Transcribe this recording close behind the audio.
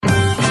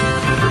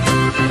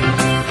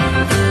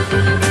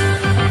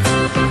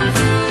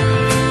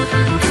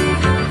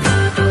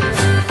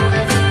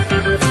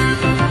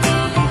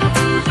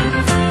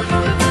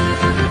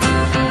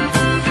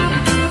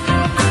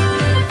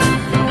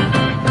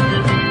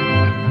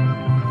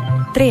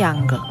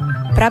Triangel.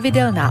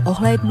 Pravidelná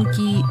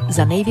ohlédnutí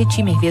za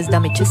největšími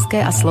hvězdami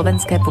české a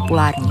slovenské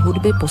populární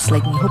hudby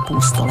posledního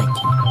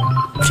půlstoletí.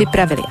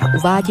 Připravili a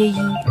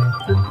uvádějí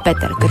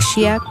Petr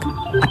Kršiak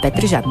a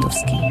Petr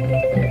Žantovský.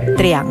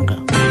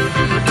 Triangel.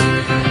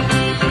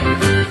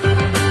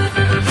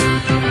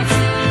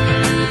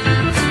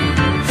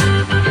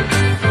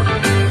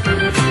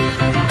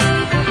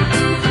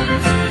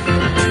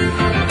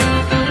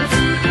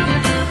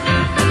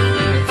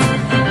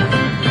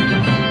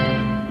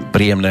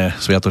 Príjemné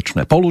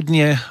sviatočné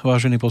poludnie,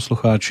 vážení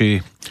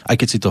poslucháči. Aj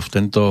keď si to v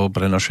tento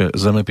pre naše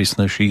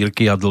zemepisné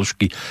šírky a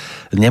dĺžky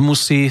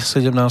nemusí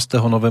 17.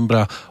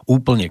 novembra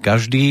úplne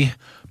každý,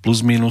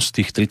 plus minus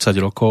tých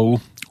 30 rokov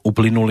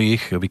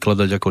uplynulých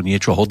vykladať ako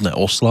niečo hodné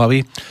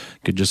oslavy,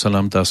 keďže sa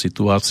nám tá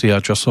situácia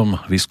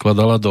časom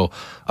vyskladala do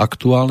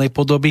aktuálnej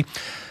podoby.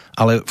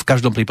 Ale v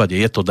každom prípade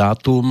je to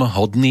dátum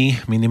hodný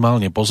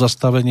minimálne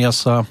pozastavenia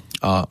sa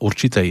a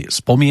určitej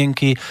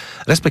spomienky,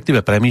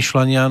 respektíve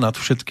premýšľania nad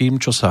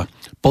všetkým, čo sa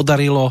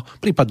podarilo,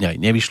 prípadne aj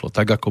nevyšlo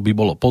tak, ako by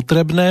bolo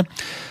potrebné.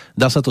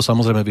 Dá sa to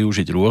samozrejme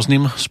využiť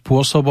rôznym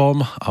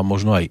spôsobom a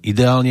možno aj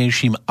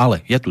ideálnejším,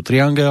 ale je tu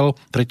Triangel,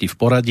 tretí v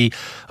poradí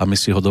a my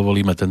si ho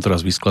dovolíme tentoraz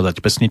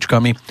vyskladať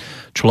pesničkami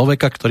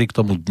človeka, ktorý k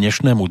tomu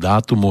dnešnému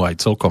dátumu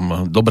aj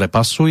celkom dobre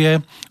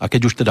pasuje. A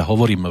keď už teda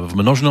hovorím v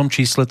množnom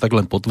čísle, tak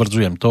len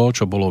potvrdzujem to,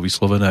 čo bolo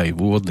vyslovené aj v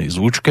úvodnej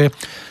zvučke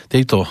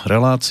tejto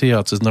relácie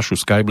a cez našu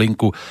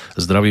Skyblinku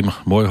zdravím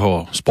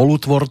môjho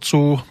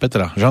spolutvorcu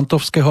Petra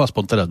Žantovského,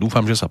 aspoň teda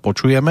dúfam, že sa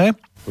počujeme.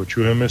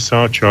 Počujeme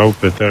sa, čau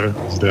Peter,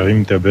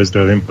 zdravím tebe,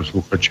 zdravím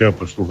posluchače a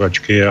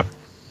posluchačky a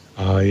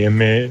je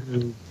mi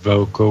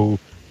velkou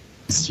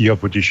ctí a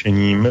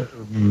potěšením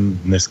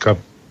dneska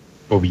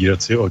povídat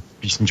si o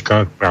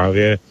písničkách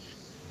právě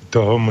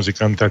toho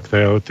muzikanta,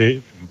 kterého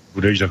ty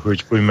budeš za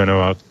chvíličku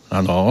jmenovat.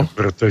 Ano.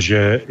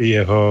 Protože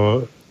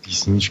jeho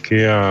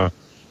písničky a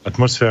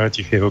atmosféra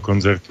těch jeho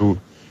koncertů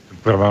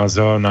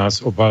provázela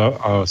nás oba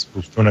a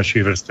spoustu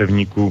našich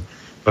vrstevníků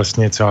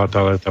vlastně celá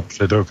ta léta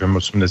před rokem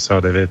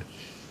 89.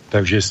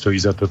 Takže stojí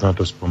za to na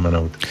to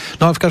spomenout.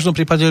 No a v každom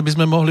prípade by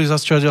sme mohli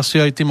začať asi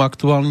aj tým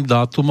aktuálnym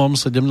dátumom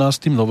 17.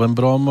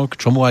 novembrom, k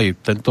čomu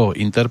aj tento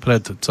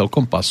interpret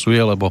celkom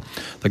pasuje, lebo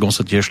tak on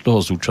sa tiež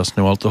toho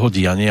zúčastňoval, toho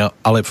diania,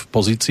 ale v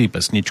pozícii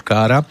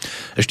pesničkára.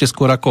 Ešte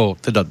skôr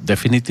ako teda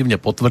definitívne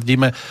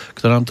potvrdíme,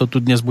 kto nám to tu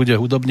dnes bude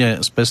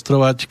hudobne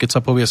spestrovať, keď sa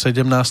povie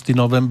 17.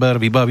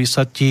 november, vybaví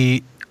sa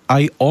ti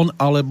aj on,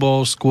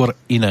 alebo skôr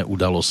iné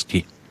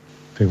udalosti?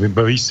 Tak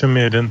vybaví se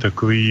mi jeden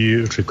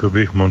takový, řekl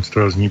bych,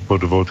 monstrózní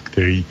podvod,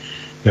 který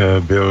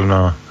byl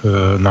na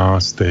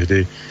nás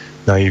tehdy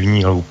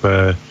naivní,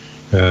 hloupé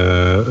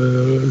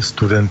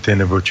studenty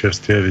nebo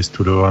čerstvě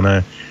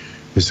vystudované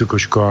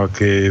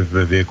vysokoškoláky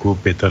ve věku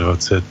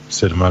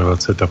 25,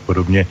 27 a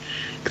podobně,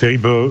 který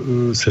byl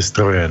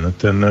sestrojen.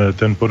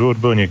 Ten podvod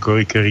byl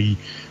několikerý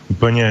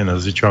úplně na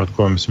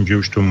začátku a myslím, že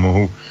už to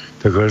mohu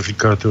takhle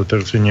říkat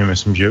otevřeně,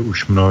 myslím, že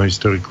už mnoho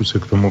historiků se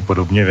k tomu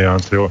podobně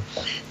vyjádřilo.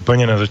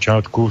 Úplně na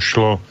začátku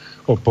šlo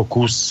o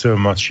pokus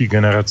mladší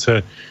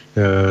generace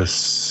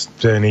z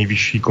té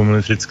nejvyšší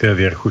komunistické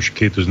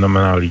věrchušky, to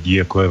znamená lidí,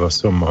 jako je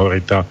Vasil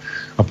Mohorita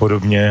a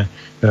podobně,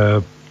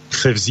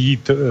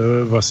 převzít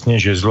vlastně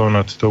žezlo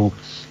nad tou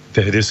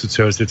tehdy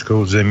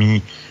socialistickou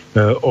zemí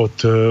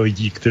od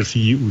lidí,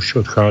 kteří už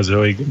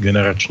odcházeli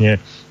generačně.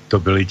 To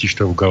byly ti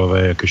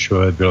Štrougalové,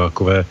 Jakešové,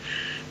 Bilákové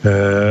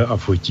a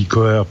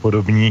Vojtíkové a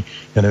podobní.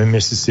 Já nevím,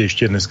 jestli si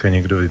ještě dneska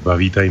někdo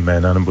vybaví ta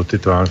jména nebo ty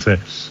tváře.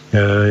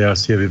 Já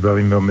si je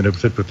vybavím velmi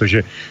dobře,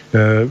 protože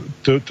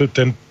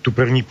tu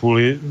první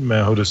půli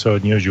mého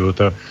dosavadního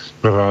života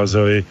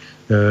provázeli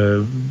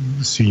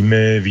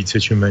svými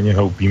více či méně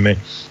hloupými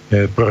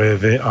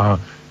projevy a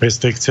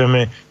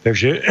restrikcemi,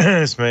 takže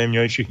jsme je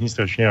měli všichni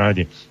strašně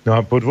rádi. No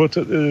a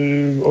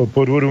o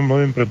podvodu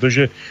mluvím,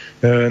 protože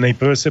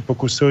nejprve se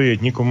pokusili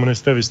jedni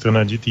komunisté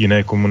vystranadit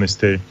jiné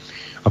komunisty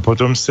a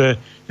potom se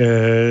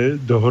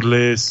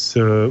dohodli s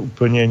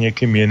úplně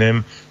někým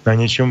jiným na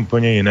něčem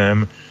úplně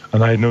jiném a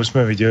najednou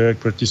jsme viděli, jak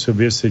proti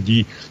sobě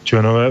sedí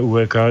členové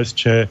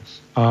UVKSČ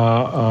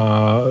a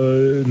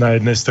na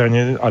jedné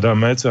straně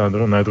Adamec a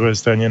na druhé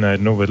straně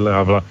najednou vedle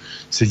Havla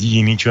sedí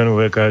jiný člen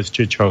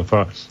UVKSČ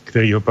Čalfa,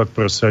 který ho pak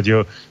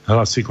prosadil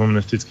hlasy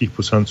komunistických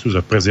poslanců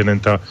za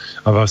prezidenta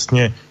a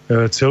vlastně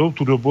celou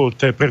tu dobu od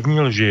té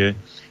první lži,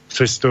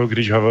 přesto,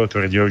 když Havel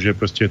tvrdil, že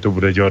prostě to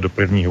bude dělat do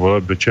prvních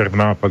voleb do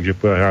června, pak že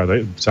bude hrát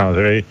psát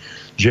hry,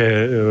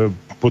 že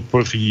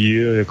podpoří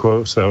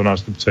jako svého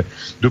nástupce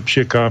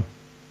Dubšeka,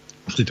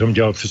 přitom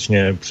dělal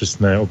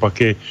přesné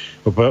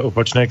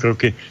opačné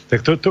kroky,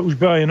 tak to už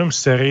byla jenom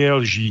série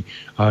lží.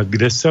 A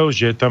kde se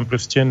lže, tam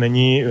prostě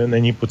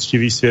není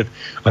poctivý svět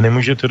a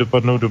nemůže to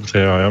dopadnout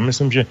dobře. A já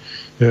myslím, že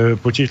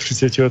po těch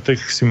 30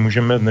 letech si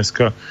můžeme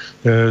dneska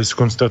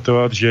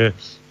zkonstatovat, že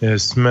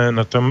jsme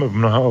na tom v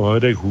mnoha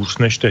ohledech hůř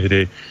než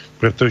tehdy,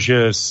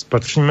 protože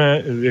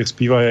patříme, jak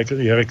zpívá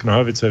Jarek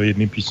Nohavice v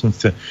jedné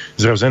písničce,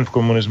 zrozen v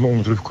komunismu,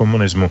 umřu v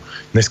komunismu.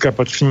 Dneska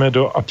patříme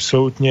do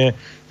absolutně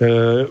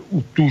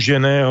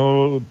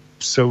utuženého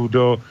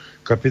pseudo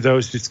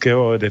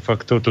kapitalistického, ale de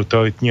facto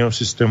totalitního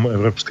systému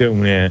Evropské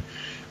unie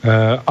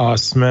a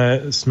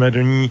jsme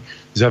do ní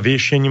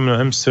zavěšení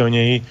mnohem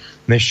silněji,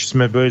 než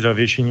jsme byli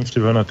zavěšení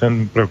třeba na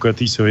ten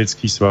prokletý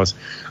Sovětský svaz.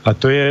 A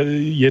to je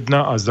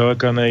jedna a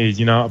zdaleka ne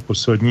jediná a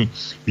poslední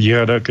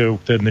výhrada, kterou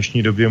v té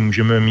dnešní době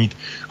můžeme mít,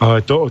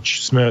 ale to,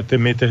 oč jsme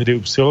my tehdy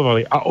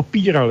usilovali a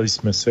opírali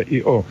jsme se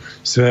i o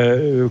své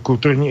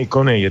kulturní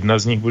ikony, jedna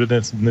z nich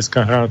bude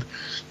dneska hrát,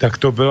 tak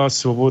to byla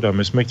svoboda.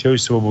 My jsme chtěli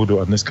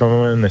svobodu a dneska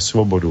máme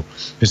nesvobodu.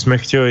 My jsme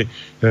chtěli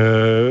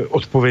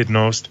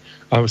odpovědnost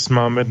a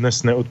máme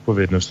dnes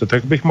neodpovědnost. A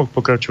tak bych mohl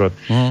pokračovat.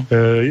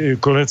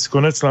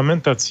 Konec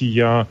lamentací.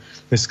 Já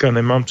dneska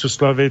nemám co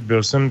slavit.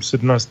 Byl jsem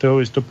 17.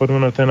 listopadu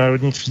na té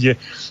národní třídě.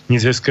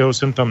 Nic hezkého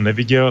jsem tam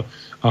neviděl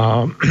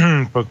a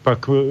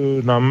pak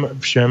nám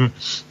všem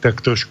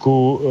tak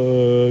trošku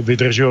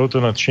vydrželo to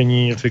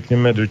nadšení,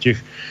 řekněme, do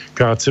těch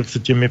krátce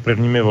před těmi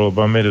prvními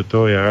volbami, do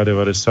toho jara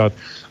 90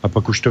 a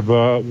pak už to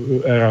byla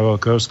éra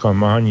velkého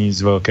zklamání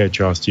z velké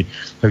části.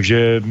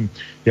 Takže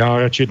já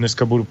radši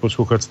dneska budu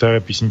poslouchat staré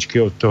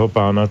písničky od toho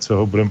pána, co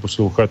ho budeme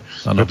poslouchat,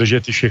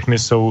 protože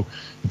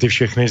ty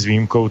všechny s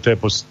výjimkou té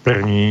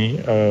první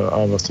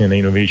a vlastně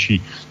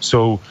nejnovější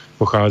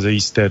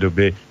pocházejí z té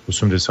doby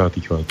 80.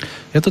 let.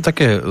 Je to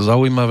také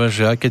zaujímavé,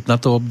 že aj keď na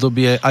to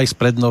obdobie aj z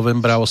pred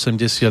novembra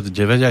 89,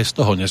 aj z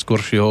toho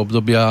neskoršieho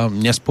obdobia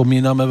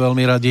nespomíname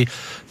veľmi radi,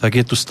 tak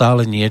je tu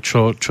stále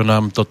niečo, čo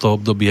nám toto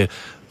obdobie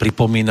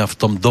pripomína v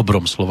tom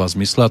dobrom slova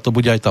zmysle a to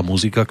bude aj tá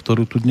muzika,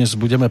 ktorú tu dnes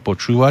budeme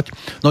počúvať.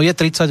 No je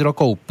 30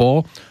 rokov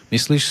po,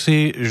 myslíš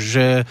si,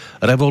 že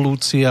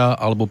revolúcia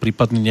alebo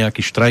prípadne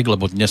nejaký štrajk,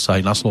 lebo dnes sa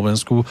aj na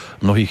Slovensku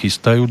mnohí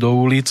chystajú do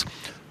ulic,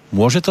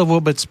 môže to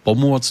vôbec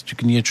pomôcť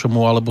k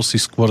niečomu alebo si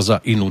skôr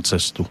za inú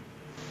cestu?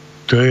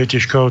 To je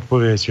těžká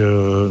odpověď,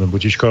 nebo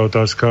těžká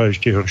otázka a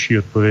ještě horší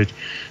odpověď.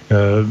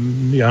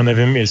 Já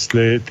nevím,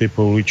 jestli ty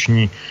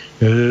pouliční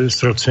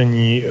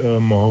srocení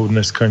mohou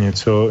dneska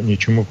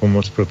něčemu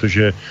pomoct,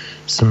 protože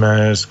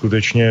jsme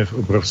skutečně v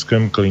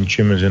obrovském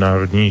klinči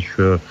mezinárodních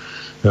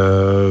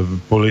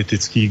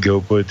politických,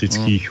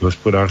 geopolitických,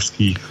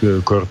 hospodářských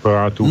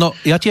korporátů. No,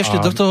 ja tiež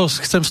do toho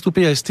chcem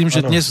vstúpiť aj s tým,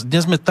 že dnes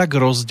sme tak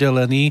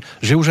rozdelení,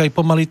 že už aj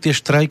pomaly tie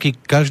štrajky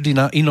každý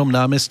na inom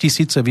námestí,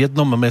 síce v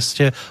jednom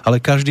meste, ale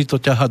každý to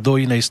ťaha do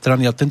inej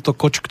strany a tento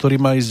koč, ktorý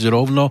má ísť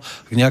rovno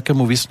k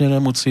nejakému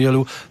vysnenému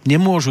cieľu,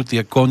 nemôžu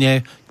tie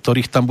kone,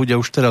 ktorých tam bude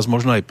už teraz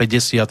možno aj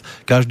 50,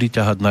 každý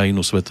ťahať na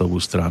inú svetovú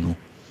stranu.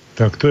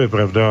 Tak to je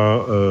pravda.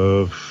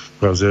 V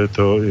Praze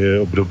to je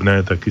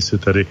obdobné, taky se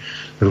tady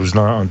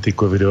různá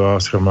antikovidová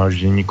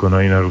shromáždění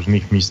konají na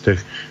různých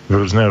místech v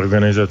různé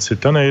organizaci.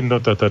 Ta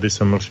nejednota tady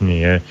samozřejmě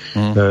je.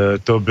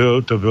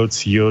 To byl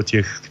cíl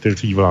těch,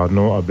 kteří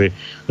vládnou, aby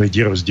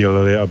lidi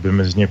rozdělili, aby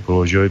mezi ně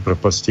položili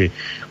propasti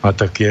a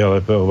tak je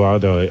lépe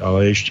ovládali.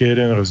 Ale ještě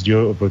jeden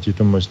rozdíl oproti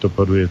tomu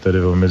listopadu je tady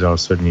velmi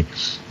zásadní.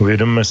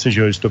 Uvědomme si,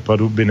 že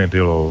listopadu by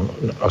nebylo,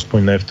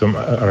 aspoň ne v tom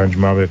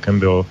aranžmá, v jakém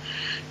bylo,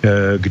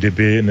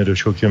 kdyby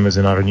nedošlo k těm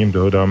mezinárodním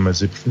dohodám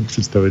mezi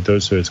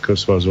představiteli Sovětského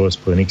svazu a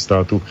Spojených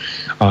států.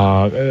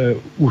 A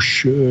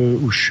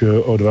už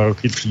o 2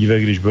 roky dříve,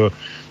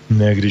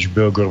 když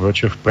byl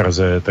Gorbačov v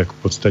Praze, tak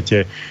v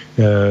podstatě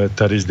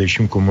tady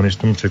zdejším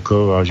komunistům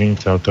řekl, vážení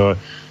přátelé,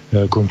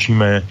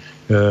 končíme,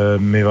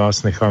 my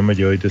vás necháme,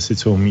 dělejte si,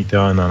 co umíte,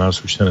 ale na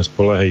nás už se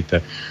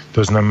nespolehejte.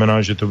 To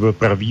znamená, že to byl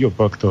pravý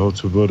opak toho,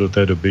 co bylo do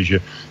té doby, že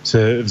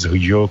se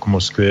vzhlíželo k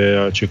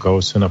Moskvě a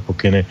čekalo se na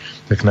pokyny,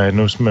 tak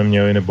najednou jsme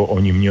měli, nebo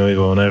oni měli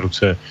volné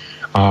ruce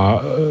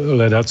a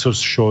hledat, co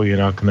šlo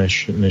jinak,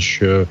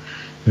 než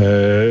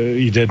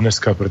jde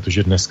dneska,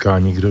 protože dneska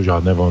nikdo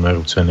žádné volné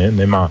ruce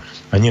nemá.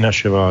 Ani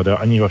naše vláda,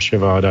 ani vaše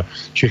vláda.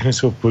 Všechny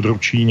jsou v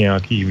područí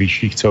nějakých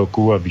vyšších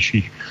celků a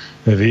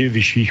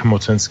vyšších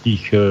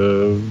mocenských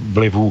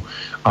vlivů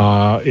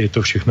a je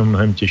to všechno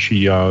mnohem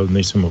těžší. Já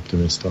nejsem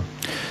optimista.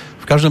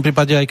 V každom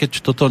prípade, aj keď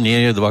toto nie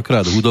je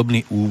dvakrát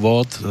hudobný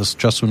úvod, z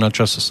času na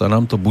čas sa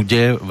nám to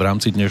bude v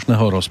rámci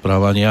dnešného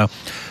rozprávania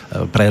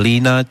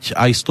prelínať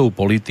aj s tou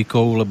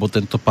politikou, lebo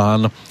tento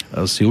pán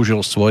si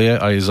užil svoje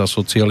aj za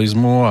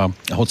socializmu a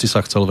hoci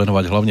sa chcel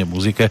venovať hlavne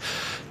muzike,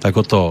 tak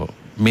ho to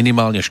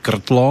minimálne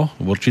škrtlo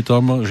v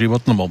určitom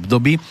životnom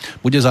období.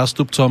 Bude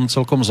zástupcom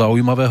celkom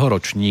zaujímavého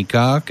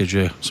ročníka,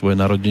 keďže svoje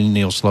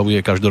narodeniny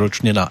oslavuje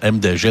každoročne na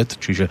MDŽ,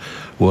 čiže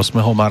 8.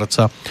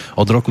 marca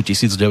od roku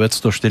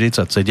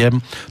 1947.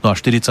 No a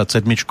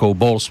 47-čkou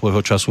bol svojho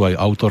času aj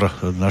autor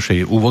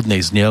našej úvodnej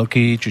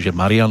znielky, čiže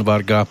Marian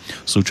Varga,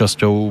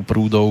 súčasťou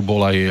prúdov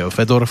bol aj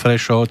Fedor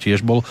Frešo,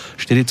 tiež bol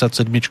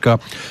 47-čka.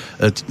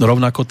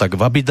 Rovnako tak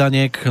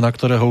Vabidanek, na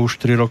ktorého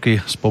už 3 roky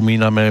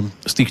spomíname.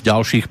 Z tých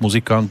ďalších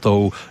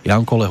muzikantov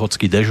Janko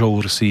Lehocký, Dežo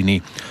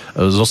Ursíny,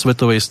 zo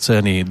svetovej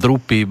scény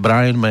Drupy,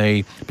 Brian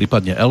May,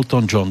 prípadne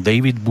Elton John,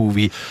 David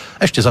Bowie.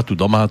 Ešte za tú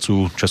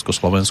domácu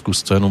československú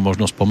scénu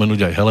možno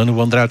spomenúť aj Helenu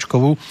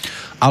Vondráčkovú.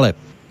 Ale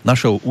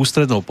našou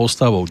ústrednou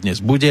postavou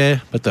dnes bude,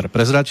 Peter,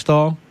 prezrať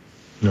to.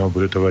 No,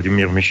 bude to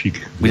Vladimír Mišík.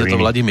 Bude to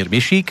Vladimír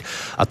Mišík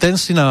a ten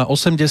si na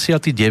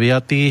 89.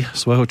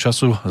 svojho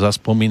času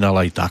zaspomínal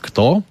aj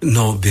takto.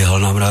 No, běhal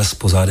nám ráz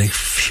po zádech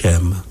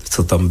všem.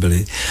 co tam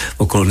byli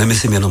okolo.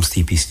 Nemyslím jenom z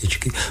té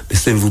písničky,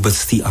 myslím vůbec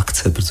z té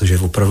akce, protože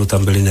opravdu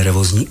tam byli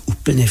nervózní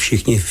úplně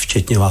všichni,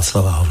 včetně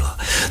Václava Havla.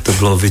 To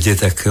bylo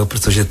vidět, jak, jo,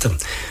 protože tam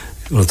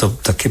no to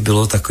taky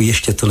bylo takový,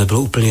 ještě to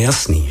nebylo úplně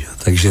jasný, že?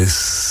 Takže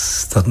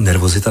ta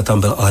nervozita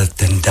tam byla, ale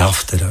ten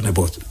dav teda,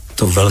 nebo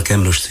to velké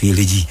množství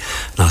lidí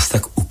nás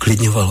tak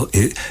uklidňovalo,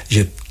 i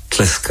že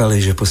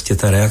tleskali, že prostě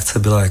ta reakce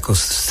byla jako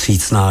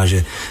vstřícná,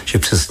 že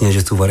přesně,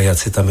 že tu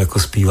variaci tam jako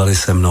zpívali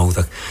se mnou,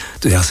 tak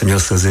to já jsem měl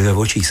slzy ve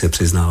očích, se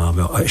přiznávám,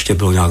 jo, a ještě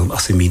bylo nějak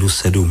asi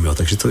 -7, jo,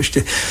 takže to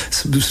ještě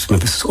jsme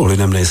s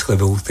Olinem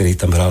Nejsklebou, který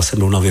tam hrál se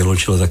mnou na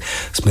violončelo, tak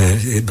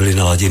jsme byli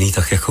naladěný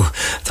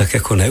tak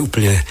jako ne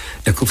úplně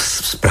jako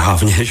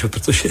správně, že,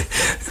 protože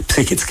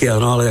psychicky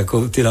ano, ale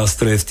jako ty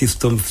nástroje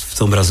v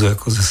tom mrazu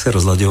jako se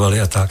rozlaďovaly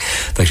a tak,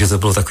 takže to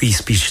bylo takový,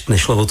 spíš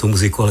nešlo o tu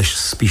muziku, ale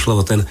spíš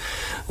šlo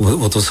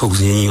o to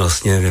souznění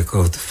vlastně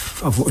jako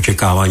v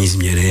očekávání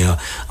změny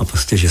a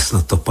prostě, že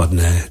snad to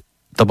padne.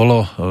 To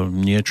bolo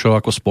niečo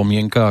ako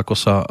spomienka, ako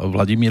sa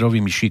Vladimírovi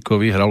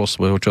Mišíkovi hralo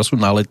svojho času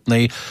na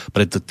Letnej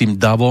pred tým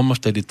davom,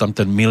 vtedy tam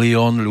ten 1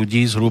 000 000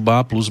 ľudí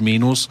zhruba plus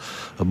mínus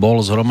bol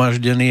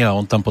zhromaždený a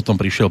on tam potom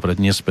prišiel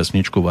predniesť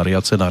pesničku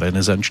Variace na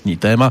renesanční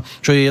téma,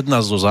 čo je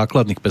jedna zo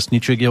základných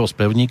pesničiek jeho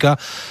spevníka.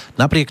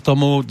 Napriek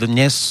tomu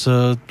dnes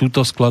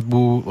túto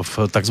skladbu v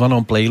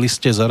takzvanom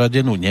playliste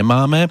zaradenú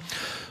nemáme.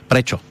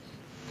 Prečo?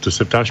 To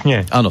se ptáš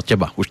mě? Ano,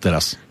 teba, už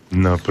teraz.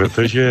 No,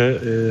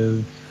 protože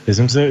já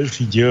jsem se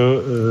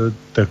řídil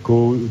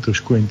takovou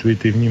trošku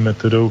intuitivní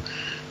metodou.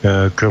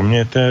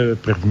 Kromě té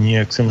první,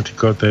 jak jsem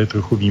říkal, ta je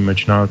trochu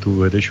výjimečná, tu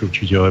vedeš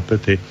určitě lépe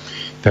ty,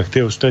 tak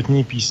ty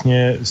ostatní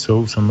písně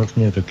jsou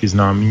samozřejmě taky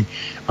známý,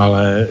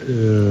 ale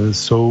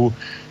jsou,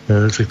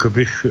 řekl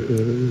bych,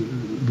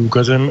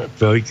 důkazem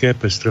veliké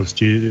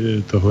pestrosti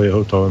toho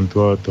jeho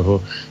talentu a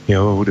toho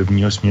jeho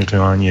hudebního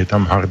směřování. Je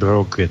tam hard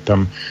rock, je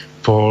tam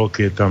folk,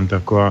 je tam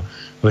taková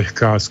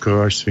lehká,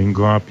 skoro až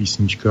swingová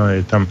písnička,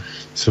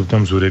 jsou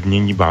tam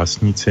zhudebnění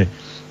básníci.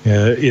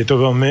 Je to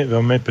velmi,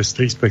 velmi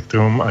pestrý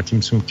spektrum a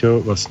tím jsem chtěl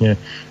vlastně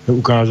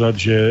ukázat,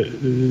 že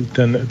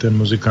ten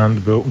muzikant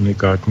byl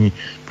unikátní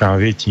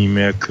právě tím,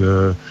 jak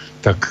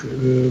tak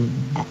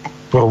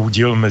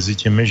proudil mezi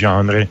těmi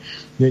žánry.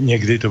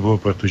 Někdy to bylo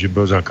proto, že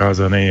byl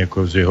zakázaný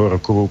jako s jeho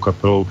rockovou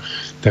kapelou,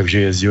 takže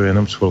jezdil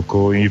jenom s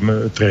folkovým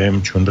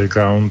trejem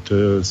Underground,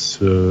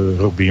 s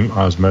Hrubým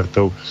a s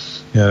Mertou,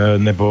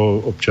 nebo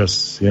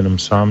občas jenom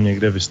sám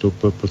někde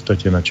vystoupil v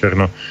podstatě na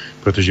černo,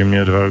 protože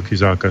měl 2 roky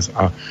zákaz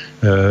a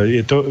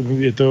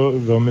je to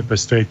velmi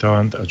pestrý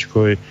talent,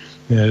 ačkoliv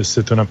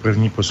se to na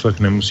první poslech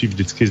nemusí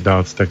vždycky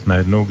zdát, tak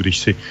najednou, když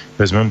si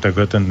vezmeme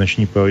takhle ten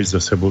dnešní playlist za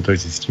sebou, tak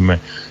zjistíme,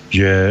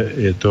 že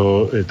je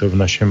to v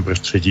našem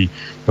prostředí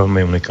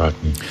velmi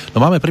unikátní.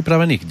 No máme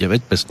pripravených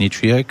 9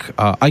 pesničiek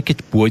a aj keď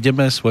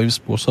pôjdeme svojím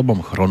spôsobom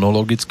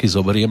chronologicky,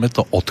 zoberieme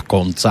to od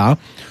konca,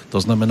 to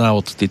znamená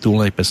od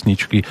titulnej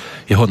pesničky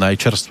jeho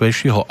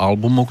najčerstvejšieho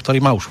albumu,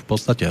 ktorý má už v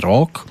podstate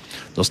rok,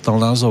 dostal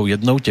názov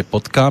Jednou te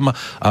potkám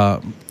a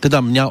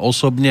teda mňa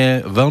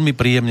osobne veľmi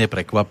príjemne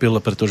prekvapil,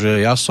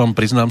 pretože ja som,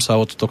 priznám sa,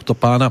 od tohto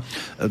pána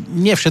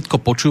nie všetko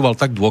počúval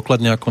tak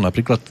dôkladne ako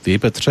napríklad ty,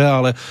 Petře,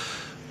 ale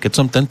keď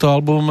som tento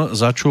album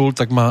začul,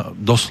 tak ma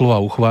doslova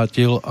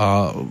uchvátil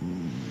a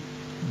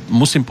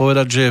musím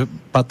povedať, že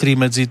patrí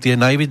medzi tie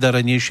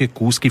najvydarenejšie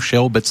kúsky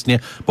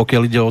všeobecne,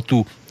 pokiaľ ide o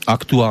tú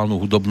aktuálnu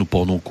hudobnú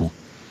ponuku.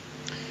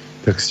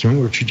 Tak s tím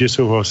určitě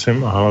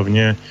souhlasím a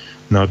hlavně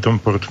na tom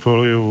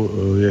portfoliu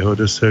jeho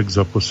desek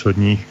za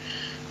posledních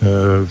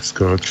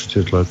skoro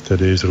 30 let,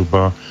 tedy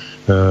zhruba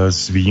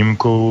s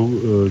výjimkou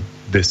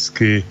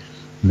desky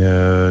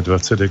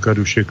 20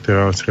 dekaduše,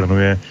 která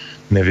shrnuje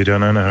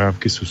nevydané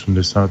nahrávky z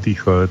 80.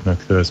 let, na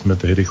které jsme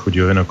tehdy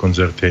chodili na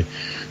koncerty,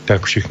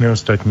 tak všechny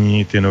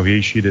ostatní, ty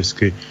novější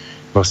desky,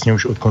 vlastně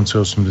už od konce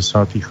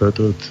 80. let,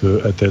 od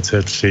ETC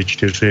 3,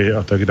 4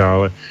 a tak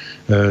dále,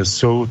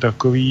 jsou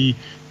takový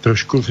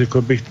trošku,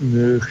 řekl bych,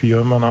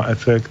 chvílema na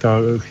efekt a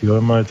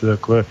chvílema je to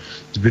takové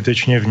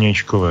zbytečně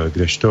vnějškové,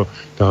 kdežto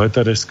tahle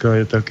ta deska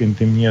je tak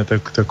intimní a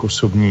tak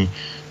osobní,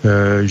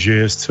 že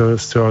je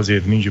zcela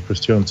zjevný, že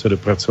prostě on se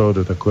dopracoval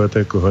do takové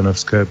té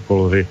kohenovské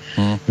polohy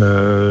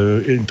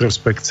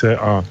introspekce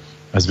a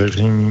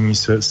zveřejnění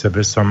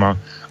sebe sama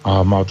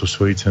a má to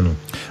svoji cenu.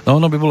 No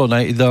ono by bolo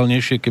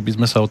najideálnejšie, keby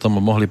sme sa o tom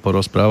mohli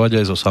porozprávať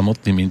aj so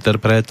samotným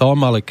interpretom,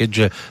 ale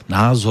keďže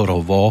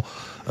názorovo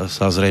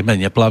sa zrejme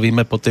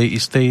neplavíme po tej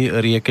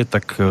istej rieke,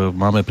 tak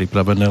máme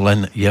pripravené len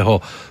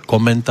jeho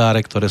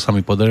komentáre, ktoré sa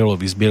mi podarilo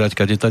vyzbierať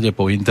kadetade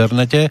po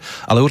internete,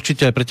 ale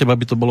určite aj pre teba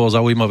by to bolo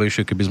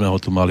zaujímavejšie, keby sme ho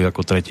tu mali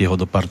ako tretieho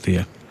do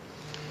partie.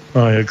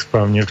 A jak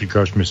správně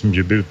říkáš, myslím,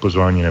 že by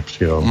pozvání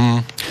nepřijal.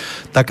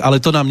 Tak ale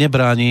to nám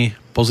nebráni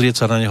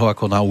pozrieť sa na neho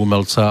ako na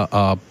umelca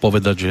a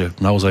povedať, že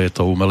naozaj je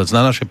to umelec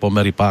na naše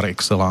pomery par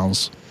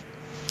excellence.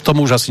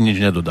 Tomu už asi nič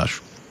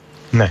nedodáš.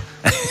 Ne.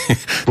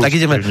 Tak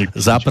ideme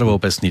za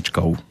prvou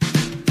pesničkou.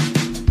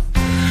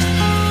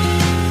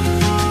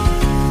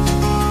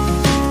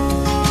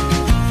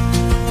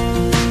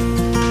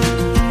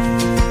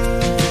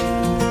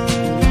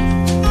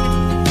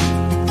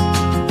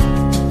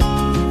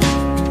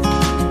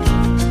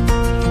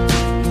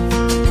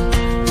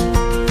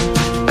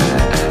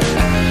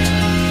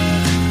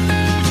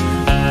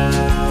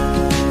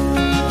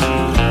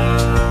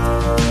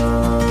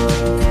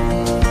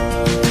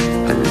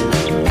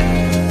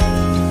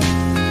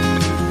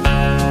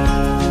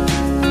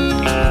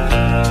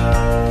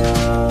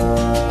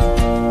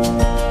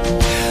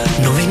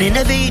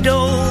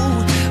 nevyjdou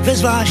ve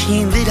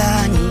zvláštním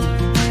vydání.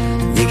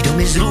 Nikdo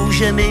mi s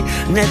růžemi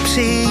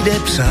nepřijde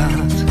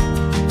přát.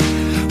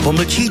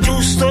 Pomlčí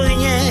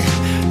důstojně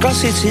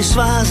klasici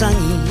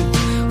svázaní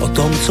o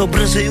tom, co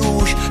brzy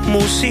už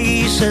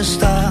musí se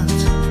stát.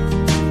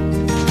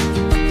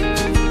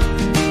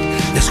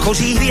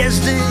 Neschoří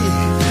hvězdy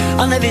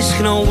a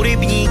nevyschnou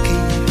rybníky,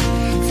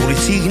 v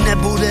ulicích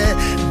nebude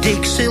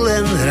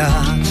Dixieland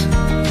hrát.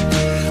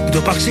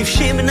 Kdo pak si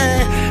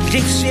všimne,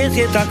 vždyť svět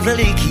je tak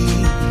veliký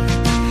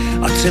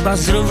a třeba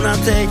zrovna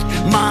teď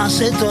má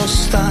se to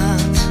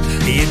stát.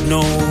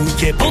 Jednou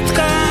tě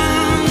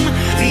potkám,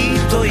 vím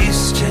to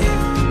jistě,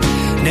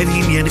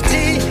 nevím jen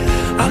kdy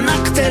a na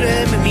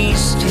kterém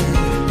místě.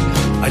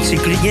 Ať si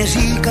klidně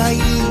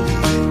říkají,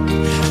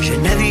 že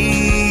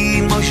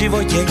nevím o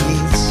životě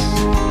nic.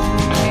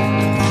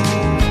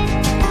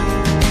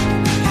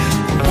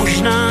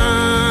 Možná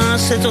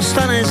se to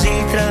stane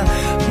zítra,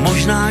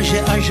 možná,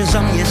 že až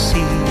za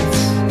měsíc.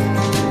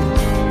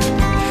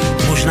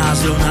 Možná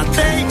zrovna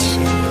teď,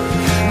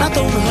 na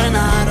tomhle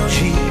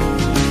nároží,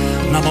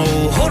 na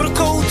mou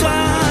horkou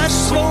tvář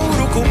svou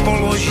ruku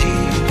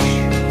položíš.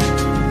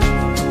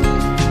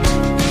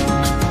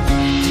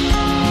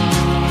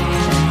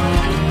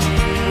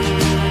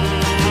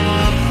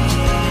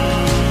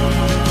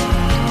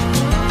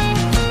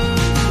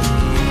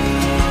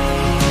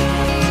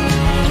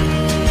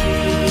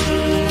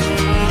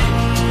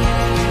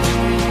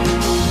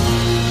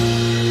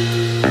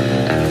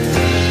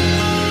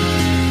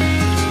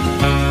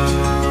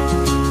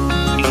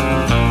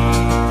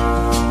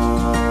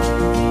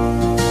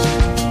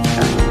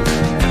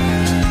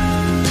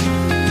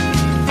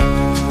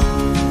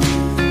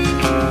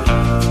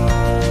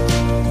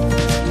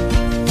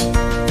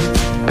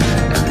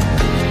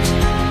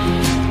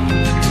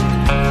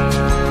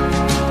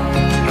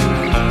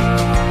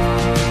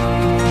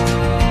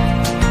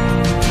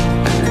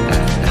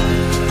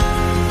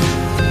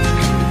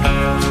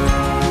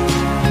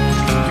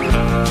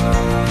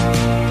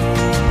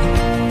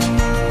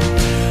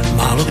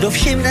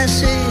 Všimne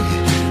si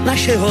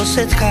našeho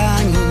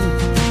setkání,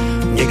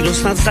 někdo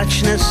snad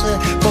začne se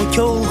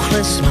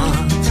poťouchle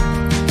smát.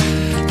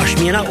 Až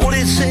mě na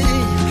ulici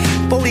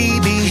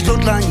políbíš do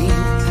dlaní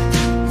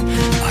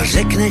a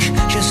řekneš,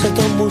 že se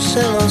to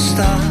muselo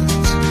stát.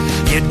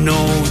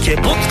 Jednou tě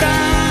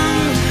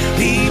potkám,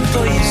 vím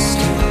to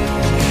jistě,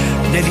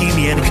 nevím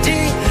jen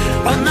kdy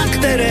a na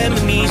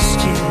kterém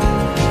místě.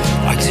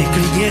 Ať si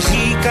klidně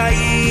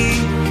říkají,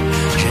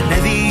 že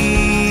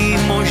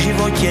nevím o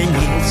životě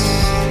nic.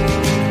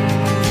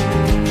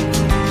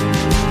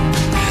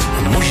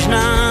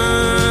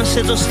 Možná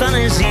se to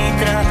stane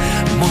zítra,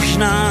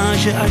 možná,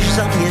 že až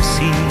za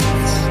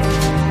měsíc.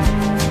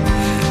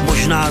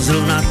 Možná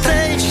zrovna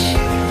teď,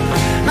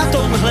 na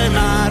tomhle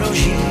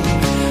nároží,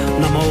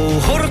 na mou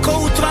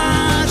horkou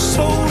tvář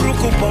svou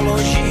ruku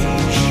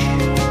položíš.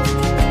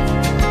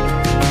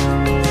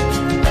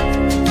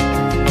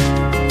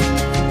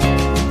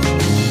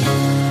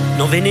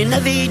 Noviny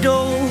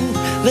nevyjdou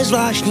ve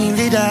zvláštním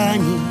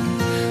vydání,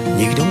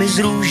 nikdo mi s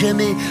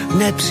růžemi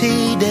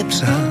nepřijde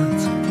přát.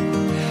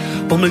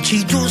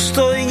 Pomlčí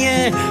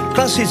důstojně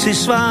klasici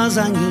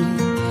svázaní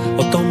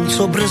o tom,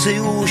 co brzy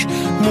už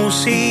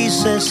musí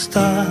se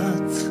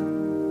stát.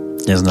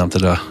 Dnes nám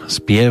teda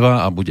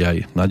spieva a bude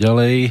aj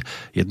naďalej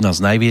jedna z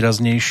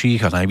najvýraznejších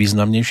a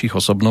najvýznamnejších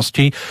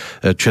osobností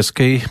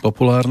českej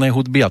populárnej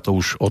hudby, a to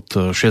už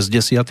od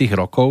 60.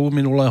 rokov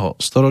minulého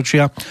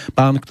storočia.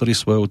 Pán, ktorý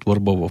svojou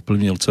tvorbou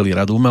ovplyvnil celý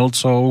rad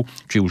umelcov,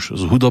 či už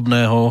z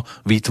hudobného,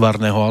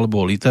 výtvarného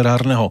alebo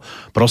literárneho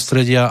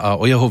prostredia, a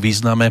o jeho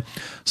význame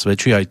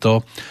svedčí aj to,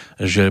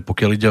 že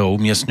pokiaľ ide o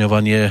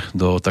umiestňovanie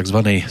do tzv.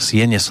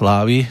 Siene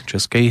slávy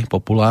českej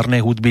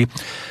populárnej hudby,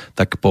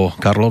 tak po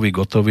Karlovi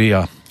Gottovi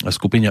a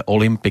skupine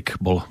Olympic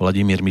bol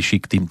Vladimír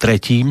Mišík tým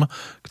tretím,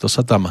 kto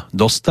sa tam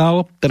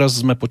dostal. Teraz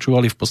sme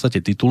počúvali v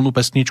podstate titulnú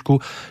pesničku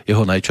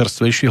jeho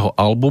najčerstvejšieho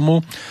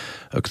albumu,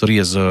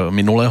 ktorý je z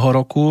minulého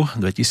roku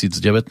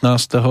 2019.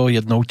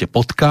 Jednou te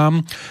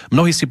potkám.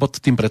 Mnohí si pod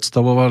tým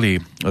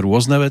predstavovali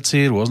rôzne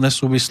veci, rôzne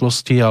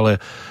súvislosti, ale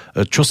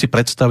čo si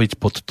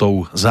predstaviť pod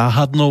tou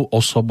záhadnou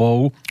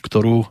osobou,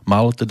 ktorú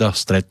mal teda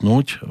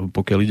stretnúť,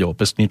 pokiaľ ide o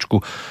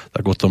pesničku,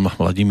 tak o tom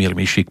Vladimír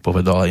Mišík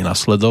povedal aj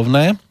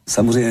nasledovné.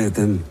 Samozřejmě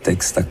ten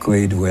text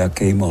takový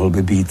dvojaký mohl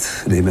by být,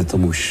 dejme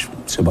tomu už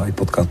třeba i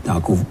potkat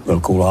nějakou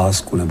velkou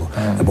lásku,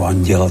 nebo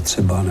anděla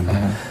třeba,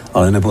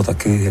 ale nebo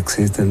taky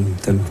jaksi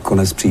ten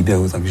konec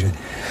příběhu,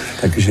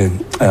 takže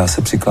a já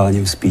se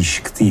přikláním spíš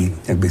k té,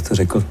 jak bych to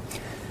řekl,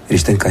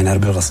 když ten Kajnar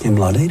byl vlastně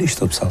mladý, když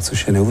to psal,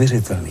 což je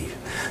neuvěřitelný,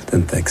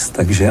 ten text,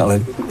 takže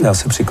ale já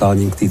se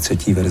přikláním k té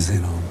třetí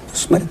verzi,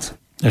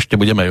 smrt. Ešte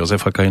budeme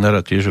Jozefa Kajnara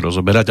tiež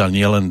rozoberať, ale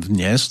nie len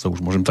dnes, to už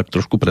môžem tak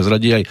trošku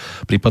prezradiť, aj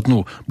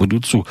prípadnú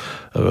budúcu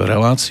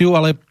reláciu,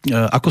 ale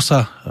ako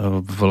sa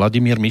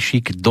Vladimír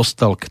Mišík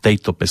dostal k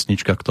tejto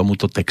pesničke, k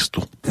tomuto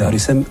textu? Já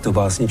když jsem tu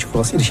básničku,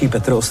 vlastně když ji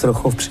Petr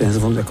Ostrochov přines,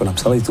 on jako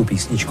napsal i tu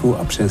písničku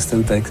a přines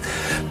ten text,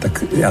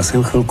 tak já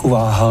jsem chvilku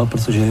váhal,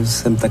 protože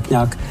jsem tak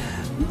nějak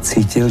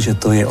cítil, že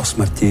to je o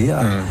smrti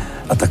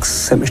a A tak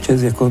jsem ještě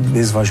jako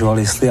zvažoval,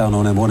 jestli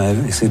ano nebo ne,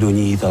 jestli do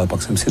ní jít, ale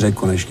pak jsem si řekl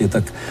konečně,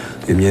 tak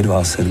je mě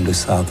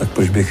 72, tak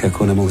proč bych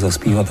jako nemohl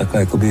zaspívat takhle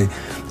jakoby,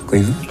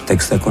 takový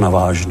text jako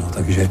navážno,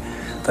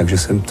 takže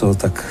jsem to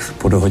tak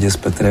po dohodě s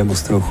Petrem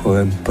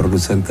Ostrouchovem,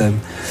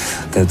 producentem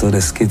této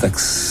desky, tak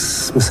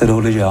jsme se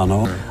dohodli, že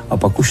ano. A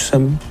pak už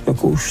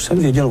jsem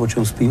věděl, o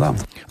čom zpívám.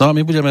 No a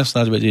my budeme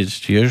snáď vedieť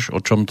tiež, o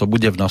čom to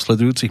bude v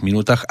nasledujúcich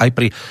minútach, aj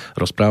pri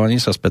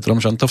rozprávaní sa s Petrom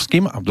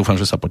Žantovským a dúfam,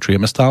 že sa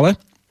počujeme stále.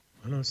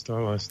 Áno,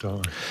 stále.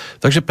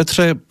 Takže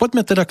Petře,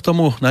 poďme teda k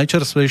tomu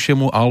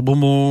najčerstvejšiemu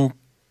albumu.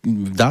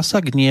 Dá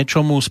sa k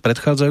niečomu z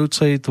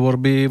predchádzajúcej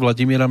tvorby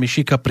Vladimíra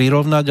Mišíka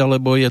prirovnať,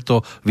 alebo je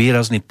to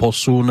výrazný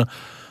posun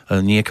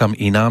niekam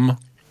inam?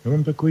 Já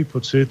mám takový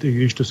pocit, i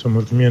když to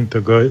samozřejmě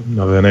takhle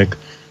navenek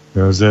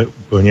nelze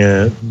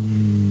úplně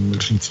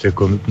říct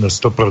jako na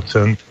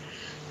 100%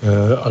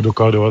 a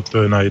dokladovat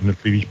to na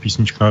jednotlivých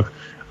písničkách,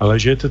 ale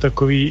že je to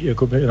takový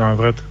jakoby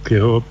návrat k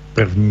jeho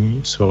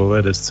první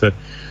solové desce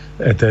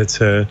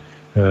ETC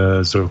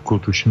z roku,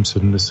 tuším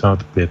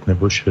 75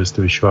 nebo 6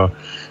 vyšla,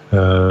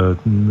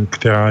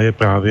 která je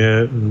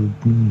právě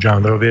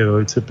žánrově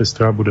velice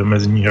pestrá, budeme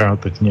z ní hrát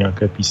taky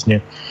nějaké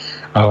písně,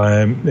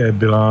 ale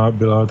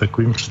byla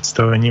takovým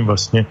představením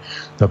vlastně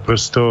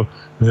naprosto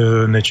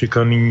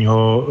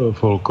nečekanýho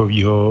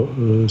folkového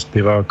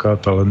zpěváka,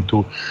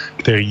 talentu,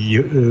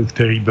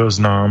 který byl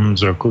znám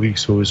z rockových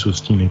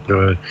souvislostí,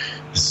 nejprve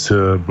s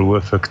Blue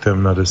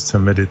Effectem na desce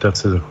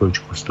Meditace, za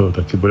chvíličku z toho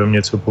taky budeme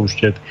něco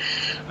pouštět,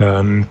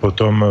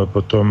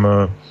 potom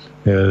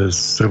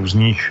z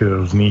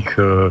různých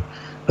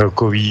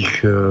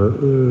rockových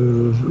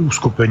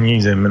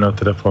uskupení, zejména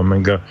teda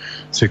flamenga,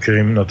 se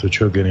kterým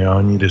natočil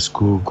geniální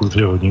desku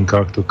Kuře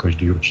hodinkách, to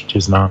každý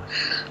určitě zná,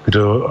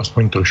 kdo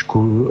aspoň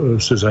trošku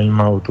se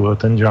zajímá o tohle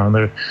ten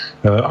žánr.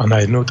 A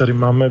najednou tady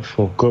máme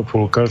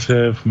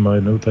folkaře,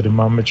 najednou tady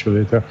máme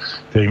člověka,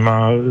 který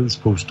má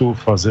spoustu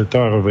fazet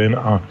a rovin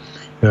a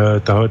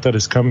tahle ta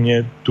deska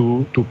mě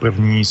tu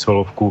první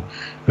solovku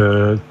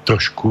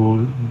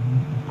trošku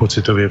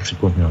pocitově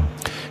připomněla.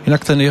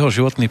 Inak ten jeho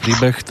životný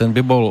príbeh, ten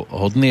by bol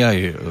hodný aj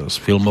z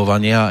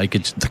filmovania, aj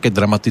keď také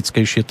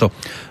dramatickejšie to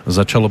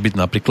začalo byť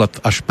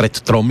napríklad až pred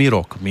 3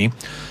 rokmi,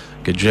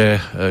 keďže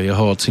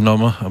jeho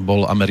ocinom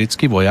bol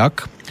americký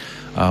vojak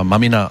a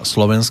mamina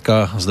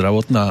slovenská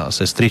zdravotná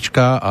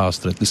sestrička a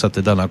stretli sa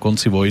teda na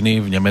konci vojny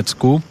v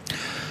Nemecku.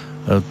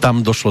 Tam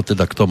došlo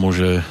teda k tomu,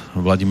 že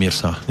Vladimír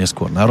sa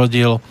neskôr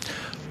narodil.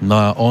 No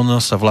a on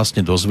sa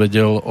vlastne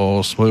dozvedel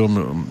o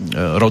svojom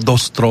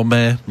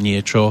rodostrome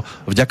niečo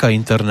vďaka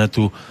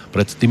internetu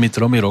pred tými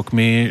 3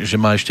 rokmi, že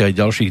má ešte aj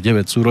ďalších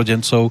 9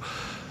 súrodencov.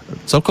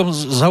 Celkom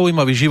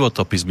zaujímavý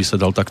životopis by sa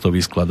dal takto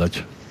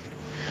vyskladať.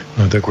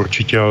 No tak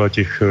určitě, ale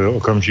těch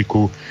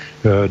okamžiků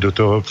do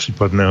toho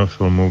případného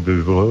filmu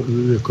by bylo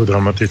jako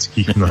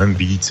dramatických mnohem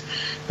víc.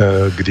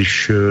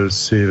 Když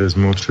si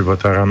vezmu třeba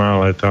ta raná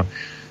léta,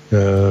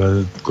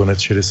 konec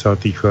 60.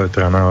 let,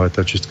 raná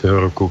léta českého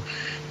roku,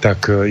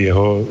 tak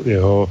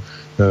jeho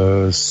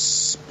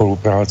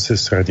spolupráce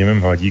s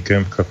Radimem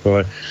Hladíkem v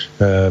kapele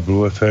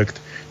Blue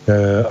Effect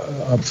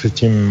a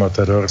předtím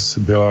Matadors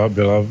byla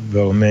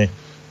velmi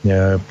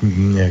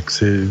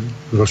jaksi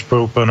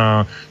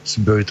rozporupaná.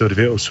 Byly to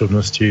 2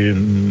 osobnosti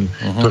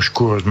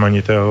trošku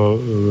rozmanitého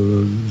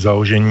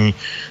založení.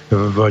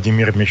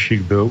 Vladimír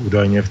Mišík byl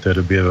údajně v té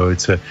době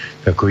velice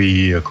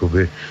takový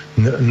jakoby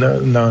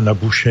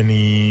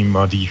nabušený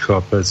mladý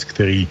chlapec,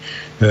 který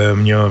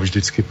měl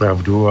vždycky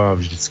pravdu a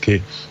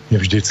vždycky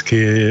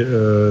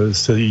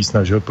se jí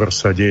snažil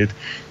prosadit,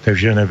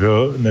 takže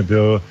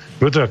byl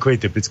to takový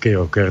typický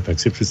rocker, tak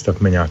si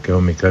představme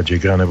nějakého Micka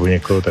Jaggera nebo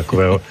někoho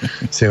takového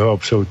s jeho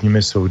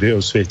absolutními soudy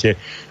o světě.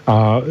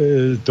 A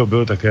to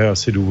byl také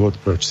asi důvod,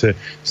 proč se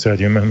s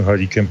Radimem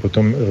Hladíkem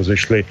potom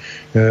rozešli,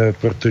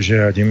 protože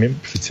Radim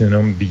přeci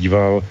jenom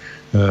býval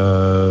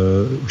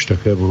už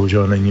také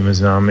bohužel není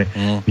mezi námi,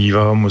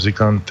 býval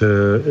muzikant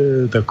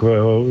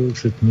takového,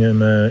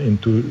 řekněme,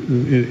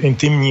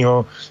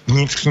 intimního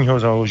vnitřního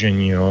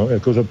založení, jo?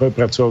 Jako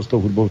pracoval s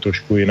tou hudbou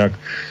trošku jinak,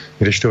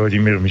 když to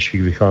Vladimír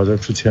Mišík vycházel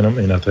přeci jenom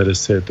i na té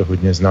desce, je to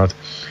hodně znát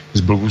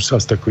z blues a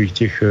z takových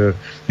těch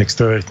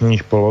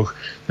extrovertních poloh,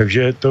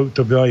 takže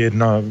to byla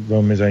jedna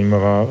velmi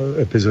zajímavá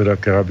epizoda,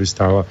 která by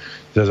stála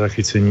za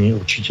zachycení.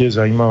 Určitě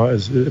zajímavá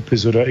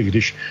epizoda, i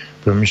když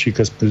pro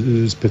Mišíka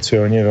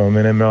speciálně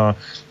velmi nemilá.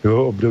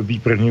 Bylo období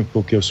první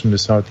půlky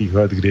 80.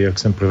 let, kdy, jak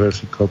jsem prvé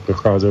říkal,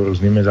 procházel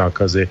různými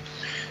zákazy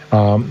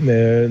a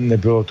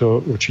nebylo to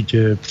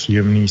určitě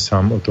příjemný,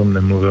 sám o tom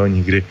nemluvil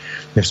nikdy,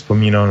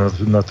 nevzpomínal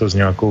na to s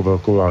nějakou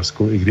velkou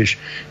láskou, i když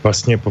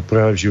vlastně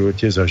poprvé v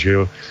životě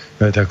zažil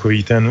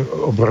takový ten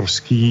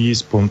obrovský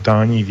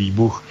spontánní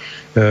výbuch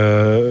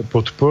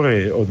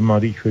podpory od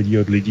mladých lidí,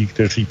 od lidí,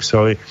 kteří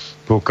psali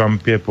po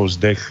kampě, po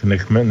zdech,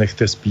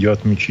 nechte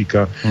zpívat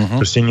Mišíka.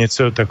 Prostě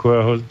něco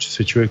takového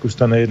se člověku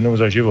stane jednou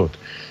za život,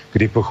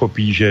 kdy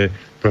pochopí, že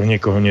pro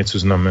někoho něco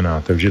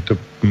znamená. Takže to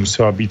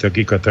musela být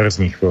taky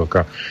katarzní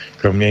chvilka,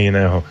 kromě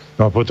jiného.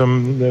 No a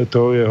potom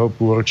to jeho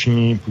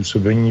půlroční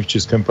působení v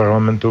českém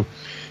parlamentu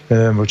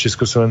o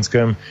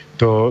československém,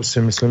 to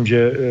si myslím,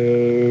 že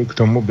k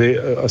tomu by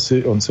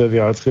asi on se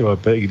vyjádřil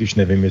lépe, i když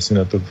nevím, jestli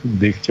na to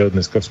bych chtěl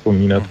dneska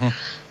vzpomínat.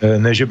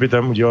 Ne, že by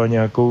tam udělal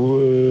nějakou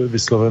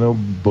vyslovenou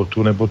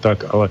botu nebo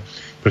tak, ale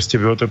prostě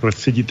bylo to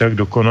prostředí tak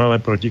dokonale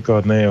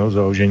protikladné jeho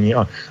založení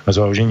a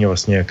založení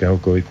vlastně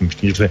jakéhokoliv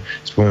kumštíře.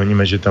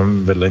 Vzpomeňme, že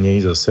tam vedle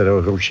něj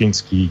zasedal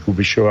Hrušínský,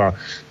 Kubišová,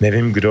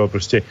 nevím kdo,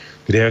 prostě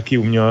kdejaký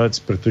umělec,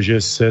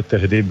 protože se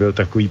tehdy byl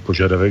takový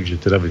požadavek, že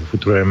teda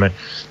vyfutrujeme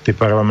ty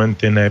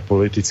parlamenty ne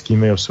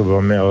politickými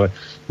osobami, ale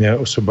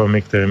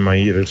osobami, které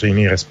mají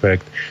veřejný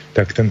respekt,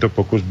 tak tento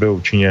pokus byl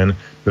učiněn,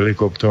 byli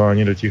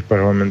kooptováni do těch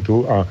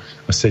parlamentů a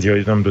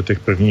seděli tam do těch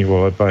prvních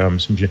voleb a já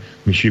myslím, že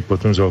Mišík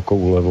potom s velkou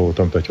úlevou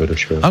tam teď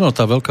odešel. Áno,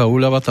 tá veľká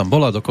úľava tam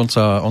bola,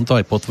 dokonca on to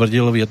aj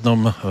potvrdil v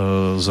jednom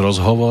z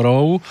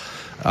rozhovorov,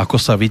 ako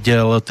sa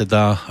videl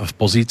teda v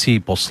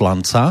pozícii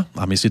poslanca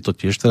a my si to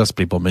tiež teraz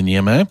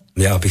pripomenieme.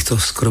 Já bych to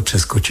skoro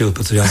přeskočil,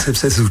 protože já jsem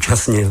se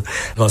zúčastnil,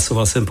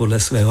 hlasoval jsem podle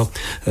svého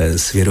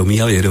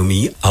svědomí a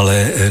vědomí,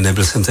 ale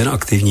nebyl jsem ten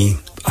aktivní.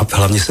 A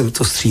hlavně jsem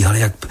to stříhal,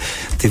 jak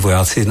ty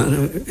vojáci,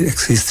 jak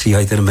si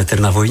stříhají ten metr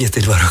na vojně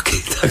ty 2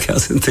 roky, tak já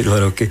jsem ty 2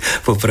 roky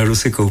opravdu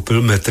si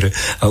koupil metr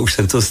a už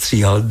jsem to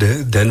stříhal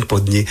den po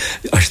dni,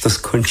 až to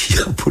skončí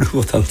a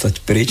půjdu tam teď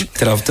pryč,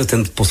 teda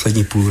ten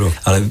poslední půl rok.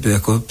 Ale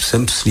jako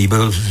jsem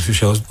slíbil,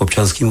 že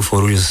občanskému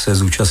fóru, že se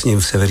zúčastním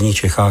v severních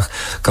Čechách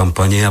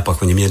kampaně a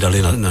pak oni mě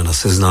dali na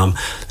seznam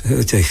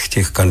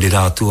těch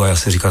kandidátů a já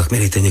jsem říkal, tak mi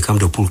dejte někam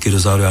do půlky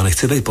dozadu, já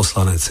nechci být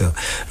poslanec. Jo.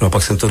 No a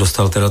pak jsem to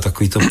dostal teda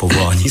takový to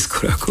povolání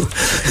skoro jako.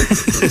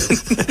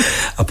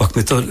 A pak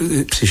mi to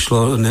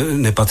přišlo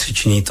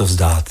nepatřičný to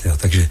vzdát. Jo.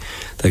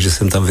 Takže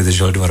jsem tam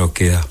vydržel 2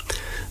 roky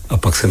a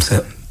pak jsem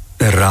se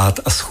rád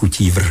a s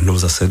chutí vrhnul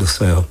zase do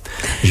svého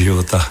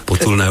života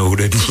potulného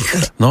hudebníka.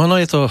 No ono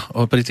je to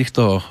pri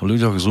týchto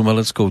ľuďoch s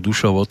umeleckou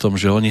dušou o tom,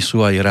 že oni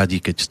sú aj radi,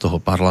 keď z toho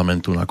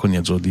parlamentu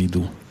nakoniec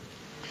odídu.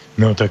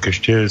 No tak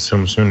ještě se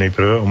musím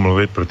nejprve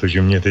omluvit,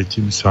 protože mě teď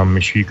sám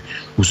Mišík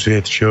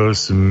usvědčil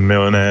z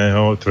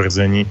mylného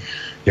tvrzení.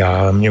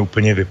 Mě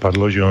úplně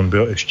vypadlo, že on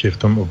byl ještě v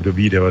tom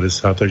období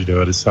 90 až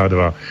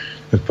 92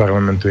 v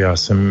parlamentu. Já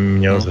jsem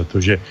měl za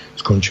to, že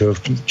skončil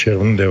v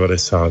červnu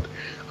 90,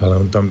 ale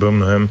on tam byl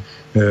mnohem,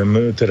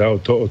 teda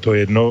o to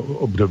jedno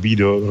období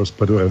do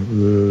rozpadu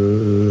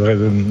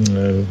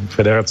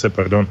federace,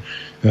 pardon,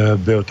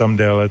 byl tam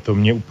déle, to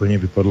mě úplně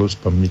vypadlo z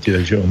paměti,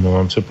 takže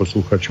omlouvám se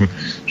posluchačům,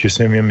 že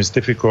jsem je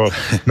mystifikoval.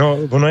 No,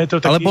 ono je to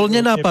taky... Ale bol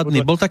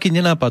nenápadný, bol taký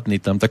nenápadný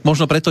tam, tak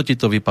možno preto ti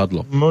to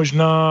vypadlo.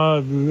 Možná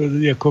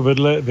jako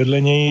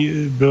vedle něj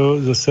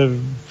byl zase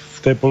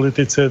v té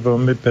politice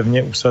velmi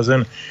pevně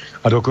usazen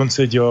a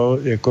dokonce dělal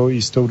jako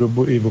jistou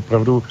dobu i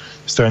opravdu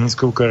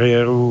stranickou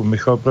kariéru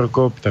Michal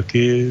Prokop,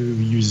 taky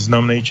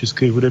významný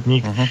český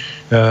hudebník,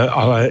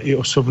 ale i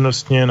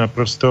osobnostně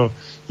naprosto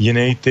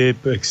jiný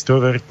typ,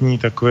 extrovertní,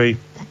 takovej,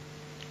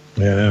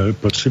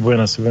 potřebuje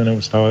na sebe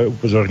neustále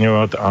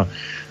upozorňovat a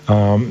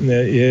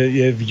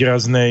je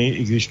výrazný,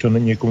 i když to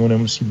někomu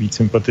nemusí být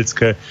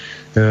sympatické,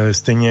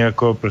 stejně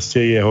jako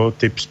prostě jeho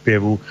typ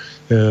zpěvu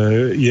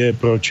je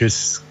pro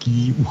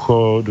český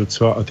ucho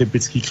docela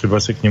atypický, třeba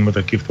se k němu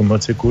taky v tomhle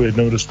cyklu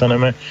jednou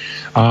dostaneme.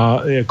 A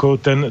jako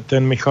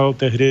ten Michal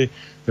tehdy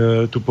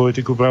tu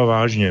politiku bral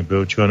vážně,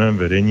 byl členem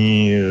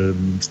vedení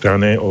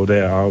strany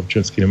ODA,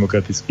 Občanské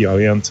demokratické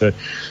aliance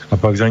a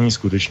pak za ní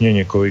skutečně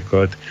několik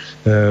let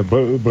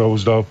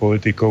brouzdal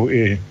politikou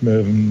i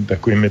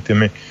takovými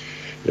těmi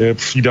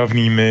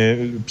přídavnými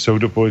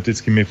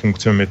pseudopolitickými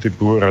funkcemi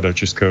typu Rada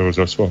Českého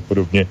rozhlasu a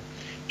podobně.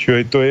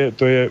 Čili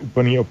to je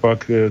úplný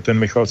opak, ten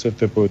Michal se v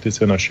té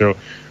politice našel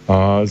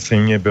a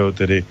zřejmě byl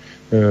tedy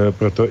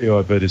proto i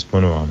lépe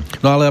disponován.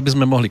 No ale aby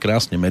sme mohli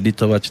krásne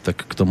meditovať,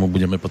 tak k tomu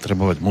budeme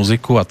potrebovať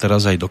muziku a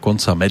teraz aj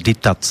dokonca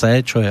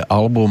Meditace, čo je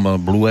album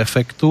Blue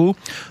Effectu,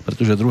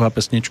 pretože druhá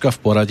pesnička v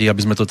poradí,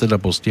 aby sme to teda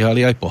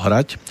postihali aj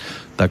pohrať,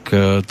 tak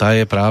tá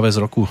je práve z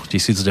roku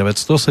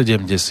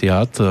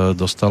 1970,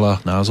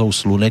 dostala názov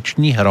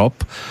Sluneční hrob.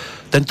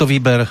 Tento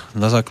výber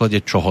na základe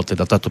čoho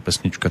teda táto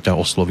pesnička ťa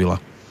oslovila?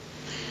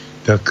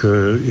 Tak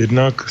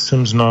jednak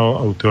jsem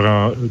znal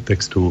autora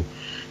textu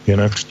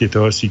Jana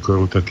Křtitele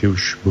Sýkoru, taky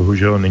už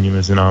bohužel není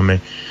mezi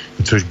námi,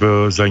 což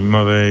byl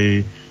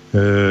zajímavý,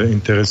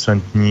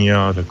 interesantní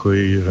a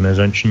takový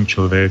renesanční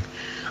člověk.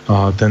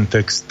 A ten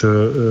text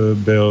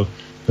byl,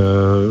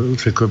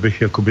 řekl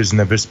bych, jakoby z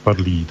nebe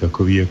spadlý,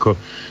 takový jako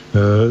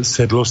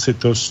sedlo si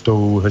to s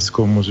tou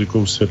hezkou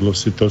muzikou, sedlo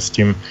si to s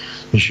tím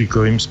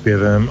Mišíkovým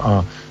zpěvem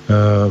a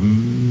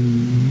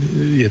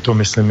je to,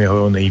 myslím,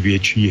 jeho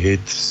největší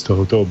hit z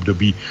tohoto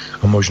období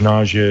a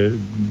možná, že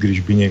když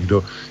by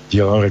někdo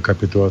dělal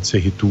rekapitulaci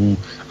hitů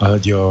a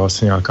dělala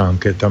se nějaká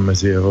anketa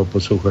mezi jeho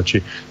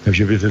posluchači,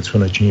 takže by ten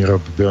Sluneční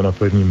hrob byl na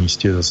prvním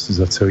místě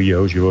za celý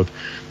jeho život.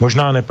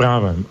 Možná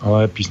neprávem,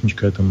 ale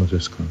písnička je to moc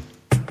hezká.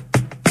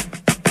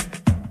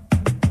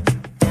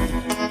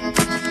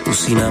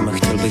 Usínám a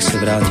chtěl bych se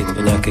vrátit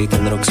o nějaký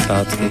ten rok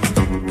zpátky.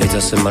 Teď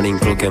zase malým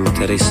klukem,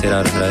 který si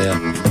rád hraje,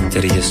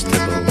 který je s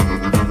tebou.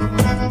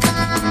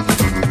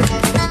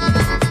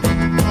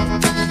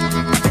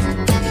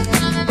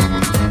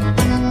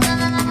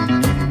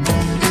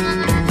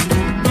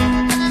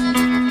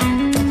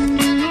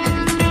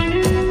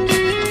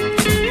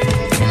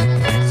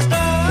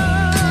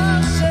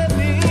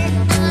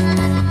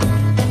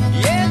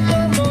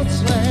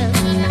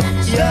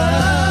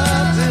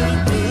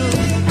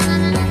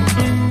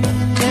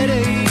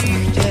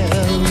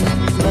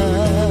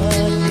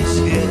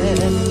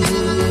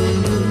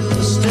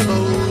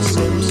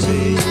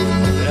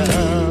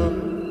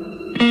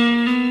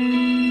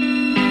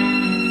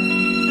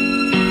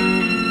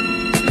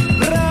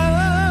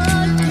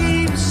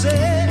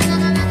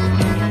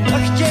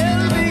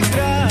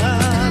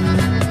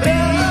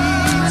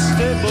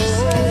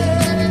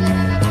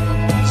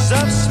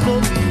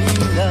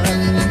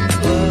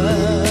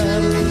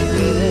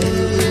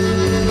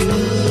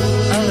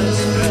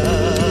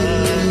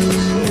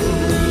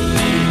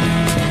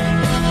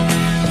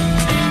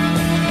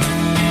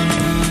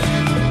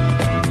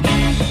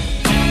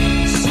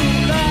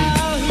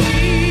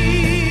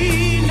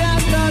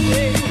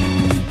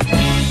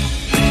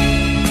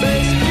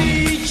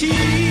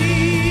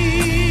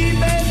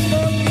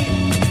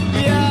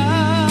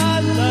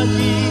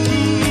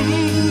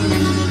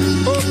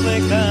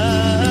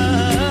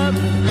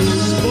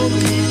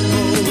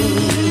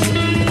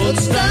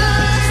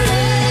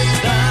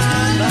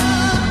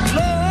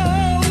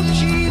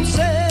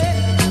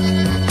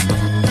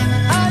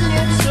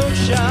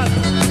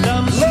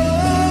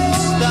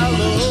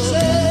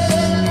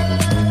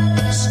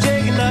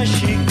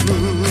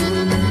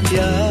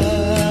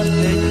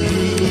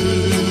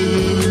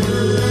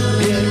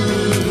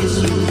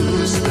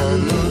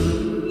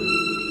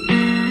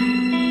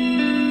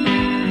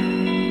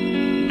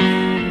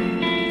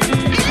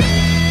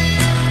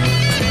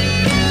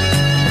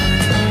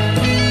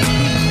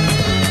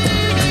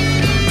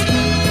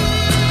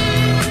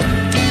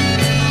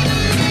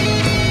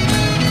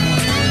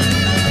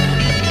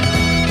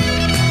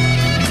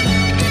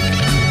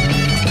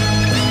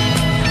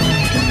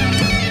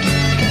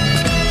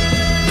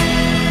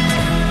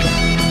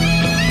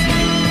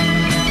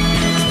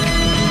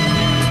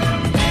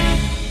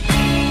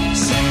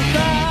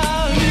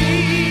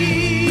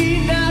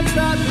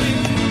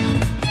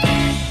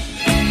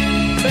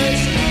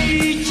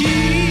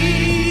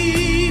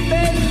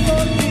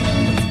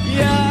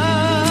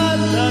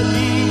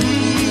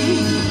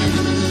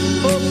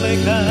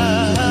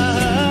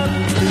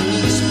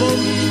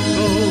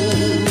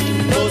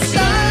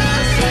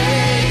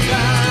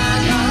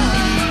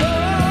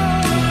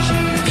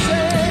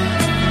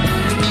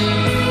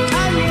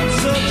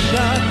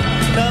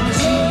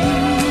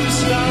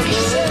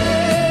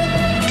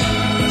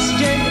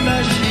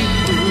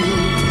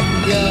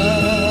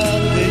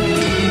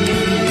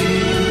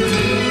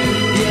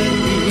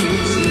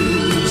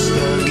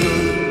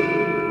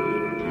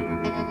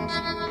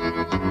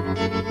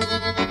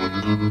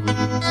 Nemohu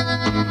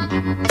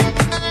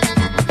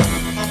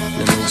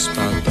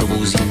spát,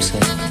 probouzím se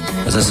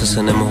a zase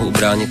se nemohu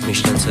ubránit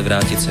myšlence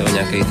vrátit se o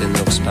nějaký ten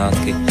rok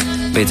zpátky.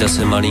 Být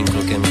zase malým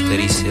klukem,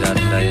 který si rád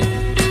hraje,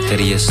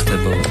 který je s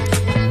tebou.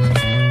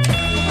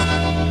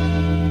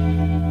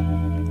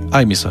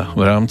 Aj my sa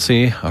v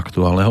rámci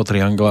aktuálneho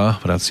Triangla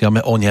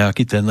vraciame o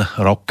nejaký ten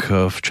rok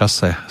v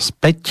čase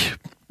späť.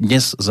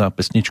 Dnes za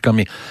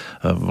pesničkami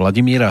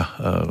Vladimíra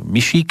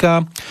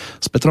Mišíka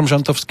s Petrom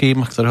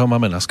Žantovským, ktorého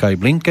máme na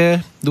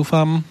Skyblinke,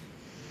 dúfam.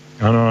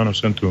 Áno,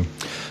 som tu.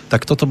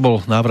 Tak toto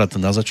bol návrat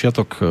na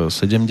začiatok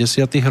 70.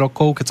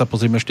 rokov. Keď sa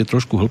pozrieme ešte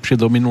trošku hlbšie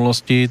do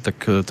minulosti,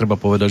 tak treba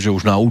povedať, že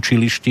už na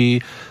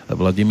učilišti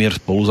Vladimír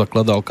spolu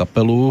zakladal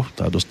kapelu,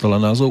 tá dostala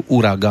názov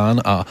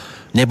Uragán a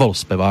nebol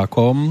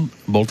spevákom,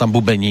 bol tam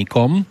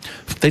bubeníkom.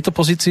 V tejto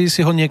pozícii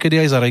si ho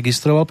niekedy aj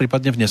zaregistroval,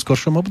 prípadne v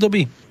neskoršom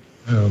období?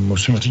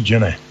 Musím říct, že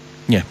ne.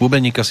 Nie,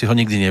 bubeníka si ho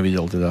nikdy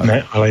neviděl teda.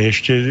 Ne, ale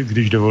ještě,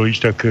 když dovolíš,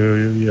 tak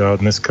já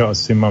dneska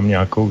asi mám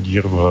nějakou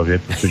díru v hlavě,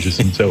 protože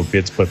jsem se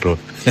opět spletl.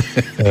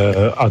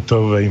 A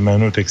to ve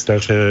jménu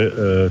textaře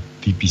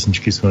té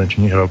písničky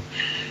Sluneční hrob,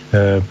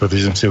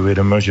 protože jsem si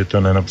uvědomil, že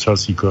to nenapsal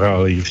Sýkora,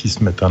 ale Jiří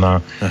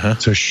Smetana,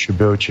 což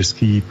byl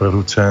český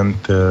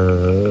producent,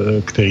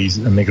 který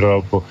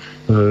emigroval po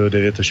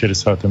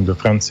 69. do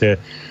Francie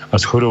a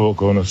shodou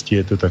okolností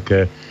je to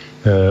také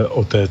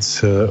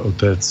otec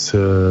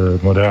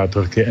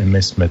moderátorky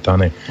Emmy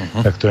Smetany.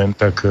 Tak to jen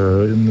tak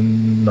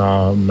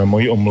na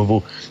moji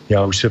omluvu.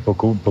 Já už se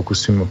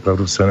pokusím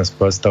opravdu se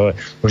nesplést, ale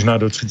možná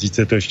do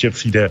 30 to ještě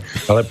přijde,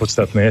 ale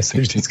podstatné je se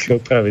vždycky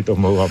opravit,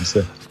 omlouvám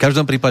se. V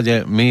každom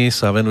prípade my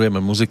sa venujeme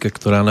muzike,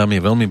 ktorá nám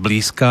je veľmi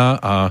blízka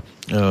a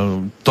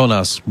to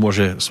nás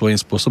môže svojím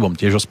spôsobom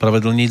tiež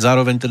ospravedlniť.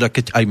 Zároveň teda,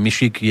 keď aj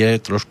Mišík je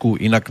trošku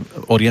inak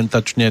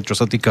orientačne, čo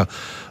sa týka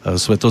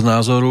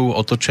svetonázoru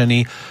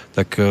otočený,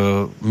 tak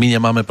my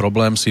nemáme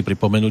problém si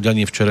pripomenúť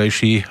ani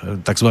včerajší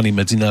tzv.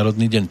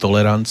 Medzinárodný deň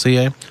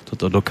tolerancie.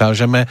 Toto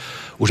dokážeme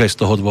už aj z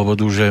toho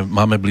dôvodu, že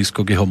máme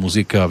blízko k jeho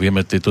muzike a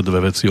vieme tieto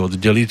dve veci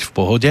oddeliť v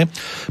pohode.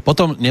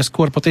 Potom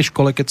neskôr po tej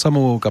škole, keď sa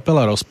mu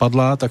kapela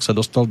rozpadla, tak sa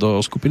dostal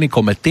do skupiny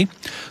Komety.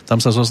 Tam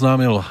sa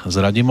zoznámil s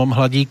Radimom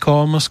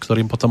Hladíkom, s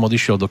ktorým potom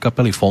odišiel do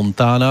kapely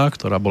Fontána,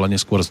 ktorá bola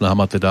neskôr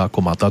známa teda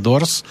ako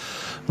Matadors.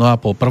 No a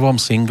po prvom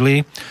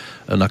singli,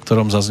 na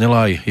ktorom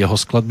zaznela aj jeho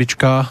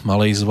skladbička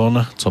Malej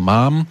zvon, co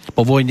mám,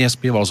 po vojne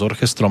spieval s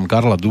orchestrom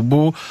Karla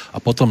Dubu a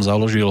potom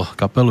založil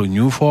kapelu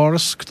New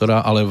Force,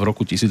 ktorá ale v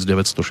roku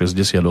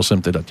 1968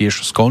 teda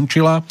tiež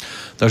skončila.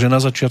 Takže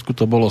na začiatku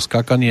to bolo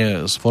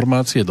skákanie z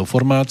formácie do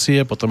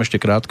formácie, potom ešte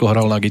krátko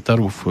hral na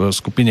gitaru v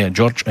skupine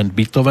George and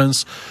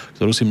Beethovens,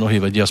 ktorú si mnohí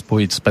vedia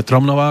spojiť s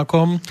Petrom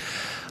Novákom.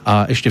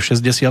 A ešte v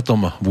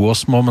 68.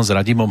 s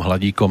Radimom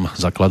Hladíkom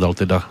zakladal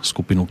teda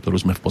skupinu, ktorú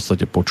sme v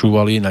podstate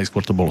počúvali.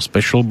 Najskôr to bol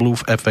Special Blue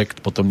Effect,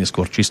 potom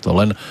neskôr čisto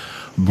len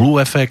Blue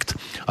Effect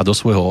a do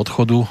svojho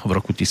odchodu v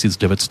roku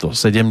 1970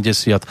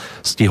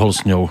 stihol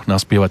s ňou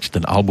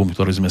naspievať ten album,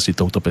 ktorý sme si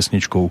touto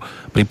pesničkou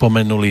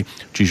pripomenuli.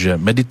 Čiže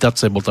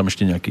Meditace, bol tam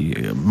ešte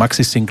nejaký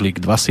maxi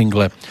singlik, 2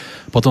 single.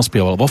 Potom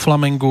spieval vo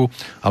Flamengu,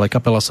 ale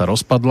kapela sa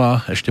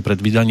rozpadla ešte pred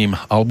vydaním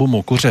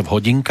albumu Kuře v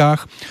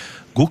hodinkách,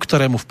 ku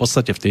ktorému v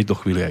podstate v tejto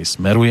chvíli aj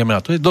smerujeme.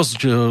 A to je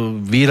dosť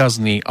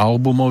výrazný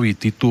albumový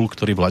titul,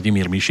 ktorý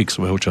Vladimír Mišík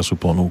svojho času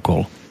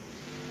ponúkol.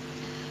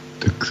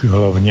 Tak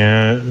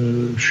hlavně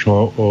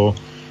šlo o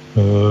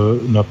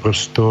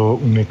naprosto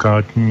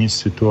unikátní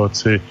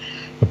situaci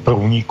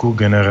průniku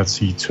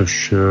generací,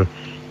 což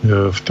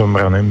v tom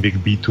raném Big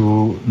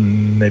Beatu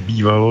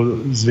nebývalo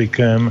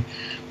zvykem,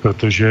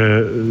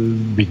 protože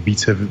Big Beat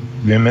se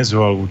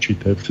vymezoval vůči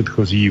té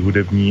předchozí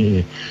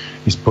hudební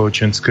i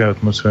společenské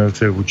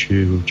atmosféře,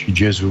 vůči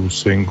jazzu,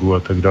 swingu a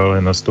tak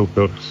dále,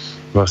 nastoupil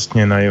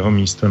vlastně na jeho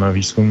místo na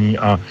výsluní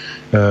a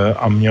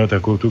měl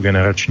takovou tu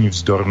generační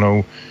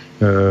vzdornou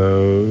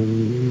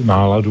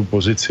náladu,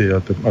 pozici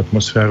a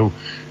atmosféru.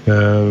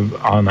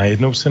 A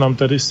najednou se nám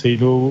tady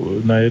sejdou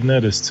na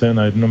jedné desce,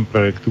 na jednom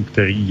projektu,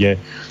 který je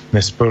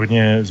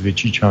nesporně z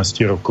větší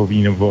části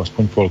rockový nebo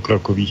aspoň folk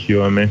rockový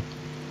chvílemi.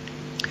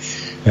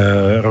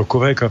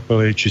 Rockové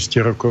kapely,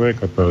 čistě rockové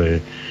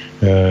kapely,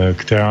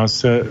 která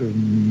se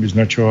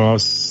vyznačovala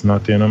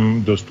snad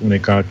jenom dost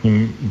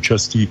unikátním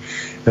účastí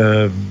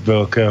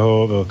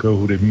velkého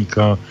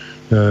hudebníka,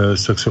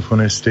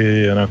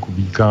 saxofonisty Jana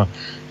Kubíka,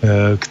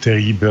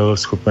 který byl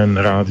schopen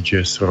hrát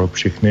jazz rock,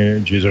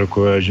 všechny jazz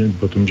rockové,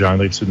 potom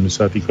žánry v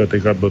 70.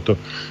 letech a byl to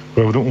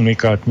opravdu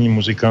unikátní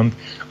muzikant,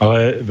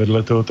 ale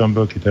vedle toho tam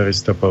byl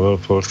kytarista Pavel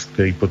Forst,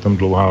 který potom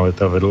dlouhá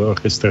léta vedl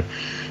orchestr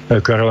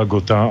Karla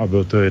Gotta a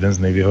byl to jeden z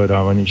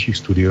nejvyhledávanějších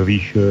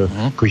studiových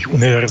takových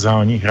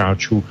univerzálních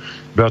hráčů.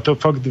 Byla to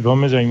fakt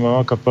velmi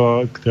zajímavá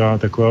kapela, která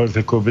taková,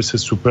 řekl by se,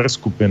 super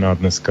skupina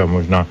dneska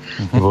možná,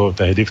 nebo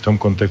tehdy v tom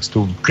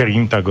kontextu,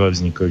 kterým takhle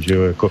vznikl, že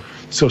jo, jako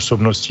s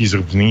osobností z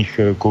různých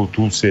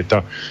koutů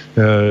světa,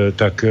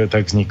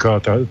 tak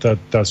vznikla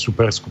ta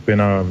super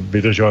skupina,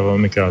 vydržela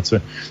velmi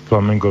krátce,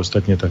 flamenco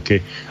ostatně taky,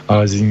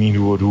 ale z jiných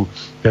důvodů.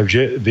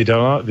 Takže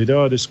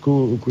vydala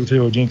desku Kuři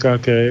hodinka,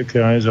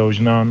 která je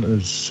založená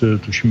s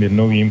tuším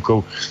jednou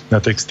výjimkou na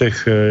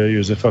textech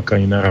Josefa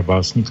Kainara,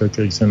 básníka,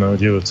 který se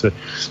narodil v roce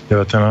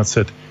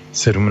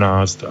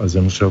 1917 a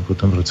zemřel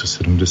potom v roce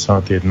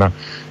 71.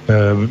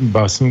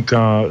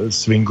 Básníka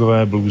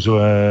swingové,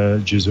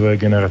 bluesové, jazzové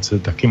generace,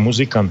 taky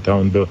muzikanta.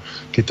 On byl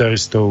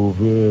kytaristou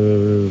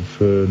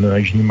na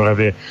Jižní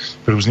Moravě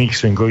v různých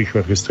swingových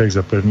orchestrech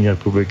za první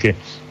republiky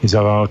i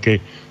za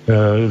války.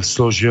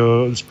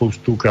 Složil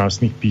spoustu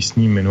krásných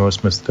písní, minule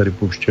jsme se tady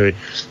pouštěli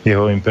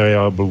jeho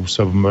Imperial Blues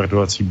a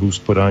bombardovací blues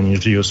podání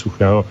Jiřího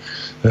Suchého.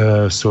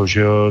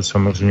 Složil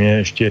samozřejmě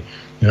ještě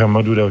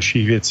hromadu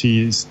dalších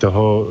věcí z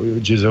toho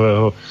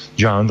jazzového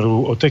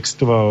žánru,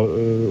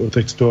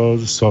 otextoval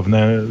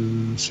slavné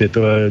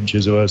světové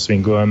jazzové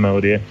swingové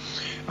melodie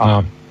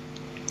a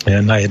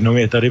najednou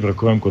je tady v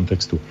rockovém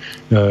kontextu.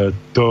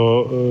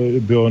 To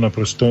bylo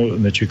naprosto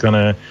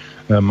nečekané.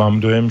 Mám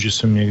dojem, že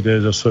jsem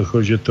někde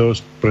zaslechl, že to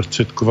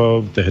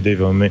zprostředkoval tehdy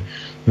velmi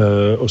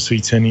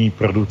osvícený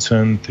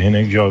producent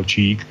Hynek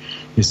Žalčík,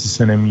 jestli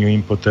se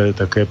nemýlím, poté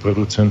také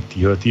producent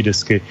téhletý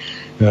desky.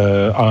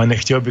 Ale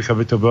nechtěl bych,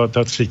 aby to byla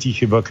ta třetí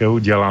chyba, kterou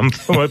dělám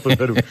v tomhle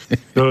pořadu.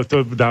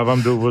 To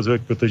dávám do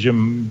uvozovek, protože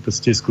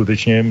prostě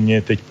skutečně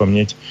mě teď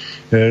paměť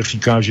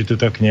říká, že to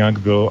tak nějak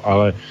bylo,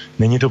 ale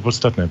není to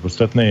podstatné.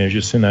 Podstatné je,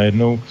 že si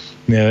najednou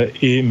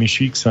i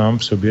Mišík sám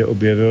v sobě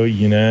objevil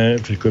jiné,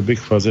 řekl bych,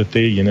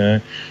 fazety,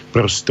 jiné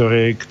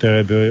prostory,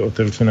 které byly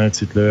otevřené,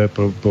 citlivé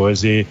pro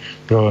poezii,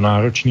 pro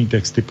náročné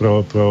texty,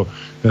 pro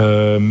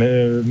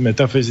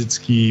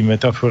metafyzický,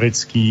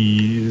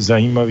 metaforický,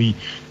 zajímavý,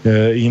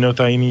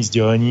 jinotajný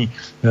sdělení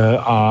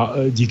a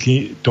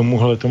díky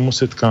tomu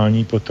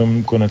setkání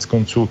potom konec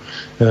konců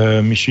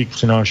Mišík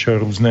přinášel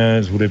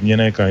různé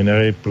zhudebněné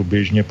kajnery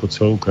průběžně po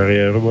celou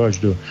kariéru až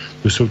do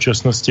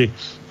současnosti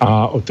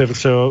a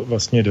otevřel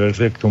vlastně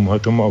dveře k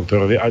tomuhletomu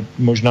autorovi a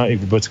možná i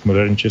vůbec k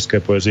moderní české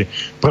poezii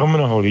pro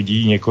mnoho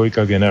lidí,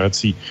 několika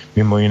generací,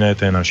 mimo jiné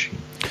té naší.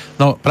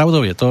 No,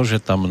 pravdou je to, že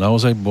tam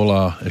naozaj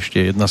bola ešte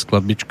jedna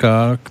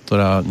skladbička,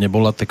 ktorá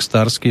nebola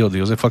textársky od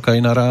Jozefa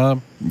Kainara,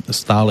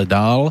 Stále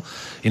dál.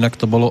 Inak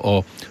to bolo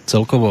o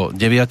celkovo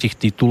 9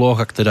 tituloch,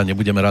 ak teda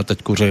nebudeme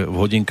rátať Kuře v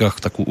hodinkách,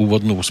 takú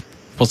úvodnú,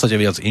 v podstate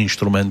viac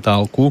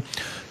inštrumentálku,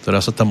 ktorá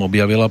sa tam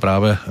objavila,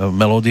 práve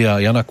melódia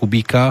Jana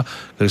Kubíka,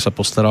 ktorý sa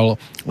postaral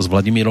s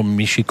Vladimírom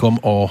Mišíkom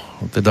o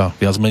teda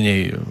viac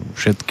menej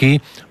všetky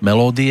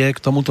melódie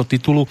k tomuto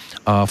titulu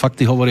a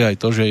fakty hovoria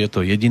aj to, že je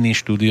to jediný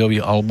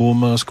štúdiový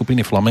album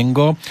skupiny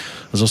Flamengo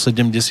zo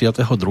 72.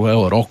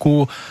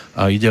 roku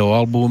a ide o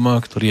album,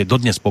 ktorý je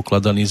dodnes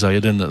pokladaný za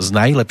jeden z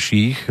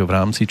najlepších v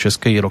rámci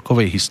českej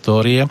rockovej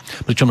histórie,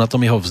 pričom na tom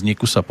jeho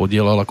vzniku sa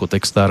podielal ako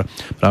textár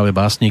práve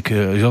básnik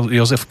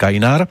Jozef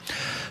Kajnar.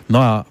 No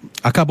a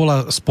aká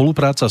bola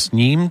spolupráca s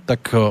ním,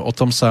 tak o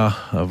tom sa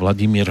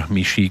Vladimír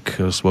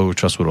Mišík svojho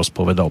času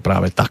rozpovedal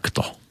práve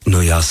takto.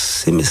 No já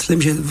si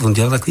myslím, že on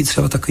dělal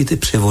takový ty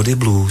převody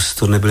blues,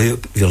 to nebyly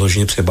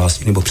vyloženě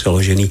přebásní nebo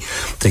přeložený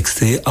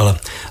texty,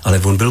 ale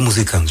on byl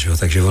muzikant, že jo?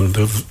 Takže on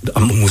byl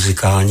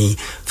muzikální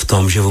v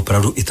tom, že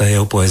opravdu i ta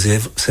jeho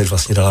poezie se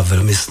vlastně dala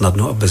velmi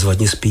snadno a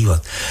bezvadně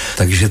zpívat.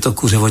 Takže to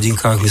Kuře v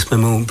hodinkách my jsme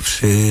mu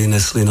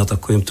přinesli na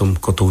takovém tom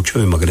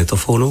kotoučovém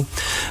magnetofonu,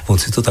 on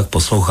si to tak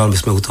poslouchal, my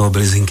jsme u toho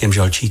byli s Hinkem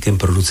Žalčíkem,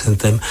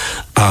 producentem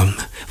a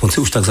on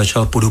si už tak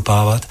začal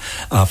podupávat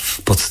a v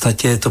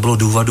podstatě to bylo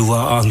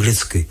duva a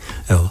anglicky.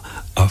 Jo.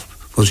 A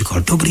on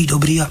říkal,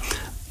 dobrý.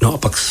 No a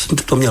pak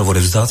to měl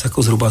odevzdat,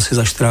 jako zhruba asi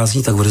za 14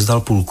 dní, tak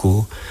odevzdal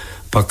půlku.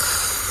 Pak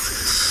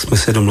jsme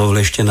se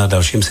domluvili ještě na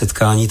dalším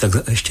setkání, tak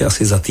ještě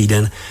asi za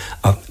týden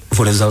a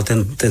odevzdal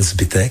ten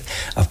zbytek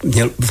a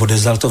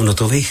odevzdal to v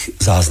notových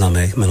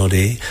záznamech,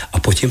 melodii a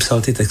potom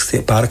psal ty texty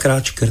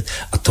párkrát škrt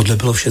a tohle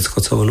bylo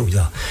všecko, co on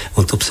udělal.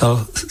 On to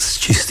psal z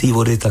čistý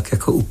vody, tak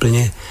jako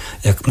úplně,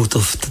 jak mu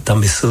to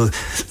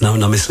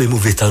na mysli mu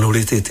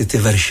vytanuli ty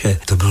verše.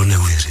 To bylo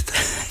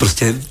neuvěřitelné.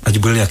 Prostě, ať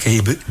byl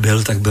jaký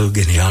byl, tak byl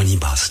geniální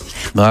básník.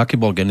 No a aký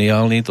bol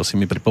geniálny, to si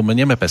my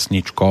pripomenieme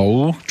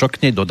pesničkou. Čo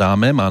k nej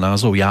dodáme, má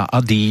názov Já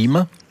a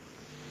dým.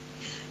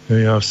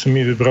 Já jsem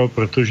ji vybral,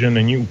 protože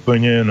není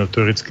úplně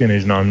notoricky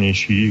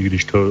nejznámější,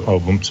 když to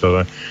album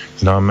celé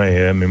známé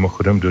je.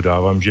 Mimochodem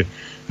dodávám, že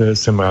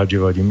jsem rád, že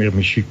Vladimír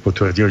Mišík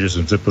potvrdil, že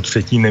jsem se po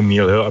třetí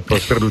nemýlil a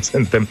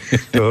producentem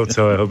toho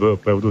celého byl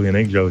opravdu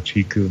Hynek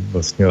Žalčík,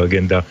 vlastně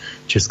legenda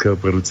českého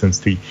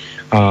producentství.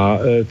 A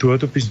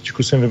tuhleto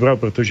písničku jsem vybral,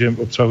 protože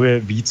obsahuje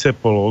více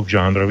poloh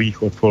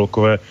žánrových od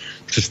folkové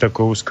přes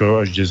takovou skoro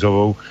až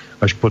jazzovou,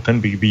 až po ten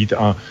big beat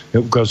a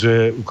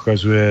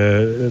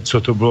ukazuje,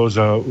 co to bylo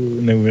za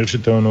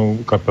neuvěřitelnou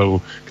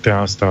kapelu,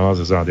 která stála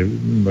za zády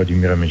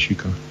Vladimíra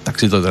Mišíka. Tak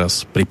si to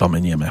teraz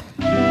pripomenieme.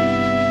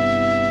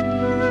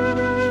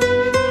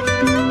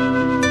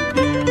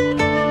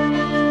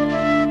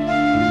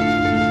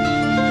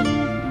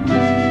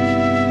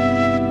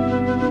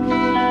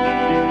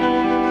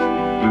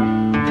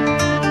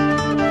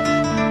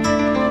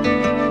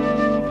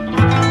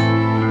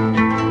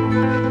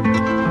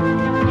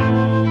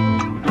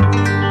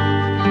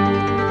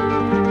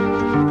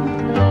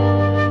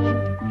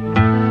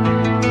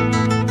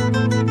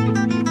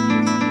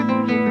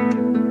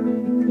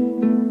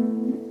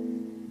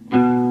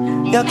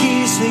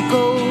 jakýsi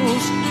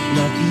kous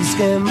nad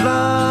pískem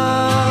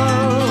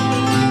vlál.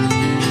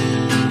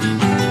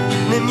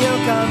 Neměl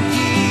kam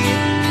jít,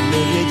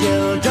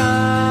 nevěděl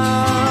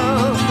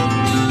dál.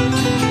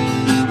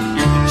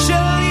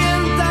 Šel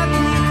jen tak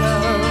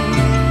nikam,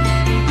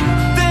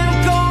 ten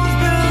kous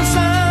byl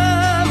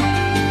sám,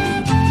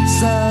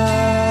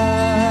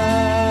 sám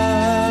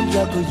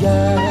jako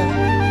já.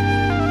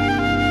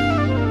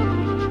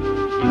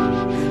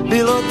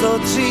 Bylo to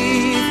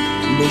dřív,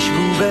 než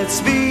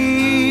vůbec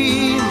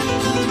vím.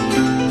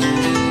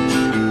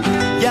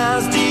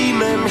 Já s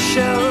dýmem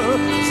šel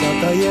za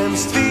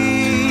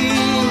tajemstvím.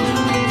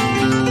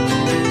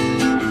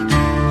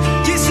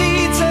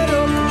 Tisíce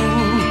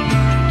roků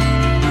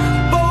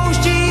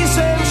pouští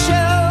jsem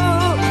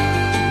šel,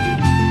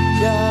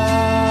 já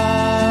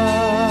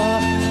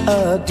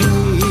a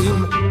dým.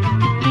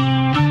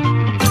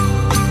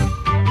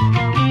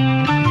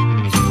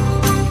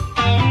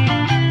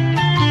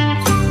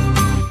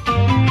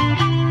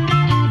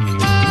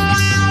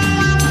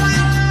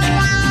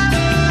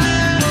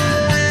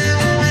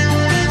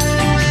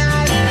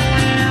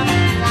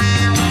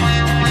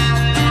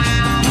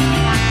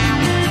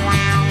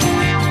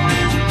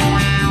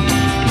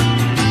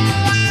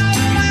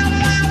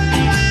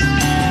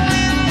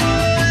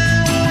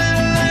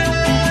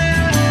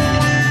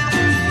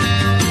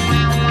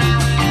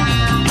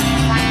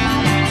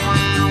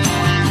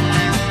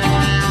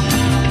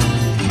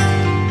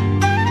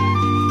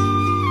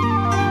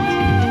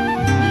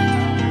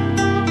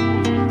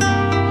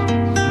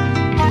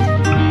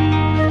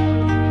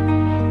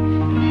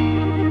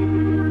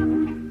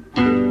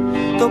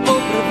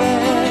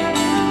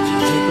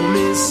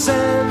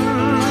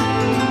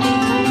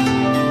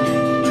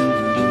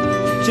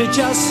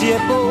 Čas je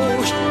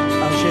poušť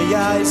a že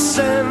já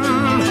jsem.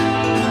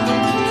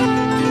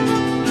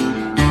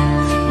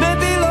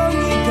 Nebylo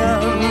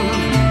nikam,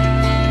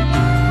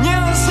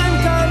 měl jsem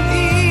kam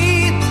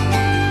jít.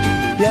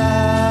 Já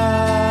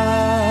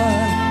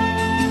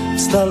v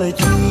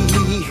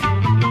staletích.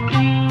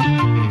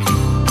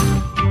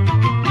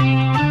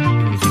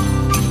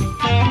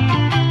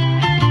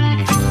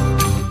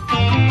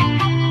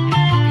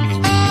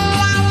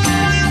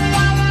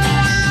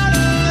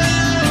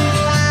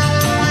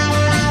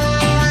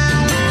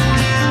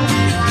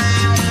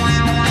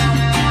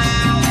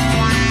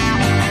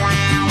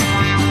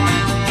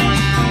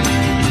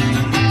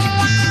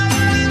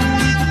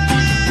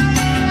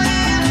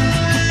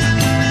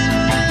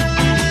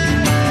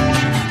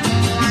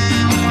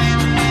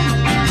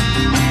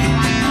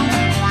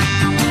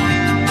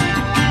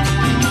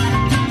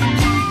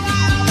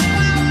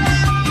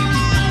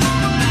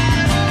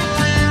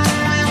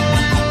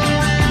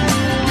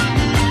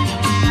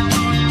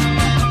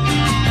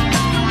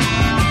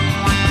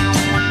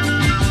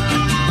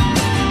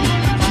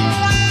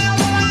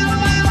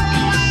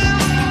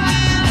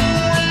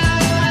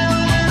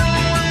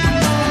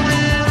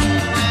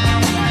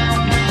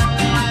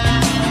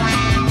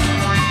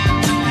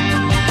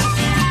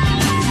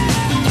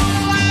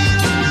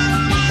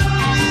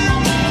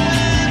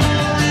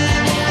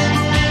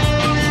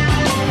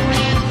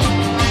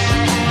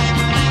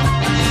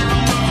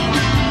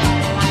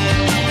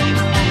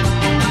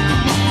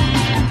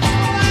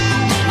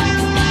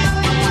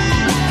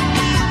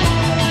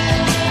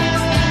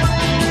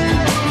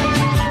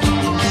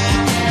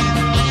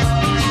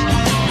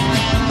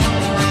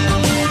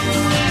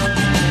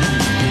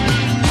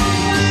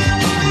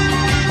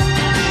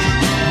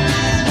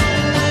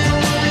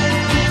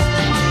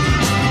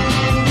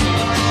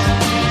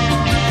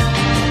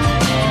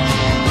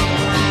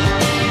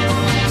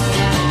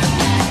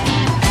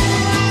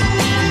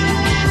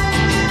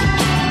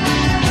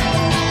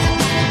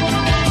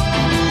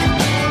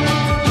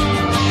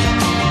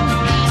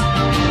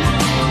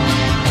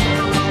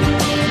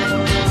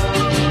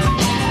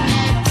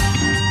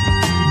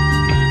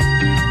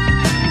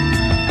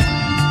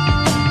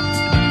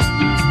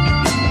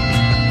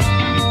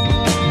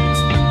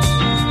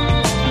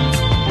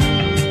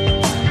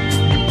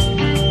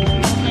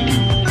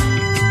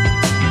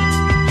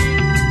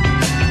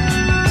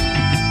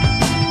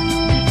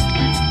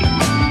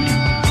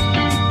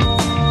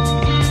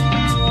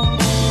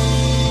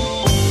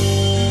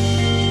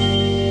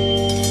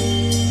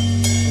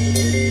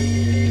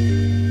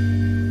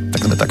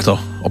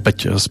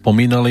 Opäť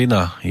spomínali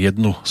na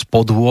jednu z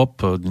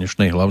podôb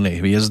dnešnej hlavnej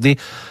hviezdy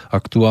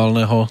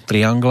aktuálneho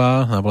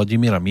Triangla, na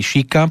Vladimíra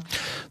Mišíka.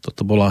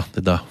 Toto bola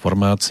teda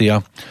formácia,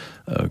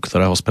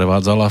 ktorá ho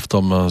sprevádzala v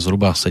tom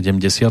zhruba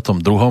 72.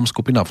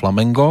 skupina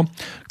Flamengo,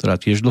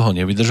 ktorá tiež dlho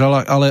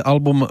nevydržala, ale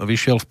album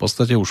vyšiel v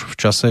podstate už v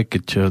čase,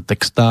 keď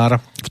textár,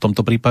 v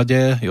tomto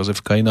prípade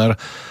Jozef Kajnar,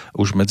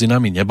 už medzi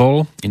nami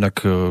nebol. Inak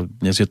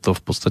dnes je to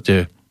v podstate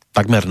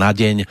takmer na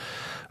deň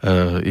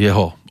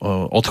jeho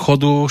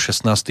odchodu.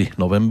 16.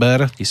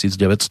 november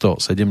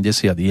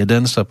 1971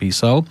 sa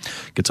písal,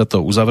 keď sa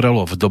to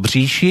uzavrelo v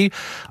Dobříši,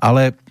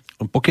 ale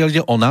pokiaľ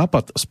ide o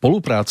nápad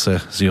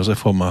spolupráce s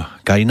Jozefom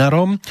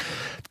Kajnarom,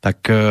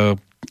 tak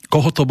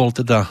koho to bol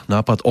teda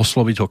nápad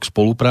osloviť ho k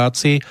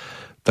spolupráci?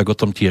 tak o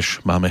tom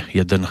tiež máme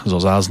jeden zo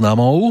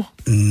záznamov.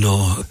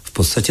 No, v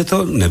podstatě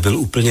to nebyl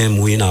úplně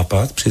můj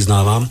nápad,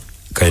 přiznávám.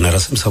 Kajnara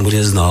jsem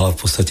samozřejmě znal a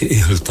v podstatě i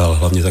hltal,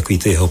 hlavně takový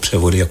ty jeho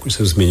převody, jak už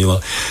jsem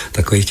zmiňoval,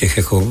 takových těch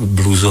jako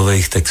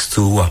bluesových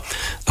textů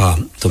a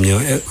to mě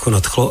jako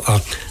nadchlo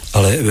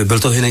ale byl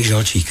to Hynek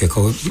Žalčík,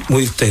 jako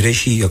můj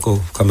tehdejší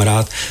jako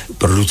kamarád,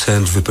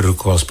 producent,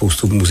 vyprodukoval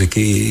spoustu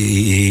muziky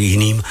i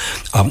jiným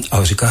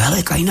a říkal,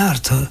 hele Kajnár,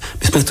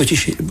 my jsme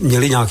totiž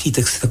měli nějaký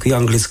text, takový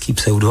anglický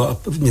pseudo a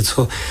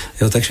něco,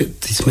 jo, takže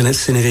teď jsme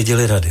si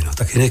nevěděli rady, no,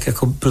 tak Hynek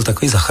jako byl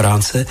takový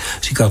zachránce,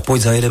 říkal,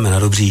 pojď zajedeme na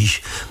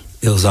Dobříž,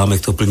 jeho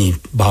zámek to plní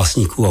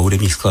básníků a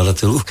hudebních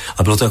skladatelů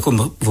a bylo to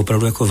jako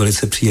opravdu jako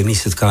velice příjemné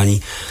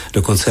setkání.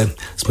 Dokonce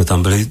jsme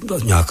tam byli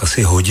nějak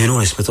asi hodinu,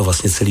 než jsme to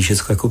vlastně celý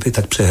všechno jako by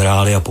tak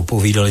přehráli a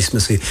popovídali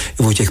jsme si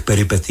o těch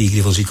peripetích,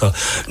 kdy on říkal,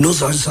 no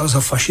za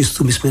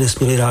fašistu my jsme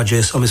nesměli hrát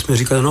jazz a my jsme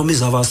říkali, no my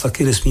za vás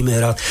taky nesmíme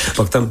hrát.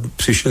 Pak tam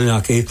přišel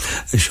nějaký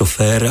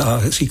šofér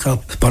a říkal,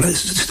 pane,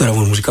 teda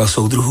on mu říkal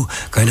soudruhu,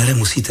 Kajnere,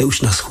 musíte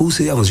už na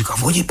schůzi a on říkal,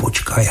 Vodi,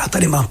 počkaj, já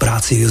tady mám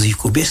práci,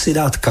 Jozíku, běž si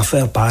dát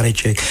kafe a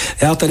páreček,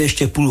 já tady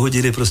ještě půl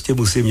hodiny prostě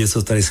musím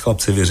něco tady s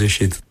chlapci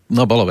vyřešit.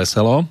 No, bolo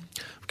veselo.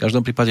 V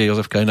každom prípade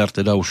Jozef Kajnár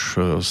teda už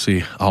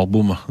si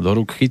album do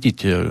rúk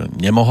chytiť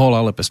nemohol,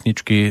 ale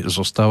pesničky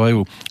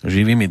zostávajú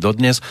živými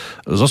dodnes.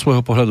 Zo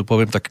svojho pohľadu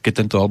poviem, tak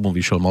keď tento album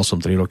vyšiel, mal som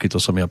 3 roky,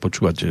 to som ja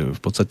počúvať v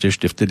podstate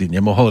ešte vtedy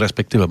nemohol,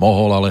 respektíve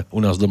mohol, ale u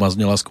nás doma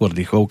znela skôr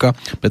dýchovka.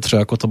 Petře,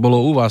 ako to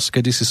bolo u vás?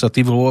 Kedy si sa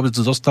ty vôbec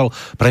dostal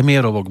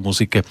premiérovo k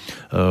muzike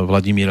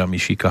Vladimíra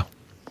Mišíka?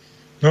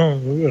 No,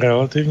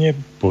 relativně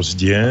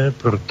pozdě,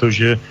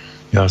 protože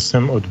já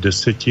jsem od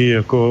 10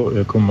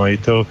 jako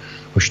majitel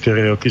o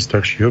 4 roky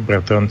staršího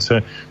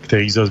bratrance,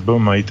 který zase byl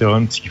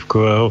majitelem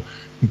cívkového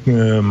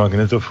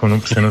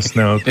magnetofonu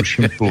přenosného,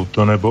 tuším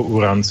Pluto nebo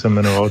Uran se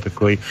jmenoval,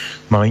 takový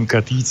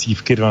malinkatý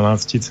cívky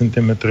 12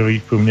 cm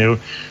průměru,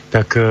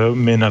 tak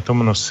mi na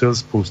tom nosil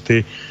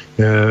spousty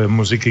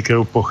muziky,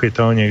 kterou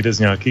pochytal někde z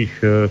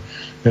nějakých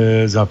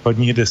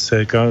západních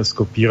desek a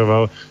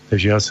skopíroval,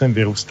 takže já jsem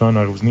vyrůstal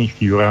na různých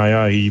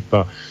Uriah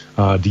Heep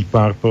a Deep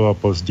Purple a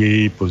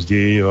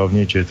později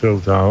hlavně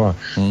Jethro Tull a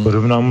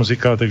podobná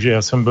muzika, takže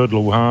já jsem byl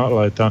dlouhá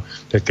léta,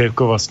 tak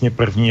jako vlastně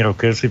první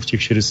rocker si v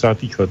těch 60.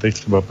 letech,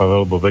 třeba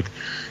Pavel Bobek,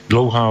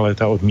 dlouhá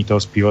léta odmítal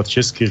zpívat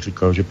česky,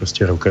 říkal, že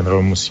prostě rock and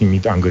roll musí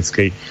mít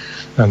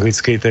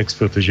anglický text,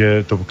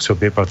 protože to k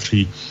sobě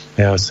patří.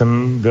 Já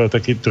jsem byl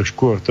taky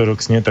trošku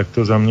ortodoxně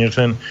takto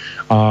zaměřen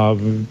a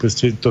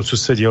prostě to, co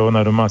se dělo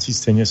na domácí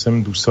scéně,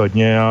 jsem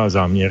důsledně a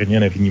záměrně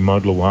nevnímal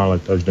dlouhá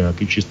léta, až do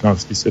nějakých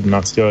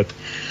 16-17 let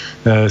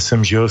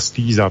jsem žil z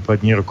té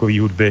západní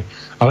rockové hudby,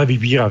 ale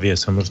vybíravě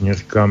samozřejmě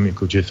říkám,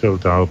 jako Jethro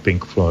Tull,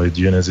 Pink Floyd,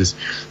 Genesis,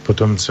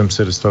 potom jsem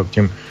se dostal k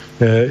těm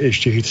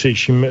ještě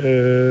chytřejším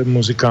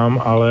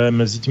muzikám, ale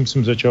mezi tím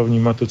jsem začal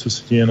vnímat to, co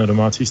se děje na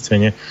domácí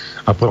scéně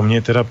a pro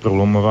mě teda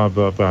průlomová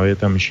byla právě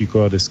ta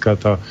Mišíková deska,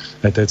 ta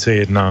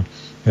ETC1,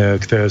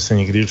 které se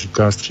někdy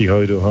říká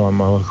Stříhali do hala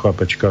malého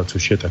chlapečka,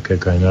 což je také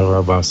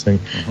Kajnarová báseň,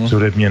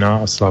 zhudebněná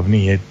a slavný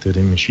hit,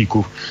 tedy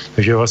Mišíkův.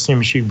 Takže vlastně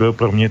Mišík byl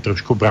pro mě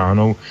trošku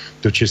bránou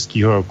do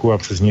českého roku a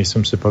přes něj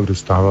jsem se pak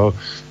dostával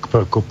k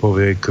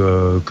Prokopovi,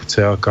 k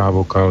CLK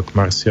Vokal, k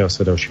Marcias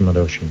a dalším a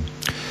dalším.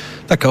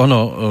 Tak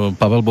ono,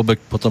 Pavel Bobek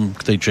potom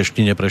k tej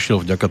češtine prešiel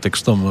vďaka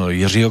textom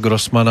Jiřího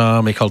Grossmana,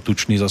 Michal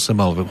Tučný zase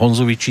mal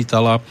Honzu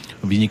Vyčítala,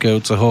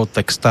 vynikajúceho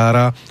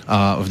textára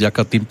a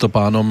vďaka týmto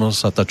pánom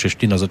sa tá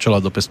čeština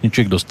začala do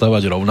pesničiek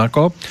dostávať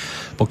rovnako.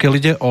 Pokiaľ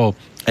ide o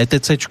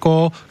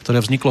ETCčko,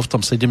 ktoré vzniklo v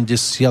tom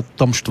 74.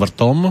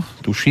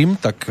 tuším,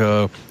 tak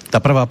tá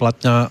prvá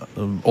platňa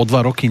o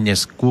 2 roky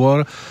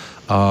neskôr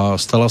a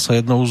stala sa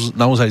jednou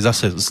naozaj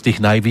zase z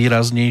tých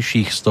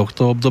najvýraznejších z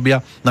tohto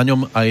obdobia. Na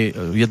ňom aj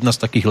jedna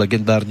z takých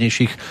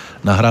legendárnejších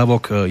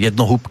nahrávok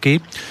Jednohúbky.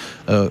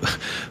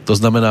 To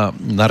znamená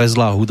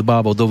narezlá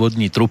hudba,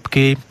 vodovodní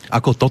trubky.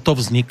 Ako toto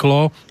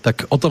vzniklo,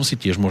 tak o tom si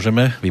tiež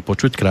môžeme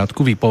vypočuť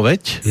krátku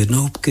výpoveď.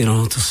 Jednohúbky,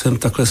 no to jsem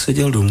takhle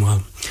seděl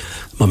doma.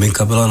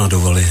 Maminka byla na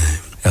dovolené.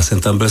 Já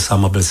jsem tam byl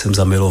sám a byl jsem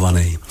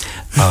zamilovaný.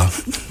 A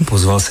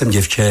pozval jsem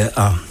děvče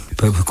a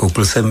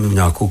koupil jsem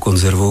nějakou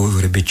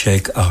konzervu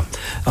rybiček a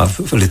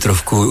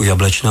litrovku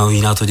jablečného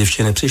vína, to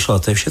děvče nepřišlo.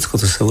 To je všecko,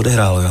 to se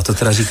odehrálo. Já to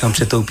teda říkám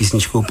před tou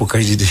písničkou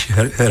pokaždý, když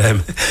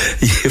hrajeme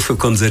v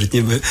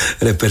koncertním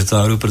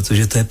repertoáru,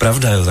 protože to je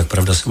pravda, jo, tak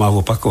pravda se má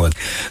opakovat.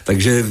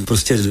 Takže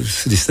prostě,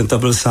 když jsem tam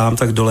byl sám,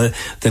 tak dole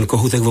ten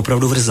kohoutek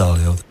opravdu vrzal,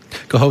 jo.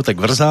 Kohoutek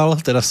vrzal,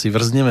 teraz si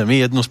vrzneme my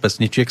jednu z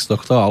pesničiek z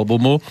tohto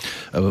albumu.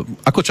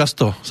 Ako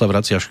často sa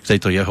vraciaš k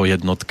tejto jeho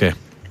jednotke?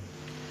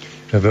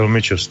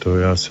 Velmi často.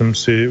 Já jsem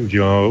si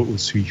udělal u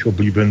svých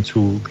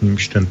oblíbenců, k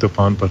nímž tento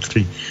pán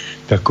patří,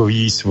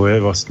 takový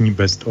svoje vlastní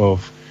best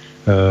of,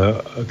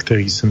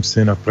 který jsem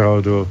si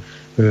napral do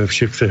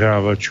všech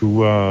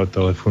přehrávačů a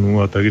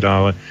telefonů a tak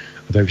dále.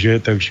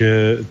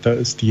 Takže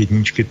z té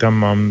jedničky tam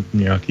mám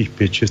nějakých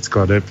 5-6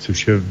 skladeb,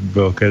 což je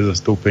velké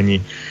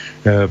zastoupení.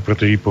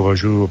 protože ji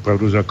považuji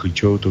opravdu za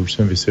klíčovou, to už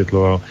jsem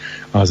vysvětloval.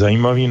 A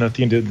zajímavý na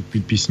té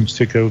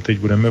písničce, kterou teď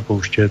budeme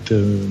pouštět,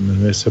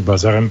 jmenuje se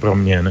Bazarem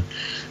proměn.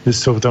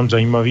 Jsou tam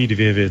zajímavé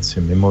dvě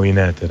věci, mimo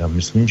jiné teda.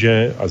 Myslím,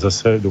 že, a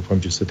zase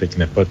doufám, že se teď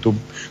nepletu,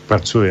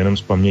 pracuji jenom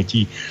z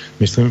pamětí,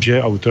 myslím,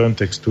 že autorem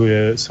textu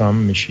je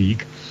sám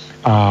Mišík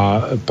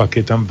a pak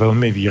je tam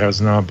velmi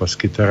výrazná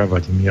baskytara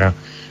Vladimíra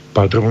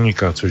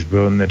Padrouníka, což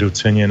byl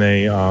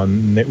nedoceněný a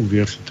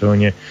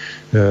neuvěřitelně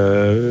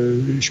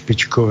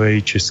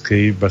špičkovej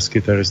český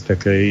baskytarista,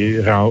 který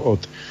hrál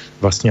od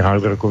vlastně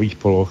hard rockových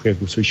poloh,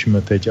 jak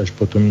uslyšíme teď, až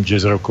potom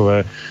jazz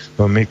rockové,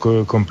 velmi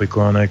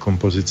komplikované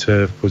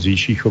kompozice v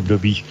pozdějších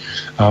obdobích.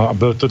 A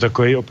byl to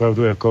takový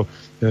opravdu jako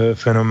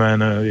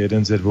fenomén,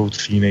 jeden ze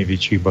 2-3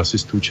 největších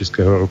basistů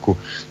českého roku.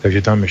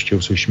 Takže tam ještě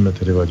uslyšíme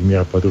tedy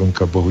Vladimíra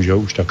Padrounka, bohužel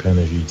už také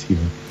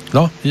nežijícího.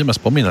 No, ideme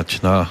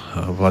spomínať na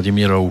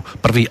Vladimírov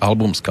prvý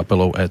album s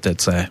kapelou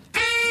ETC.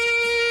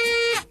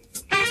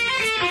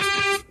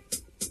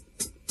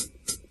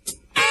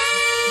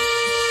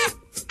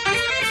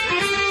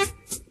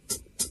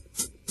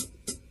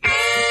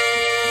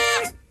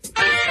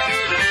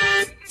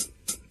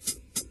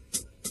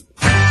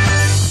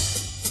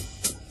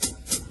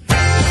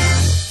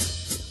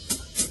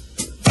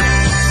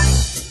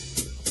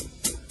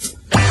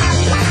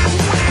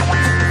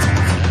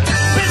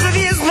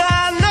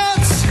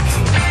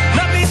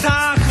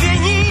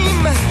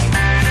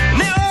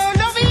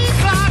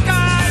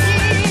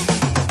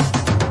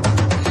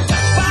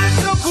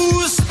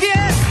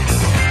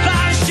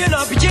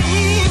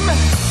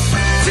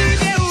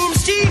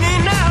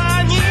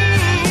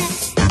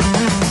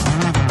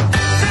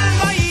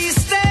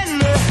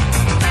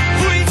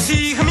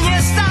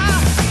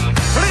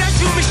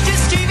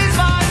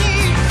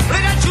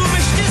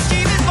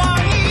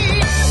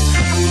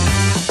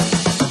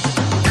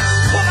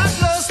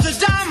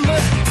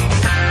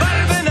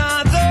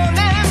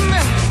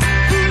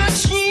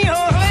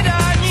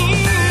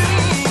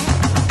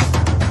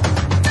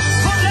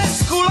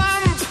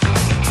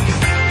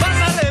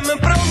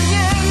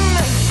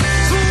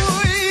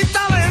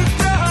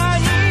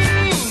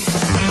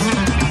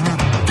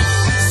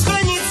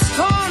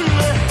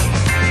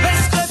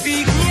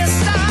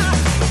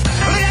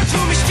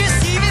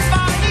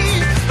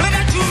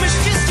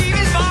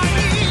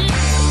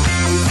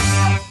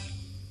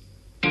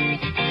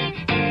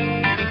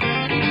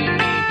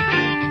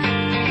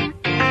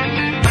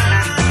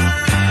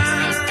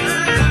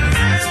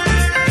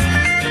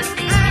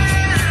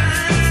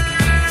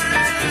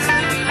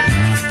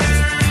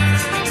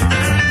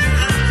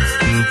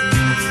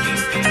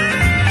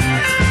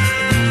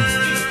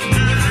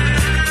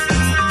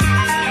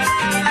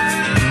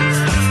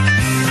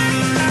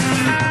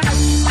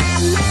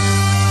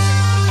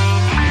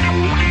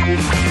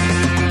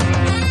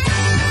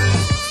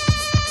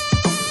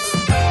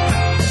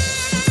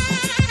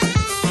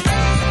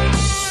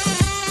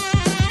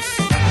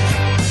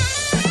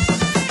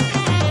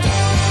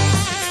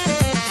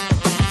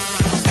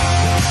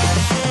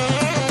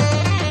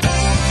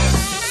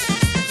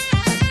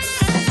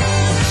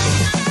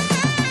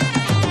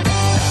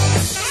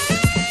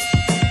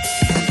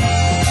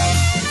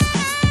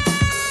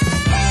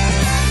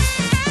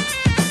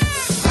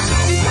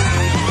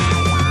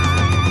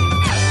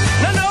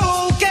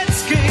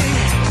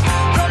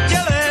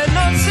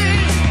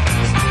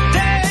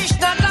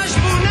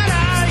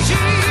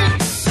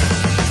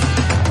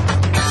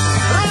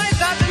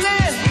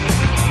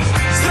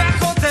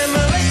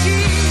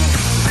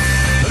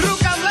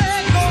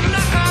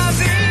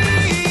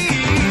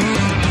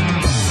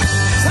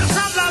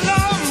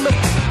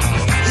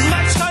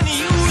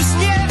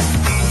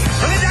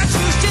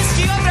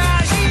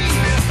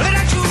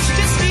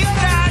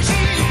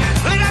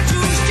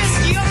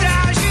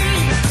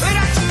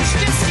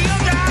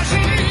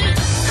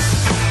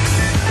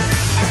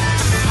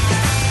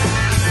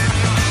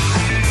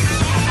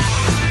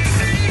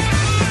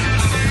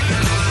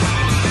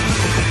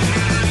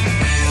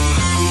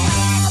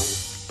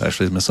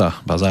 Prešli sme sa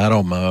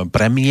bazárom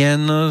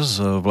premien s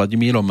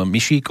Vladimírom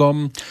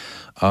Mišíkom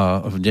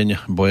a v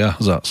deň boja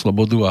za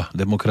slobodu a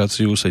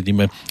demokraciu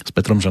sedíme s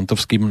Petrom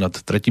Žantovským nad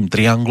tretím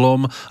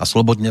Trianglom a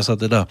slobodne sa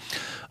teda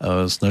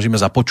snažíme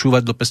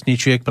započúvať do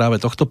pesničiek práve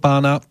tohto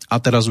pána a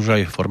teraz už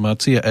aj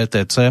formácie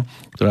ETC,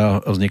 ktorá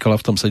vznikala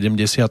v tom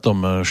 74.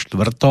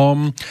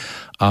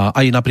 A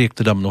aj napriek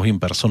teda mnohým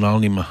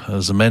personálnym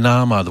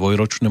zmenám a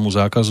dvojročnému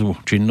zákazu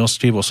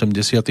činnosti v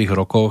 80.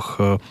 rokoch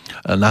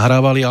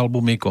nahrávali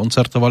albumy,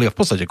 koncertovali a v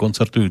podstate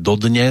koncertujú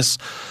dodnes,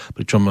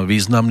 pričom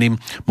významným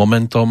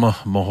momentom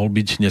mohol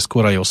byť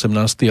neskôr aj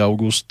 18.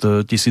 august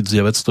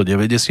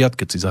 1990,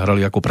 keď si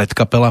zahrali ako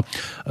predkapela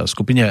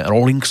skupine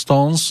Rolling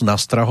Stones na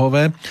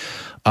Strahove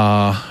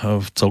a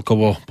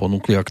celkovo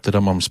ponúkli, ak teda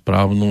mám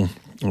správnu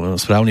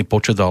správny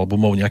počet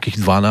albumov, nejakých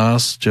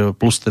 12,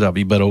 plus teda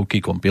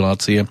výberovky,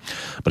 kompilácie,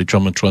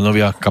 pričom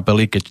členovia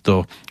kapely, keď to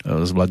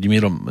s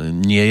Vladimírom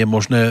nie je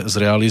možné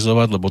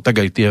zrealizovať, lebo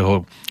tak aj tie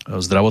jeho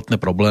zdravotné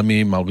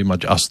problémy, mal by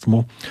mať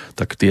astmu,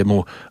 tak tie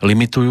mu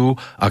limitujú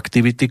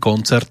aktivity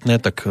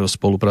koncertné, tak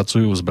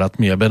spolupracujú s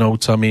bratmi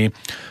Ebenovcami.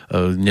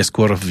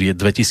 Neskôr v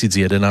 2011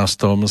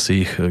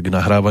 si ich k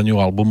nahrávaniu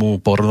albumu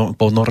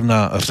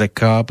Ponorná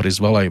řeka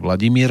prizval aj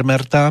Vladimír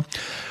Merta.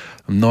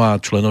 No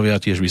a členovia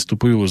tiež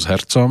vystupujú s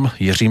hercom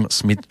Jiřím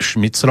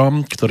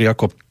Šmicrom, ktorý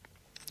ako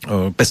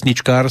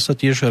pesničkár sa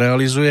tiež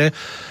realizuje.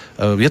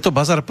 Je to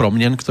bazar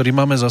promien, ktorý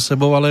máme za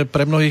sebou, ale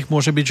pre mnohých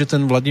môže byť, že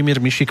ten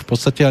Vladimír Mišík v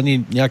podstate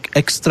ani nejak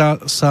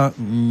extra sa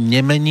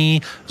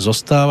nemení,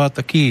 zostáva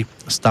taký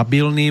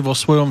stabilný vo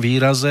svojom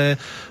výraze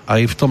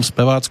aj v tom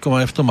speváckom,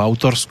 aj v tom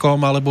autorskom,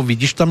 alebo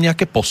vidíš tam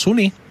nejaké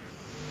posuny?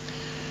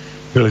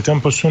 Byly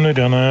tam posuny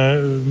dané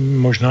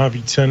možná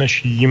více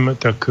než jím,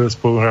 tak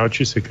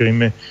spoluhráči, se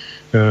kterými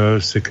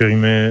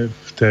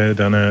v té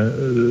dané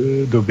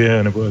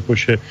době nebo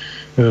epoše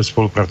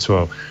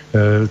spolupracoval.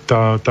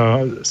 Ta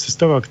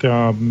sestava,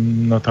 která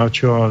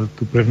natáčela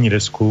tu první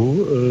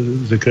desku,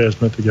 ze které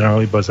jsme teď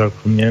hráli Bazar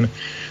proměn,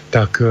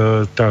 tak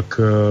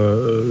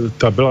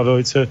ta byla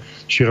velice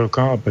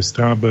široká a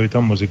pestrá. Byli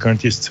tam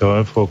muzikanti z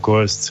celé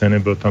folkové scény,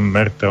 byl tam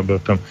Merta, byl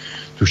tam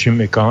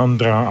tuším i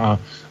Kalandra a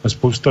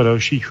spousta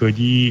dalších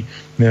lidí.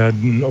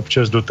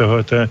 Občas do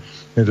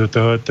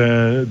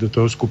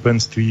toho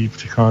skupenství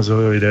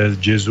přicházeli lidé z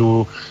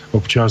jazzu,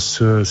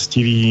 občas z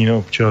Tivín,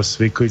 občas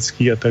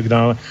Vyklický a tak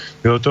dále.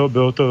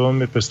 Bylo to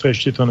velmi pestré,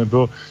 ještě to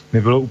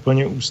nebylo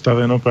úplně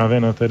ustaveno právě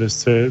na té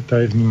desce, ta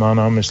je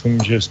vnímána, myslím,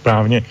 že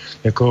správně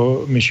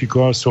jako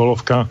Mišíková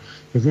solovka,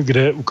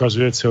 kde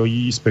ukazuje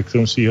celý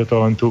spektrum svého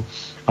talentu,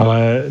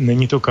 ale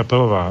není to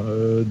kapelová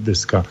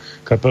deska.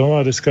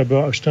 Kapelová deska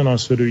byla až ta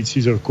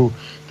následující z roku,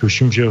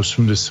 tuším, že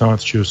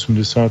 80 či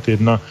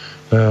 81,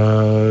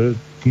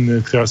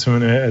 která se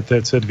jmenuje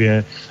ETC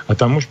 2 a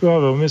tam už byla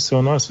velmi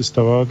silná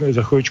sestava,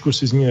 za chvíličku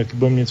si z ní taky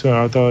budem něco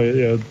rád, ale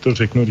já to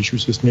řeknu, když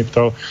už se mě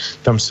ptal,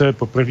 tam se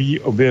poprvé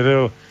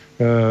objevil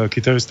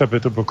kytarista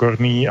Petr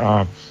Pokorný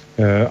a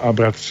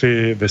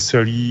bratři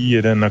Veselí,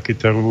 jeden na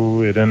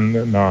kytaru,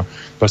 jeden na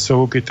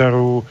basovou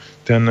kytaru,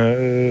 ten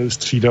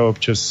střídal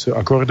občas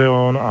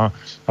akordeon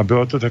a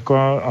bylo to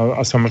taková,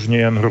 a samozřejmě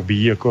Jan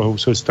Hrubý jako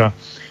houslista,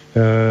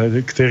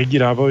 který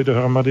dávali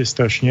dohromady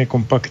strašně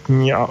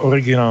kompaktní a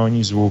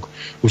originální zvuk.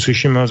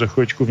 Uslyšíme ho za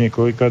chvíličku v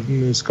několika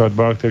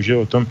skladbách, takže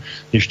o tom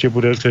ještě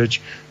bude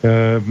řeč.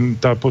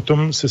 Ta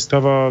potom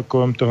sestava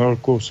kolem toho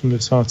roku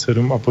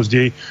 87 a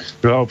později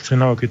byla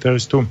opřena o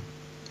kytaristu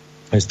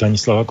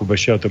Stanislava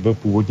Kubeše, a to byl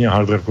původně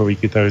hardrockový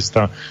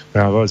kytarista,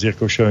 hrával s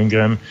Jirkou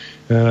Schellingerem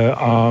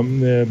a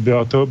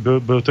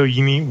byl to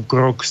jiný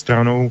úkrok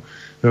stranou,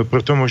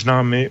 proto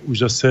možná my už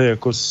zase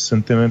jako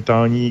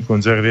sentimentální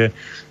konzervě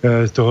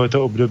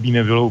tohleto období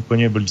nebylo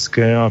úplně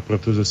blízké a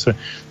proto zase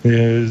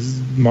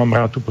mám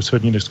rád tu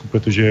poslední desku,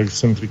 protože, jak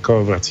jsem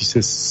říkal, vrací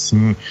se s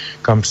ní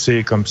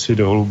kamsi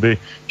do hlouby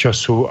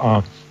času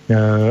a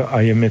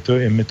je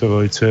mi to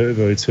velice,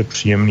 velice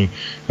příjemný.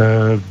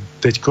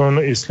 Teďkon,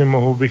 jestli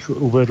mohu, bych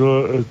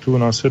uvedl tu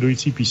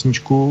následující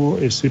písničku,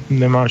 jestli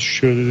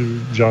nemáš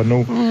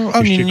žádnou...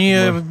 Ani nie,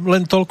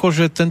 len toľko,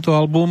 že tento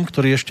album,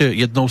 ktorý ešte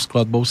jednou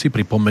skladbou si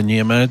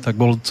pripomenieme, tak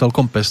bol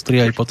celkom pestrý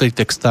aj po tej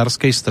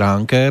textárskej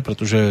stránke,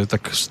 pretože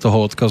tak z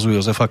toho odkazu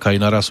Jozefa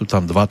Kajnara sú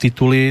tam 2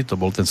 tituly, to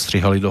bol ten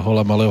Strihali do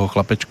hola malého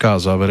chlapečka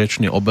a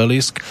záverečný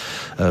Obelisk.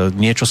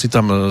 Niečo si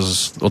tam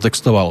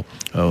otextoval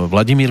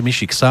Vladimír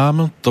Mišík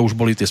sám, to už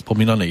boli tie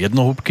spomínané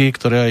jednohúbky,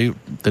 ktoré aj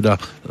teda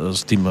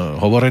s tým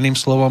hovoreným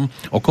slovom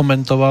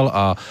okomentoval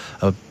a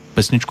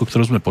pesničku,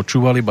 ktorú sme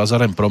počúvali,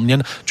 Bazarem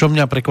promien. Čo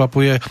mňa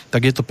prekvapuje,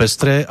 tak je to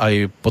pestré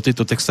aj po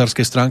tejto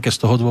textárskej stránke z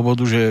toho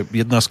dôvodu, že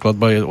jedna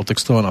skladba je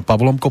otextovaná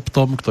Pavlom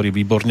Koptom, ktorý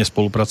výborne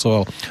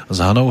spolupracoval s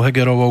Hanou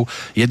Hegerovou.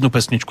 Jednu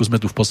pesničku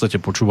sme tu v podstate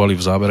počúvali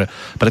v závere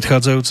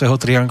predchádzajúceho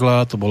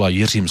Triangla, to bola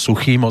Jiřím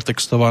Suchým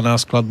otextovaná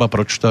skladba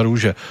Pročta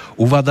rúže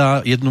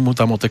uvadá, jednu mu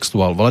tam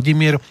otextoval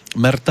Vladimír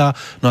Merta.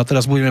 No a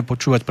teraz budeme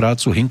počúvať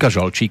prácu Hinka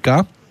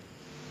Žalčíka.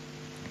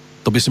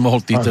 To by si mohol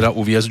ty teda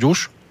uviesť už?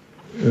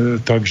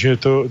 Takže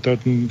ta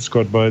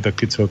skladba je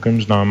taky celkem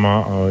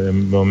známá a je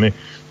velmi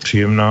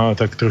příjemná a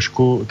tak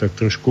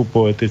trošku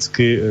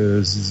poeticky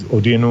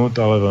odjinut,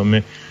 ale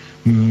velmi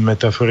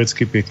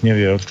metaforicky pěkně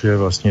vyjadřuje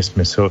vlastně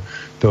smysl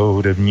toho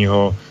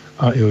hudebního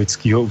a i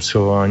lidského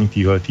usilování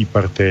téhletý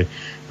party.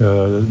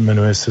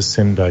 Jmenuje se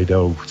Syn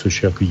Dajdaův,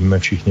 což jak víme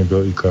všichni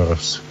byl i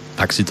Karas.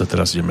 Tak si to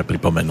teraz ideme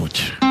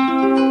pripomenúť.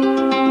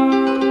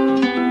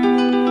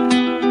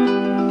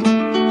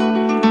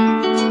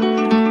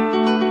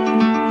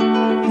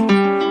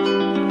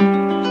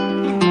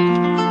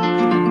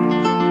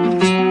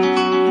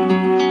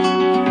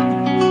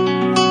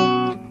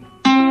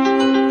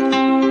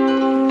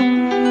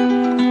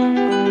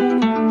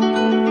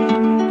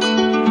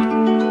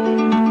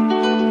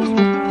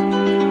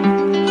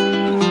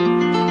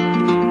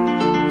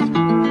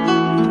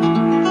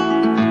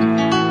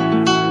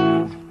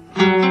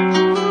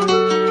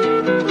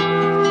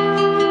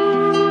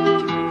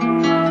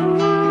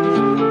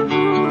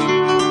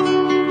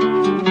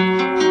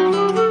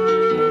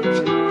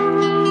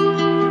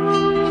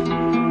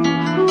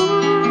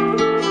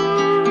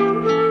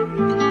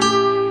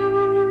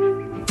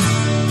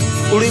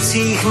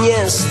 velkých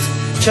měst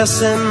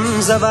časem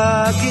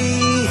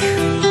zavákých,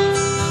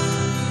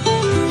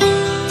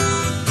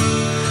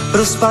 v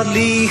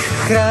rozpadlých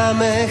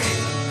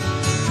chrámech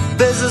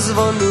bez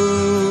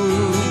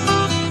zvonů.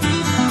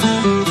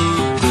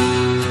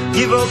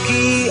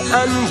 Divoký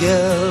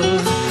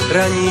anděl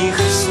ranních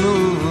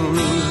snů,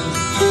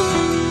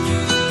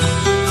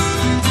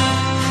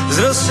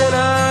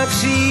 zrosená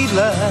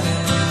křídla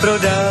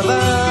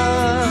prodává,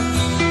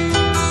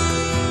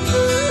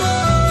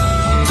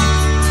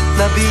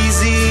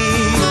 nabízí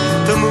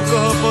tomu,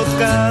 koho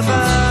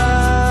potkává.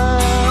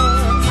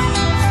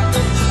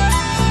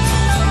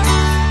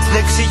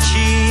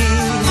 Nekřičí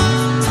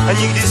a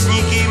nikdy s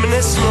nikým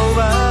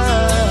nesmlouvá,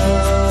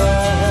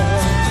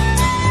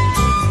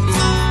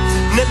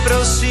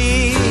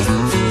 neprosí,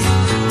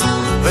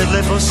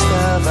 vedle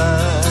postává.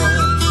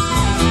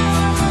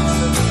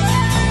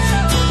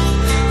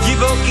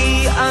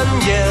 Divoký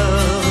anděl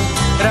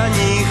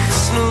ranních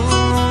snů,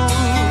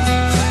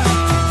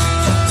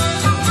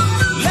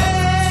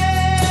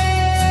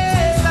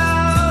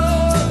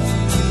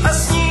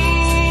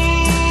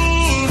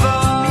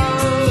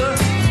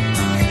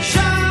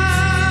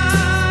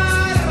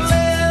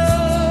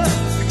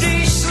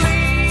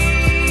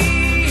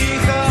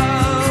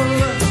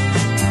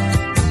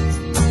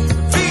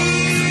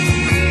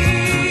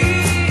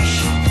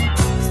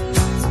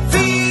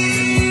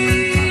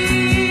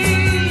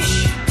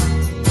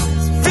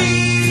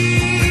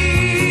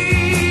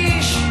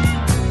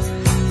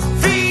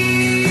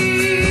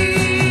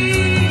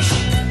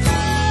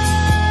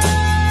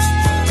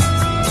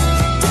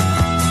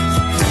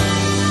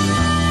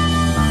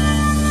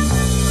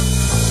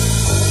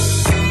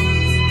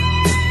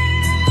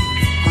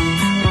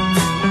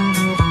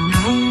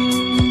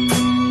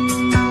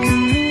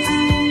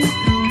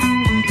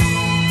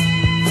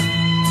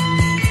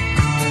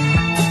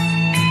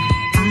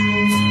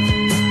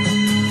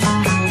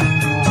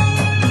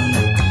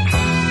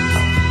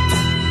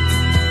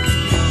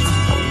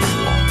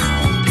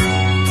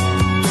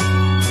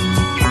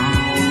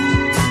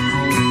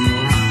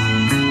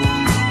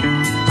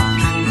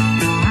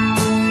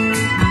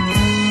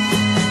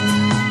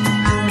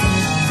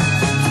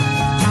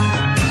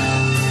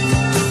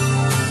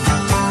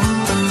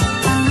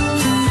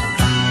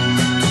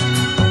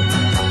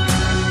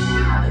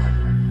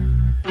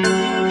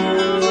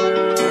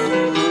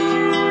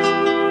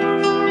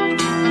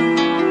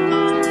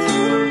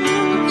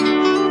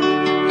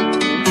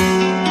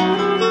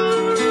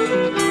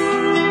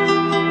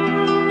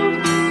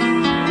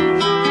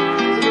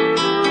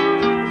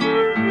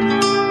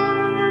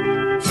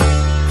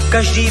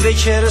 každý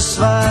večer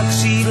svá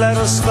křídla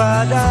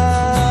rozkládá,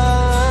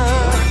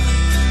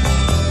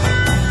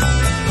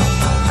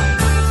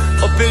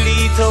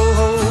 opilý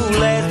touhou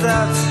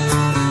létat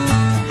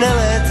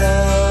nelétá.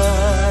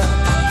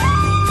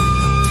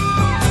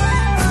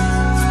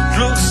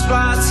 Dluh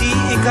splácí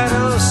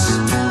Ikaros,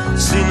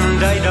 syn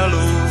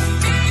Dajdalů.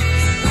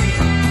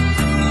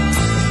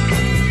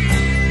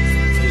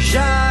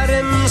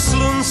 Žárem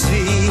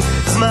sluncí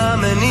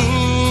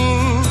zmámený,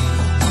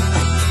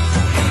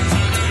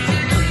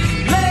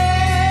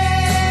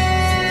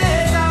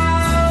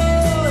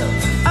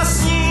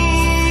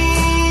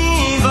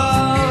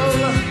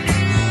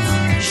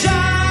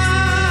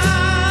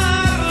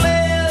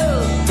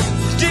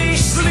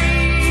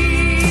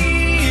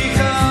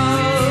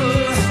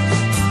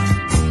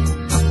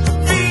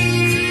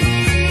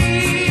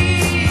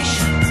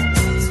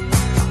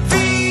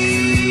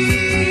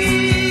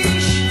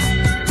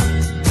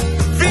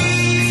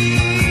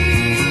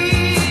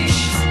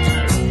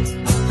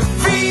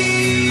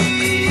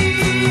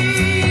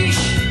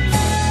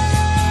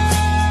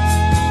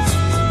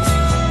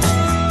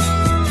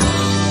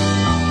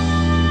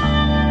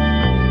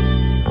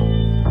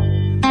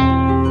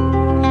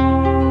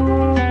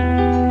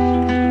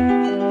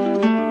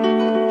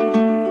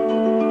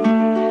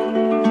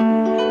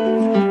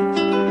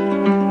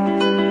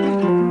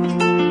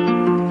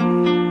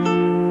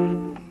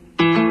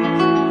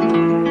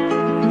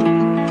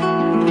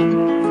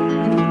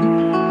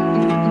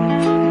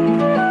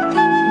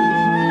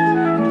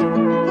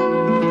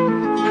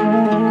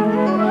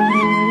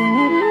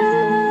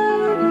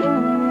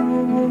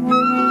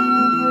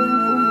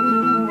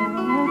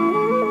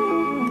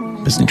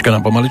 Pesnička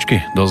nám pomaličky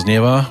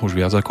doznieva, už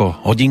viac ako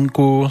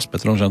hodinku. S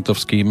Petrom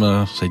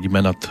Žantovským sedíme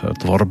nad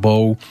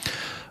tvorbou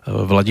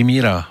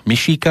Vladimíra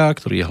Mišíka,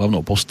 ktorý je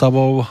hlavnou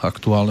postavou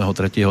aktuálneho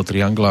 3.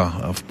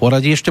 triangla v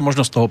poradí. Ešte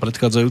možno z toho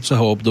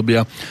predchádzajúceho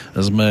obdobia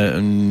sme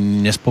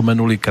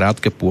nespomenuli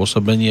krátke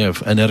pôsobenie v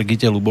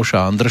Energite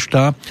Luboša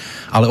Andršta,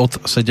 ale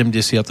od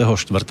 74.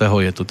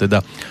 je to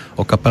teda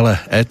o kapele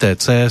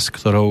ETC, s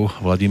ktorou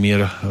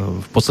Vladimír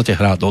v podstate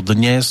hrá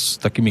dodnes s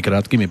takými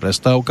krátkými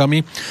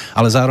prestávkami,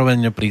 ale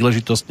zároveň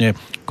príležitostne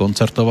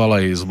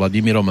koncertoval aj s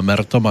Vladimírom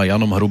Mertom a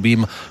Janom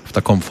Hrubým v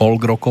takom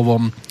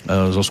folk-rockovom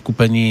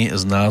zoskupení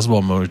s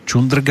názvom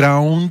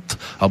Chunderground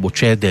alebo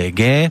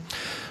ČDG.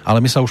 Ale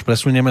my sa už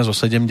presunieme zo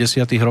 70.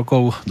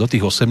 rokov do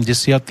tých 80.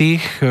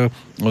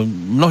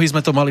 Mnohí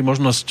sme to mali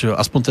možnosť,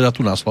 aspoň teda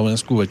tu na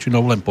Slovensku, väčšinou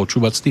len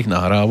počúvať z tých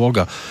nahrávok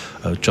a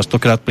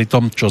častokrát pri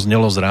tom, čo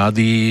znelo z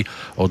rádií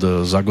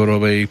od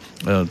Zagorovej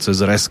cez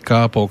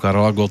Reska po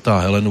Karola Gotta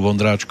a Helenu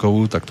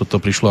Vondráčkovú, tak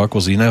toto prišlo ako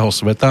z iného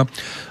sveta.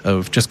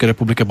 V Českej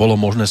republike bolo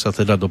možné sa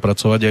teda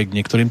dopracovať aj k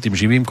niektorým tým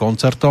živým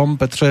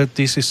koncertom. Petře,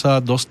 ty si sa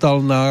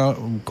dostal na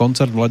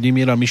koncert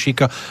Vladimíra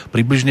Mišíka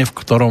približne v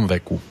ktorom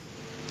veku?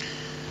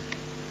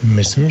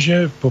 Myslím,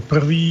 že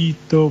poprvé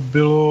to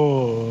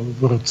bylo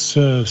v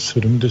roce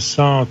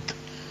 79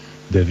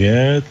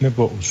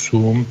 nebo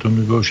 8, to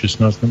mi bylo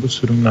 16 nebo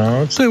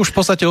 17. To je už v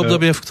podstate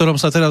obdobie, v ktorom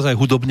sa teraz aj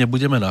hudobne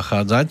budeme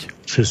nachádzať.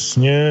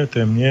 Přesně,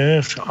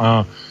 téměř.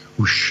 A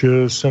už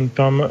jsem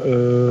tam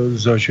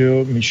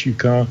zažil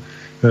Mišíka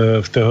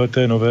v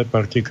téhleté nové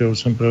partě, kterou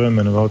jsem právě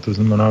jmenoval, to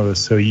znamená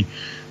Veselý,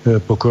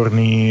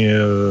 Pokorný,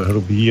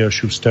 Hrubý a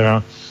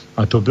Šustera.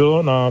 A to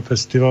bylo na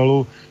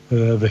festivalu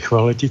ve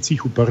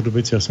Chvaleticích u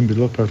Pardubic. Já jsem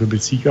bydlel v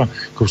Pardubicích a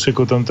kousek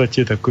o tamtať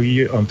je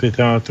takový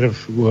amfiteátr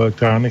v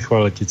elektrárně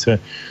Chvaletice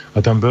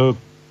a tam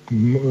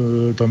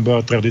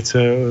byla tradice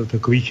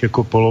takových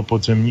jako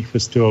polopodzemních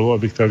festivalů,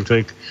 abych tak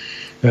řekl,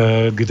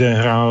 kde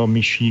hrál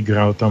Mišík,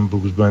 hrál tam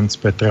blues band s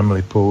Petrem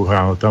Lipou,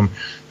 hrál tam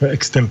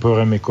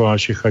extempore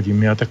Mikuláše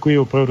Chadimy a takový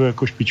opravdu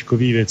jako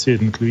špičkový věci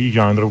jednotlivých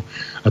žánrů.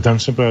 A tam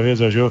jsem právě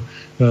zažil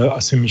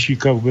asi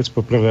Mišíka vůbec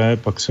poprvé,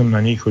 pak jsem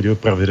na něj chodil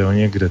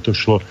pravidelně, kde to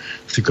šlo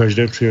při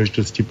každé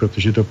příležitosti,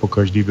 protože to po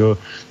každý byl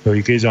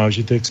veliký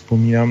zážitek.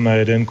 Vzpomínám na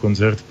jeden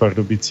koncert v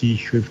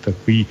Pardubicích, v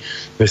takový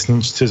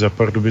vesničce za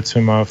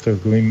Pardubicema, v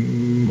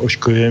takovým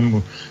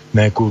ošklivém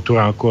ne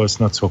kulturáku, ale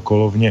snad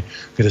Sokolovně,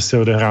 kde se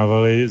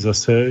odehrávaly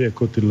zase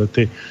jako tyhle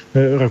ty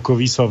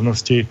rockové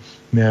slavnosti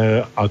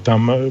a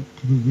tam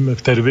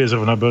v té době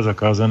zrovna byl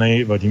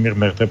zakázaný Vladimír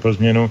Merta pro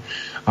změnu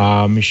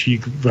a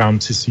Mišík v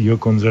rámci svýho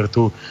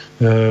koncertu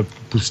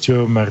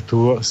pustil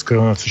Mertu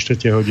skoro na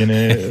 3/4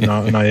 hodiny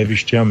na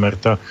jeviště a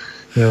Merta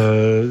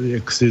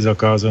jaksi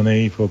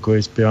zakázaný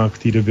folkový zpěvák v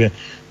té době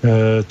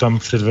tam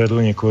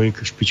předvedl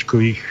několik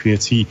špičkových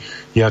věcí,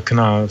 jak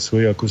na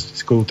svoji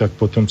akustickou, tak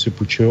potom si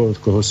půjčil od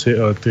kohosi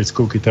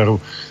elektrickou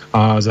kytaru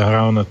a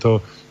zahrál na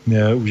to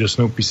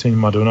úžasnou píseň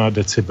Madonna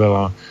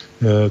Decibela,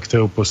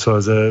 kterou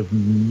posléze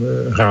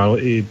hrál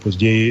i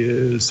později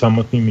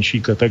samotný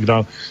Mišík a tak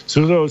dál.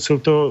 Jsou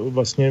to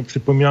vlastně,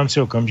 připomínám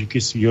si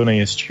okamžiky svýho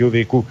nejhezčího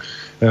věku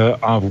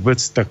a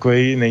vůbec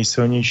takovej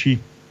nejsilnější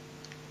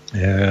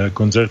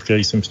koncert,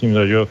 který jsem s ním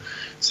zažil,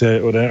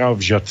 se odehrál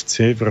v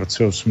Žatci v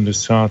roce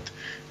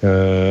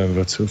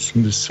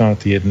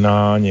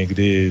 81,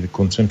 někdy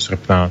koncem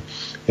srpna.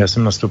 Já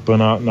jsem nastoupil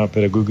na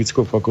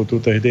pedagogickou fakultu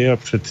tehdy a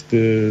před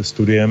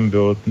studiem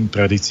bylo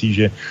tradicí,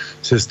 že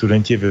se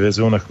studenti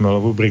vyvezou na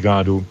Chmelovu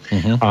brigádu,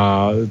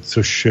 a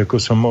což jako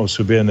samo o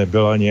sobě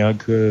nebyla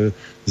nějak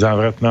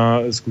závratná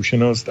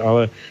zkušenost,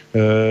 ale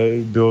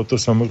bylo to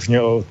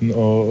samozřejmě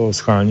o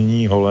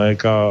schánění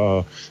holek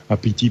a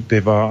pití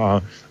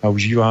piva a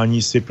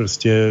užívání si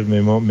prostě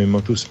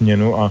mimo tu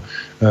směnu a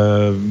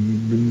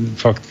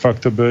fakt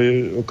to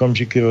byly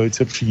okamžiky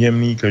velice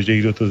příjemný, každý,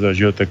 kdo to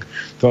zažil, tak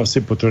to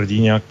asi potvrdí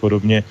nějak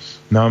podobně.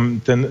 Nám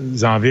ten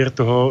závěr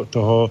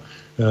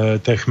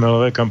té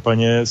chmelové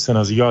kampaně se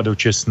nazývá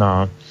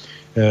dočesná,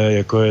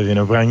 jako je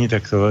vinobraní,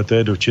 tak tohle to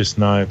je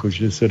dočesná,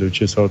 jakože se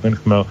dočesal ten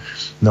chmel.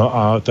 No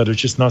a ta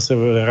dočesná se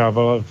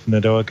odehrávala v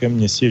nedalekém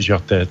městě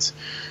Žatec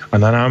a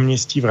na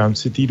náměstí v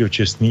rámci té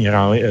dočesný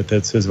hráli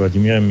ETC s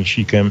Vladimírem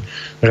Mišíkem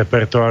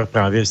repertoár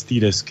právě z té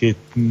desky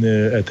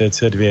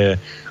ETC 2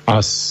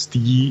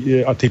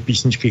 a ty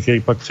písničky,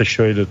 které pak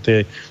přešly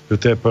do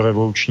té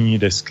porevoluční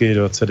desky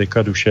 20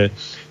 deka duše.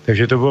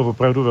 Takže to bylo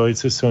opravdu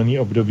velice silný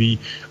období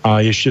a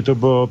ještě to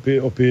bylo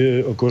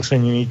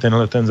okořeněný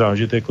tenhle ten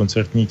zážitek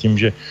koncertní tím,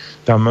 že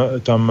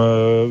tam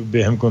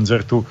během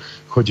koncertu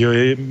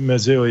chodili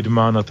mezi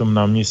lidma na tom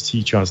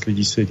náměstí, část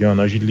lidí seděla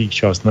na židlích,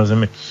 část na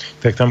zemi,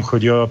 tak tam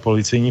chodila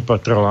policejní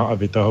patrola a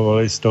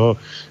vytahovali z toho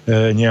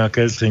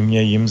nějaké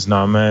zřejmě jim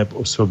známé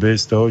osoby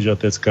z toho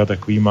Žatecka,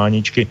 takový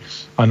máničky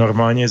a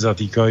normálně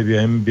zatýkali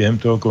během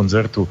toho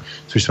koncertu,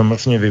 což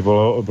samozřejmě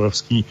vyvolalo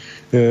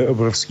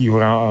obrovský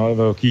hurá a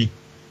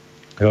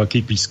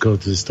velký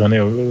pískot ze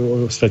strany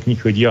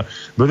ostatních lidí a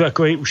byl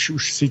takový,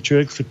 už si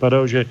člověk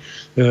připadal, že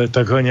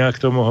takhle nějak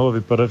to mohlo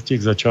vypadat v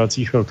těch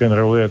začátcích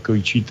rock'n'rollu, jako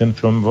líčí ten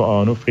film o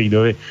Alanu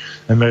Friedovi,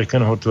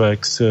 American Hot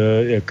Wax,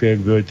 jak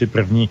byly ty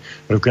první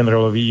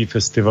rock'n'rollový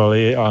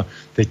festivaly a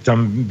teď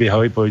tam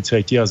běhali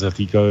policajti a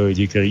zatýkali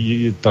lidi,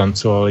 kteří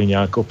tancovali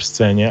nějak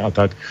obscéně a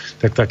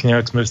tak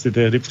nějak jsme si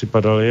tehdy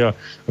připadali a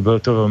byl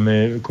to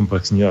velmi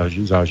komplexní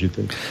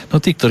zážitek. No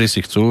tí, ktorí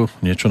si chcú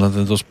niečo na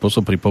tento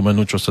spôsob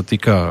pripomenúť, čo sa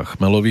týka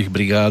chmelových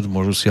brigád,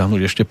 môžu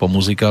siahnuť ešte po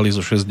muzikáli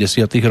zo 60.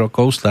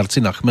 rokov,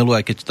 Starci na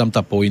chmelu, aj keď tam tá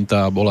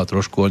pointa bola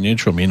trošku o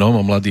niečom inom,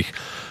 o mladých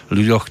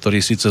ľuďoch,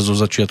 ktorí síce zo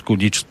začiatku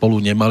nič spolu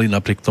nemali,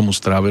 napriek tomu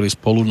strávili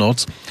spolu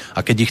noc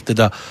a keď ich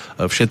teda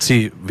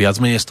všetci viac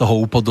menej z toho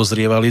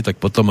upodozrievali, tak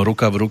potom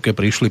ruka v ruke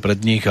prišli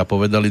pred nich a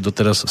povedali,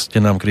 doteraz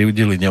ste nám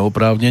krivdili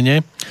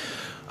neoprávnene.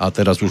 a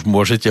teraz už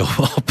môžete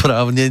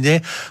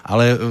oprávnene,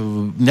 ale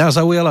mňa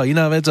zaujala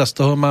iná vec a z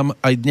toho mám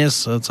aj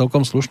dnes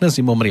celkom slušné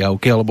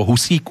zimomriavky, alebo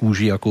husí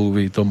kúži, ako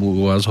vy tomu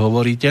u vás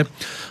hovoríte.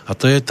 A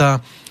to je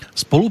tá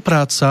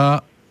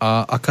spolupráca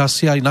a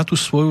akási aj na tú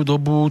svoju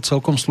dobu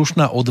celkom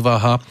slušná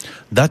odvaha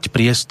dať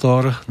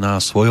priestor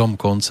na svojom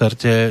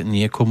koncerte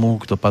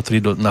niekomu, kto patrí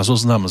na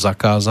zoznam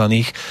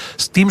zakázaných,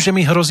 s tým, že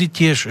mi hrozí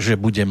tiež, že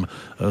budem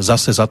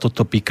zase za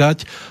toto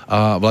pikať.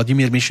 A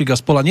Vladimír Mišík a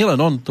spola,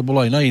 nielen on, to bolo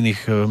aj na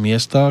iných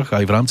miestach,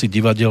 aj v rámci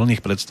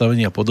divadelných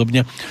predstavení a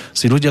podobne,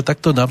 si ľudia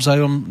takto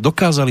navzájom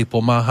dokázali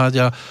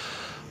pomáhať a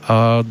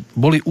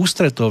boli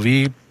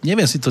ústretoví.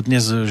 Neviem si to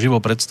dnes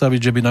živo predstaviť,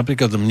 že by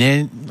napríklad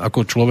mne,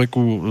 ako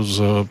človeku z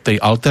tej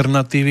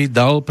alternatívy,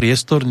 dal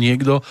priestor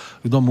niekto,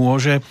 kto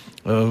môže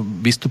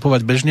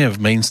vystupovať bežne v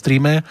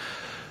mainstreame.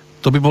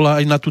 To by bola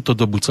aj na túto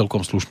dobu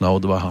celkom slušná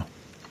odvaha.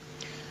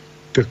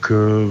 Tak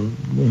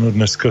no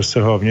dneska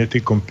se hlavně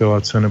ty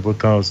kompilace nebo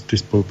ty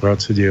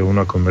spolupráce dějou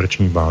na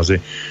komerční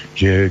bázi,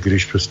 že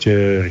když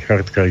prostě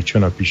Richard Krajča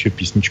napíše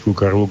písničku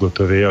Karlu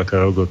Gottovi a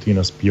Karel Gott ji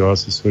naspívá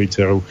se svojí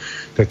dcerou,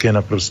 tak je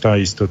naprostá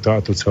jistota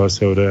a to celé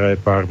se odehraje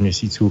pár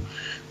měsíců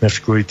než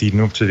kvůli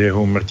týdnu před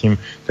jeho úmrtím,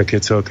 tak je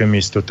celkem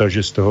jistota,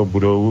 že z toho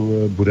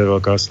bude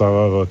velká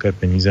sláva a velké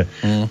peníze.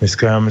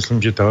 Dneska já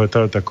myslím, že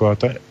taková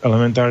ta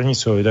elementární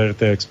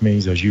solidarita, jak jsme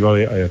ji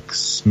zažívali a jak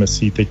jsme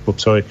si ji teď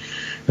popsali,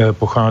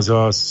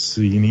 pocházela z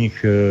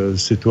jiných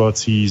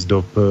situací, z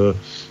dob,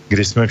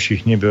 kdy jsme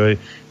všichni byli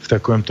v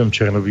takovém tom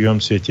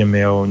černobílém světě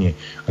my a oni.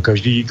 A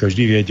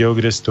každý věděl,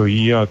 kde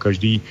stojí a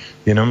každý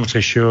jenom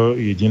řešil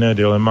jediné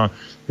dilema,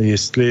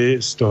 jestli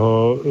z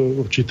toho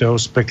určitého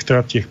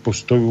spektra těch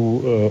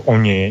postojů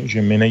oni,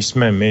 že my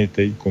nejsme my,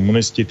 ty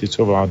komunisti, ty,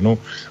 co vládnou,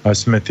 ale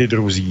jsme ty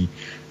druzí,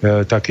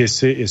 tak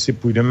jestli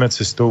půjdeme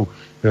cestou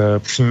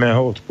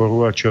přímého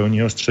odporu a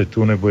čelního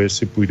střetu, nebo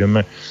jestli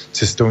půjdeme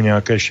cestou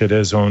nějaké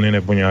šedé zóny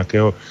nebo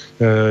nějakého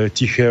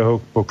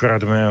tichého,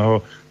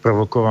 pokradného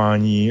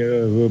provokování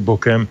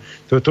bokem.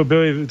 To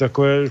byly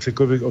takové,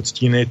 řekl bych,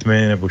 odstíny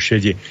tmy nebo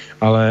šedi,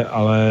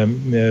 ale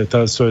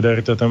ta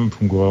solidarita tam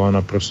fungovala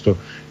naprosto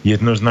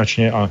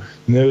jednoznačně a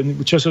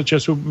čas od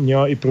času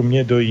měla i pro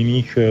mě do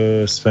jiných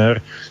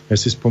sfér. Já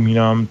si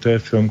vzpomínám, to je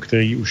film,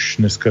 který už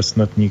dneska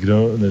snad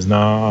nikdo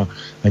nezná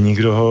a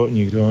nikdo ho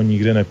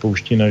nikde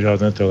nepouští na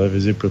žádné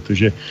televizi,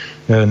 protože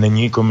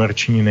není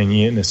komerční,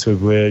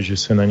 neslibuje, že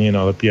se na něj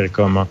nalepí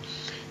reklama.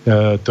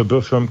 To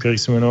byl film, který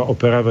se jmenoval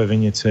Opera ve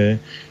Vinici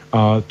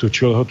a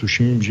točil ho,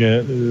 tuším,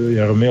 že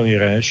Jaromír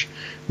Jireš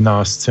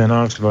na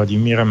scénář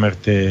Vladimíra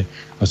Merty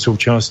a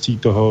součástí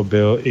toho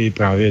byl i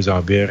právě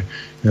záběr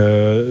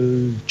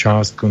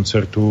část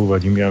koncertu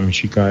Vladimíra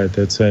Mišíka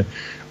ETC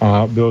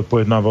a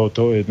pojednávalo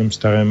to o jednom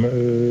starém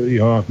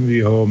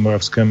jeho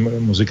moravském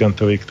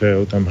muzikantovi,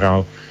 kterého tam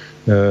hrál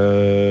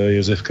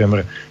Josef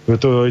Kemr. Byl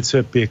to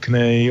velice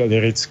pěkný,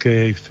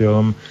 lirický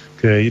film,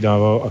 který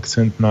dával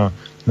akcent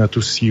na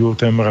tu sílu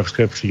té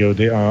moravské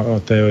přírody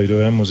a té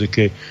lidové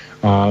muziky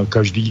a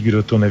každý,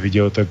 kdo to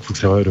neviděl, tak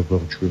vřele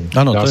doporučuji.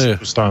 Ano, dá to se je...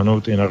 to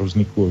stáhnout i na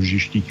různých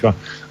úložištích a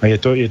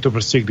je to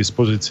prostě k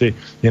dispozici,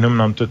 jenom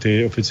nám to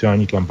ty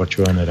oficiální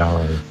tlampačové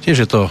nedávají. Tiež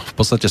je to v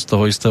podstate z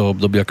toho istého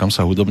obdobia, kam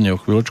sa hudobne o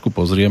chvíľočku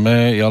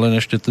pozrieme. Ja len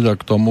ešte teda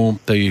k tomu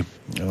tej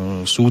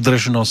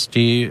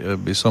súdržnosti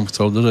by som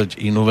chcel dodať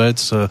inú vec.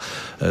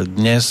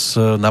 Dnes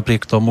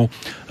napriek tomu,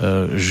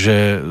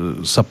 že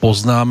sa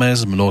poznáme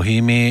s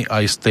mnohými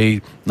aj z tej,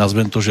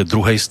 nazvem to, že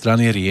druhej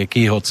strany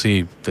rieky,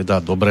 hoci teda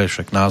dobre,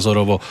 však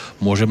názorovo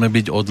môžeme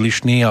byť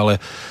odlišní,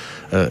 ale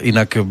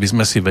inak by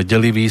sme si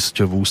vedeli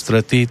výjsť v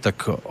ústrety,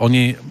 tak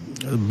oni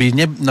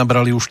by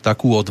nenabrali už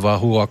takú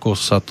odvahu, ako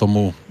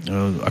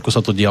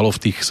sa to dialo v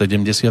tých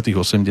 70.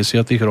 80.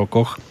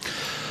 rokoch.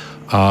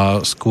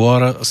 A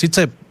skôr,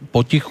 síce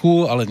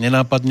potichu, ale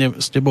nenápadne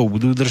s tebou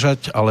budú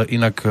držať, ale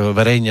inak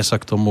verejne sa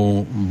k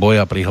tomu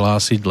boja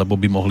prihlásiť, lebo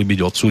by mohli byť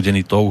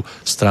odsúdení tou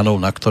stranou,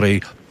 na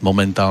ktorej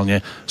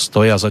momentálne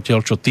stoja.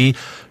 Zatiaľ, čo tí,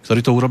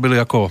 ktorí to urobili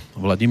ako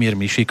Vladimír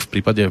Mišík v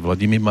prípade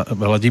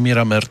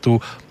Vladimíra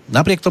Mertu,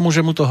 napriek tomu,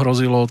 že mu to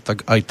hrozilo,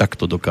 tak aj tak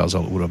to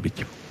dokázal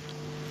urobiť.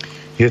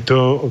 Je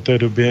to o té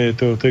době, je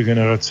to o té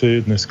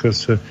generaci,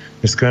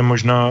 dneska je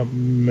možná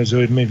mezi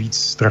lidmi víc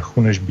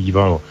strachu, než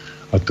bývalo.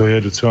 A to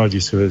je docela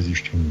děsivé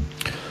zjištění.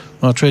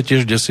 No a čo je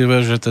tiež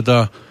desivé, že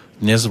teda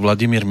dnes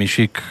Vladimír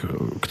Mišík,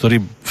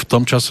 ktorý v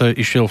tom čase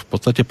išiel v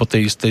podstate po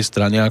tej istej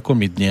strane ako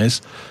my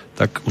dnes,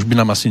 tak už by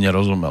nám asi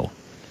nerozumel.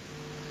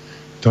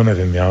 To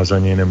nevím, já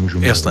za něj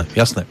nemůžu mluvit.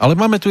 Jasné. Ale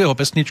máme tu jeho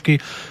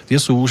pesničky, tie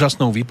sú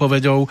úžasnou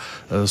výpovedou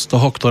z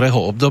toho, ktorého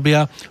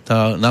obdobia.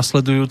 Tá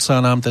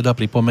nasledujúca nám teda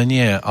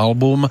pripomenie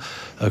album,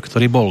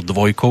 ktorý bol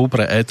dvojkou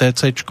pre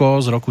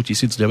ETCčko z roku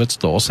 1980.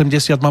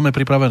 Máme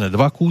pripravené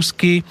dva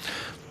kúsky,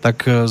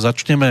 tak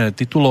začneme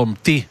titulom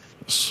Ty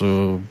s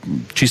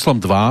číslom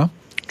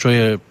 2, čo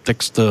je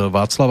text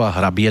Václava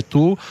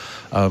Hrabietu.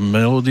 A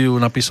melódiu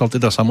napísal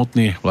teda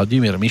samotný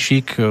Vladimír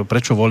Mišík.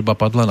 Prečo voľba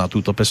padla na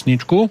túto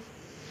pesničku?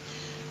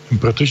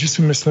 Protože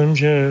si myslím,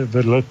 že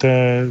vedle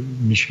té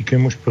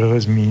Mišíkem už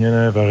prvé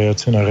zmíněné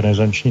variace na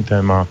renesanční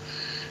téma,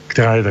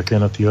 která je také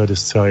na téhle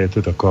desce a je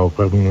to taková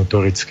opravdu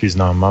notoricky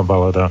známá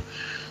balada,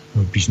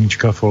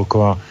 písnička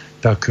folková,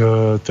 tak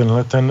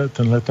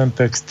tenhle ten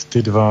text,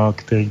 ty dva,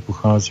 který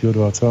pochází od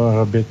Václava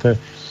Hraběte,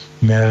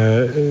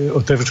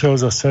 otevřel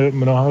zase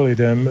mnoha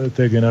lidem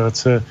té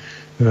generace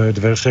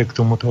dveře k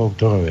tomuto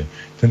autorovi.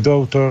 Tento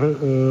autor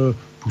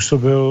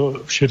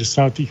působil v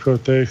 60.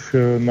 letech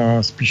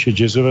na spíše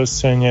jazzové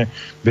scéně,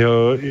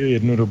 byl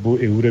jednu dobu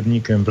i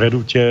hudebníkem v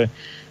Redutě,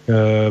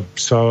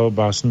 psal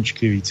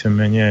básničky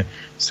víceméně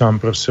sám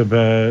pro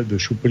sebe do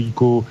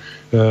šuplíku.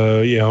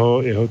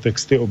 Jeho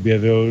texty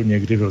objevil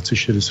někdy v roce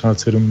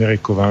 67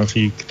 Mirek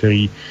Kovářík,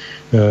 který,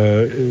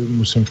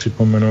 musím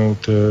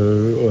připomenout,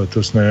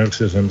 letos na jar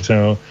se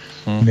zemřel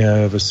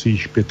ve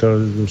svých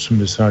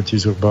 85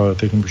 zhruba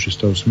letech nebo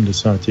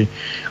 680.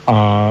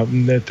 A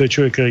to je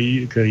člověk,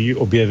 který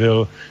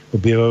objevil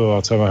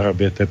Václava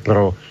Hraběte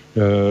pro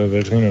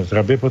veřejnost.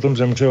 Hrabě potom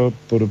zemřel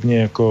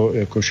podobně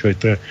jako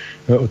Schlitter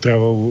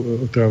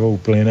otravou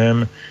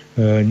plynem.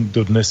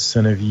 Dodnes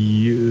se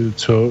neví,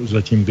 co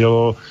zatím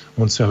bylo.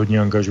 On se hodně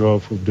angažoval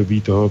v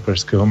období toho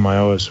pražského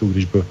Majalesu,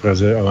 když byl v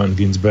Praze Allen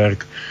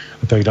Ginsberg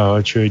a tak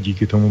dále, čili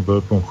díky tomu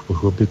byl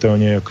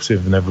pochopitelně jaksi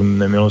v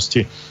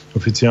nemilosti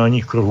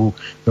oficiálních kruhů.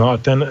 No a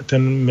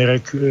ten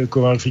Mirek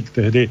Kovářík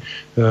tehdy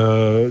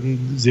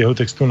z jeho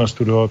textu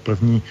nastudoval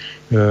první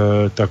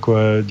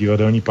takové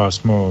divadelní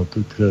pásmo,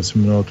 které se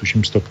jmenovalo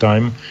tuším Stop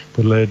Time,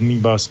 podle jedné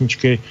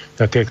básničky,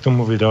 také k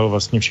tomu vydal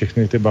vlastně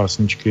všechny ty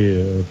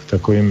básničky v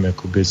takovém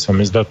jakoby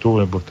samizdatu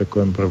nebo v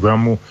takovém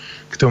programu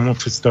k tomu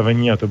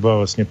představení a to byla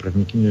vlastně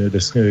první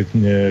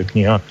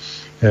kniha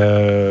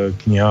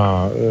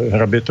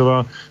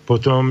Hrabětova.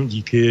 Potom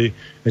díky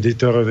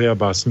editorovi a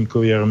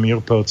básníkovi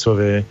Jaromíru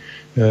Pelcovi,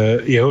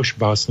 jehož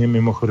básně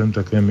mimochodem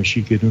také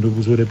Mišík jednu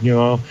dobu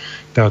zhudebňoval,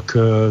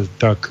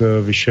 tak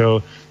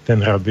vyšel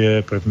ten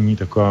Hrabě, první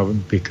taková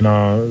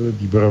pěkná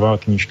výborová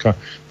knížka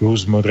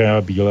Blues modré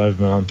a bílé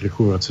v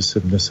Melantrichu v roce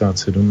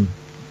 77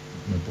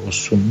 nebo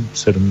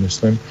 7,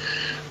 myslím.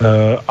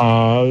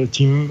 A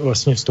tím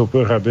vlastně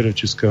vstoupil Hrabě do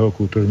českého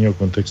kulturního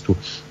kontextu.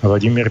 A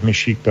Vladimír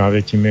Mišík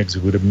právě tím, jak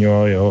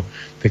zhudebňoval jeho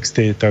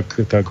texty,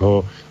 tak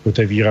ho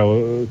otevíral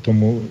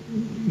tomu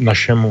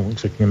našemu,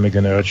 řekněme,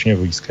 generačně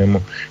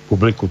blízkému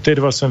publiku. Ty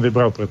dva jsem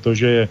vybral,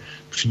 protože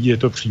je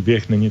to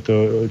příběh, není to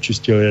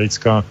čistě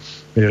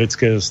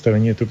lirické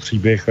zastavení, je to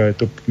příběh a je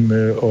to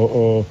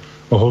o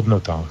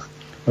hodnotách.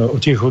 O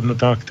těch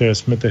hodnotách, které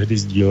jsme tehdy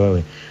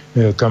sdíleli.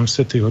 Kam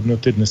se ty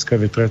hodnoty dneska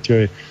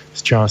vytratily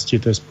z části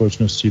té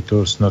spoločnosti,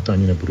 to snad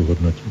ani nebudu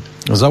hodnotit.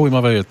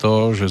 Zaujímavé je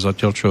to, že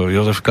zatiaľ, čo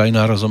Jozef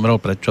Kajnár zomrel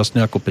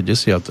predčasne ako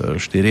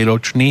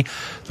 54-ročný,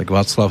 tak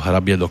Václav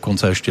Hrabě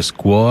dokonca ešte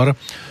skôr.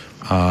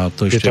 A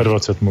to ešte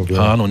 25 mu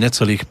bylo. Áno,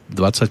 necelých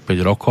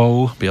 25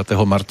 rokov, 5.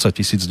 marca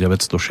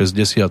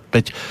 1965.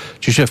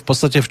 Čiže v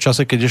podstate v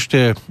čase, keď ešte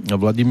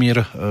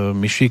Vladimír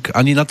Mišík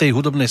ani na tej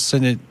hudobnej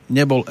scéne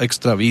nebol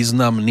extra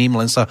významným,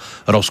 len sa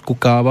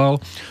rozkukával,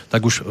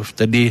 tak už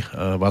vtedy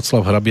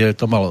Václav Hrabě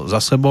to mal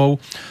za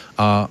sebou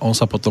a on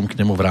sa potom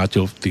k nemu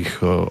vrátil v tých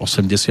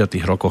 80.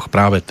 rokoch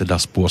práve teda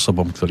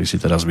spôsobom, ktorý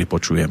si teraz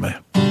vypočujeme.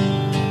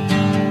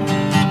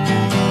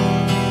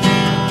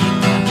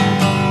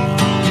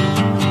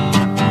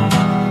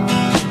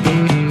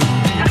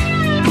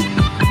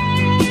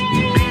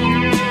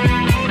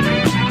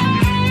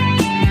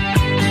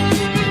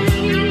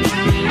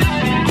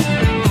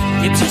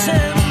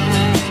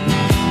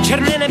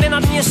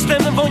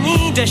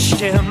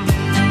 Deštěm.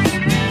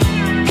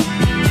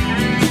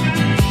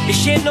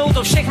 Ještě jednou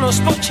to všechno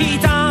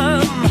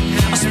spočítám,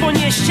 aspoň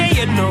ještě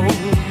jednou.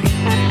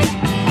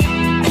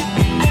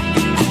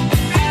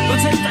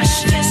 Procenta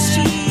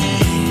štěstí,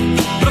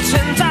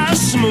 procenta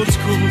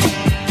smutku.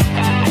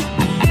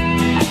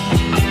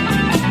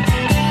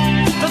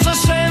 To, co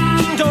jsem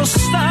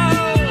dostal,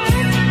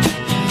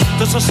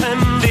 to, co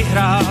jsem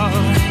vyhrál,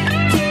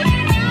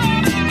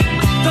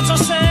 to,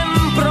 co jsem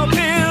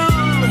propil,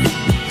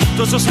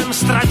 to, co jsem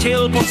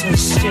ztratil po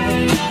cestě,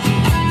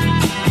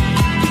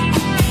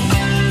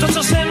 to,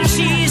 co jsem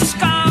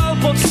získal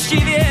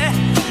poctivě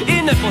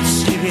i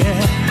nepoctivě.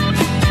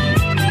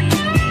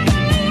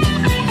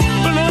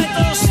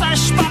 Plnoletost a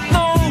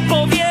špatnou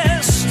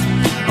pověst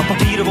a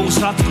papírovou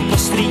sladku po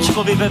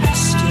strýčkovi ve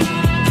vesti.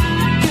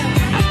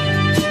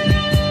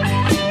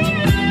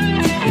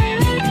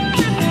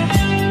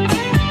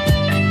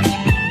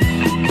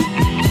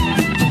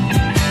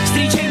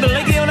 Strýček byl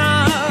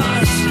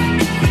legionář,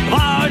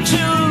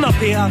 válčil na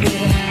pijavě.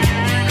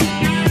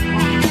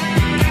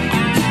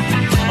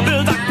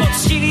 Byl tak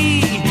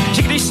poctivý,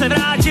 že když se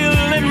vrátil,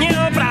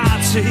 neměl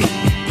práci.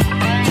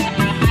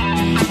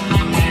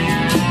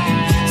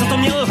 Za to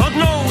měl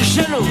hodnou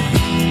ženu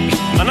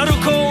a na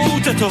rukou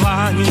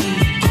tetování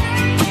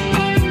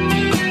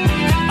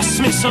a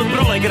smysl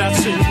pro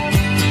legraci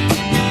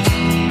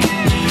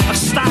a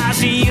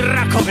stáří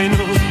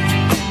rakovinu.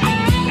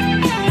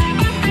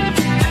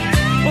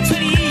 Po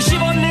celý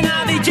život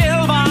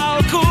nenáviděl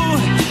válku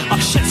a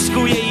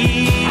všecku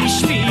její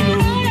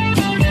špínu.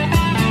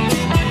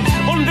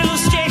 On byl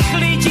z těch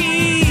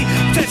lidí,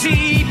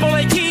 kteří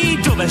poletí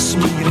do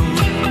vesmíru.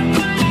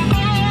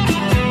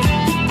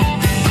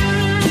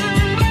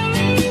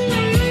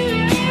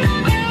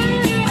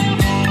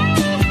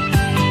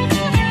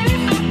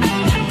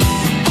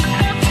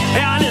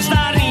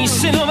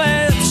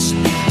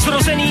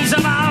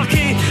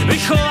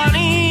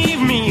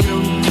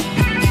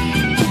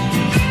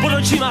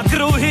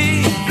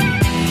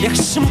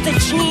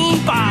 smuteční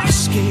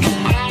pásky.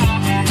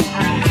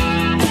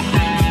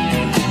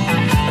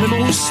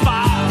 Nemohu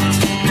spát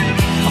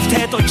a v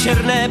této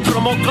černé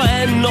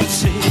promoklé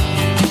noci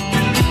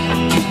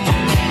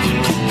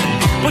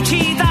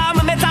počítám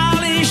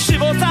metály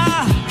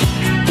života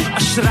a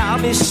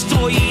šrámy z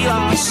tvojí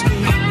lásky.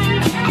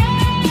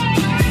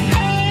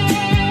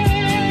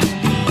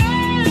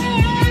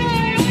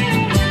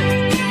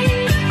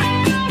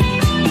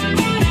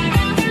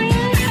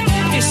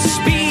 Ty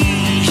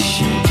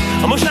spíš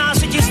a možná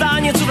se ti zdá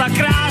něco tak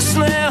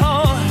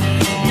krásného,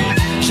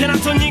 že na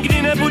to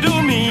nikdy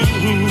nebudu mít.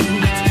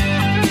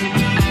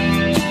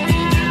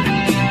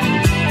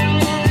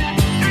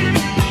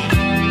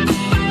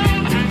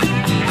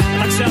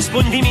 Tak si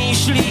aspoň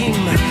vymýšlím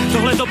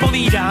tohleto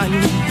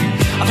povídání,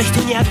 abych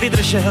to nějak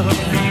vydržel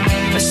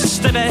bez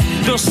tebe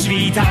do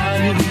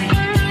svítání.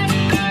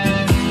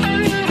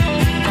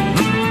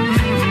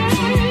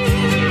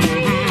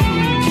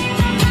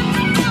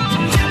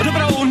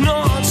 Dobrou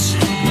noc,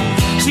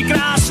 jsi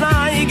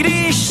krásná, i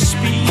když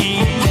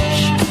spíš.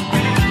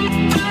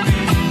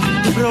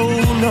 Dobrou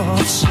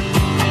noc.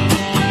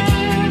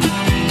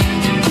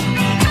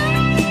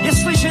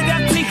 Jestliže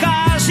tak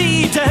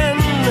přichází ten,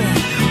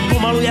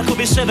 pomalu jako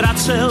by se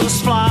vracel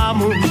z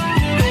flámu,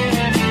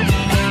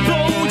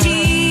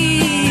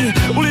 bloudí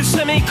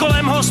ulicemi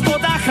kolem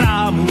hospod a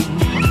chrámů.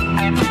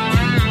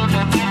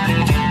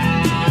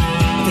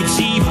 Teď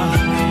zývá,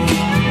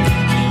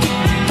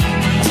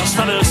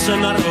 zastavil se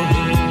na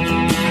rohu.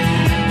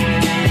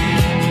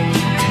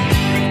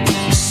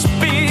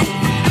 Spí,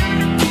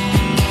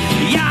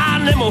 já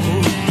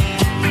nemohu.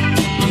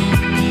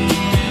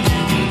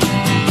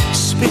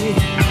 Spí,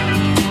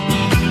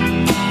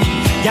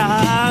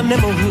 já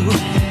nemohu.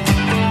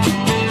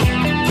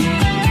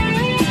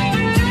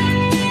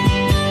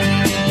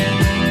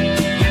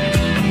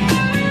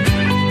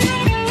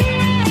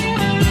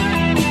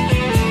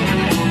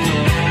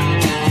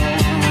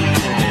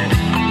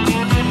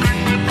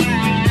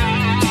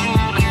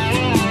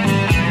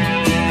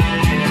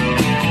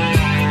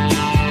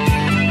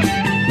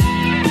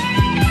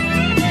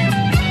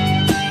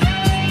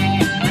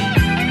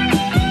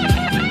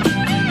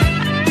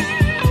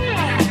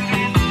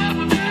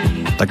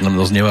 Tak nám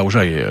doznieva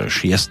už aj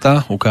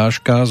 6.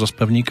 ukážka zo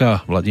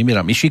spevníka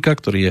Vladimíra Mišíka,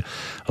 ktorý je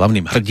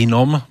hlavným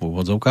hrdinom v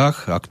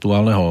úvodzovkách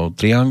aktuálneho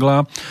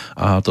Triangla.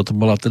 A toto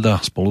bola teda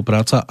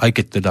spolupráca, aj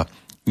keď teda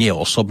nie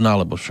osobná,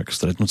 lebo však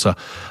stretnúť sa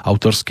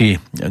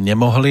autorsky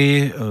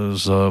nemohli,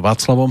 s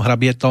Václavom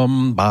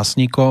Hrabietom,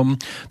 básnikom.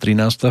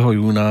 13.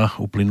 júna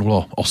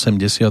uplynulo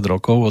 80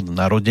 rokov od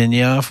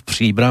narodenia v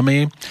Příbrami.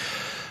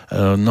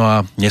 No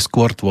a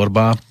neskôr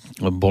tvorba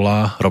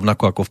bola,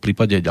 rovnako ako v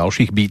prípade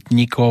ďalších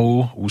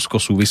býtnikov,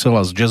 úzko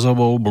súvisela s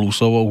jazzovou,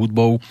 bluesovou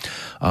hudbou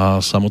a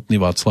samotný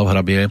Václav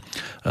Hrabie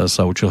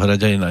sa učil hrať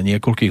aj na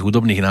niekoľkých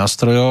hudobných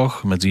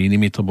nástrojoch, medzi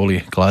inými to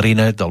boli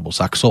klarinet alebo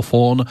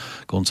saxofón,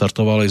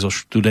 koncertovali so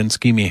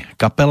študentskými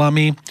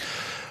kapelami.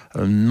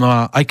 No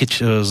a aj keď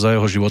za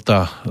jeho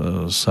života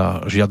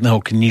sa žiadneho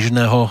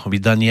knižného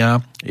vydania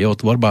jeho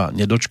tvorba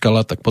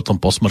nedočkala, tak potom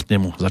posmrtne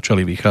mu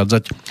začali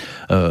vychádzať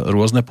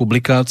rôzne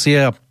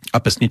publikácie a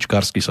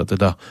pesničkársky sa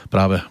teda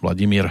práve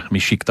Vladimír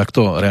Mišík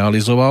takto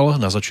realizoval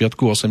na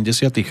začiatku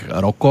 80.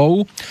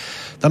 rokov.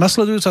 Tá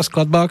nasledujúca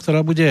skladba, ktorá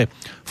bude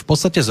v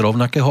podstate z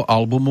rovnakého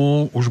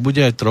albumu, už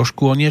bude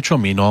trošku o niečom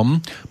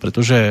inom,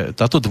 pretože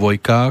táto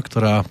dvojka,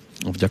 ktorá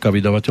vďaka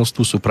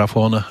vydavateľstvu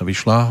Suprafon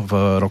vyšla v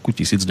roku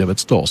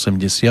 1980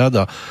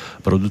 a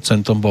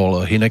producentom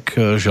bol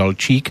Hynek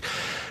Žalčík,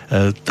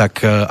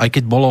 tak aj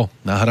keď bolo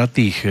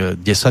nahratých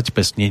 10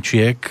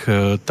 pesničiek,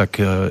 tak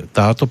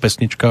táto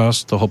pesnička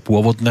z toho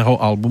pôvodného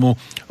albumu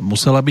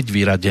musela byť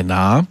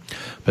vyradená.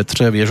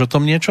 Petře, vieš o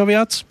tom niečo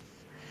viac?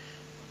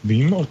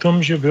 Vím o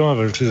tom, že byla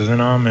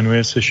vyřazená,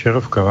 jmenuje se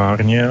Šero v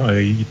kavárně a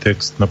její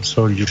text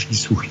napsal Jiří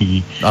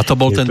Suchý. A to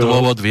bol ten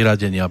dôvod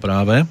vyradenia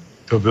práve?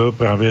 To byl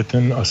právě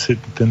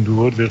ten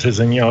důvod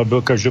vyřazení, ale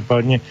byl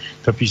každopádně,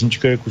 ta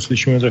písnička, jak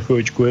uslyšíme za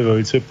chvíličku, je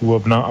velice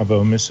půvabná a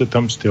velmi se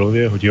tam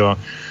stylově hodila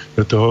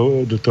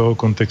do toho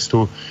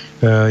kontextu.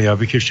 Já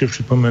bych ještě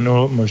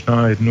připomenul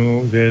možná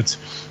jednu věc,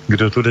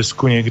 kdo tu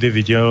desku někdy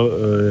viděl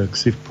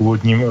jaksi v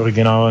původním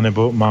originále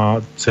nebo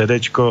má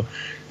CDčko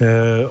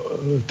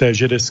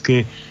téže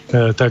desky,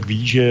 tak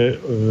ví, že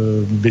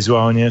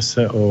vizuálně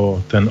se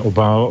o ten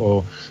obal,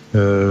 o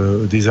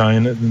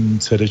design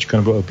CDčka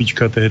nebo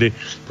LPčka tehdy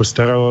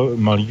postaral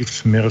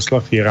malíř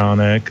Miroslav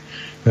Jiránek,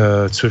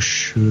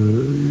 což,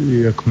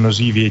 jak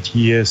mnozí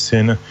vědí, je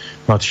syn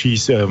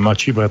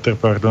mladší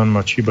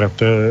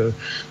bratr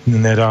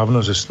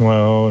nedávno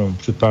zesnulého,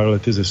 před pár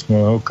lety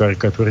zesnulého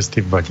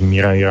karikaturisty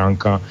Vladimíra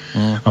Jiránka.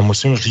 A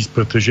musím říct,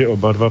 protože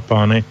oba dva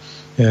pány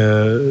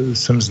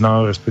jsem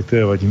znal,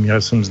 respektive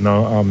Vladimíra jsem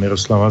znal a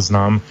Miroslava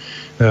znám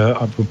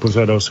a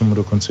pořádal jsem mu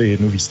dokonce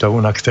jednu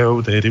výstavu, na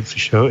kterou tehdy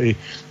přišel i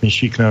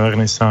Mišík na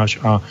vernisáž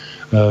a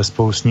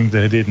spolu s ním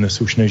tehdy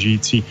dnes už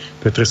nežijící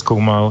Petr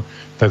Zkoumal.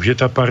 Takže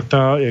ta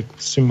parta, jak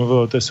si mluvil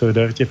o té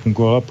solidaritě,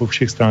 fungovala po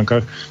všech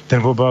stránkách.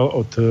 Ten obal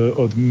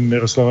od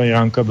Miroslava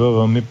Jiránka byl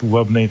velmi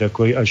půvabný,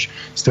 takový až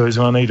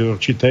stylizovaný do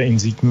určité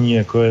inzitní,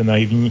 jako je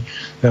naivní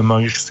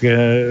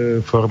malířské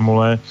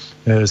formule.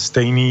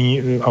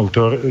 Stejný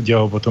autor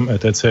dělal potom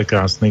ETC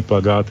krásný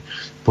plakát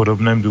v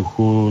podobném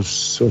duchu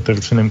s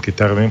otevřeným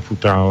kytarovým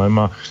futrálem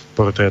a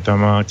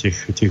portrétama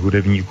těch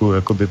hudebníků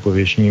jakoby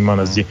pověšenýma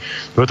na zdi.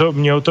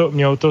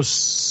 Mělo to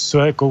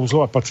své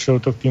kouzlo a patřilo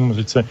to k té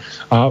muzice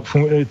a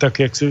tak,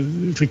 jak si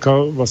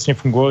říkal, vlastně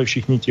fungovali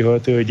všichni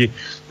ty lidi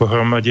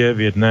pohromadě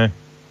v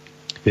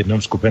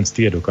jednom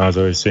skupenství a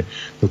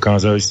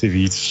dokázali si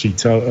víc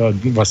říct a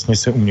vlastně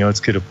se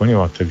umělecky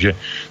doplňovat.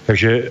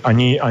 Takže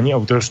ani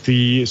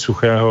autorství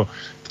Suchého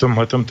v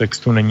tomhletom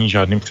textu není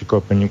žádným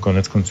překvapením.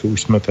 Konec konců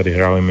už jsme tady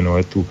hráli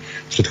minule tu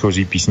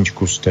předchozí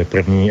písničku z té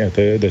první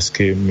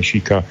desky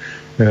Mišíka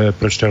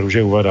Proč ta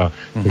růže uvadá.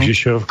 Takže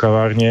šel v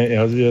kavárně,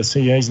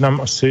 já ji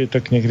znám asi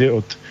tak někdy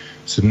od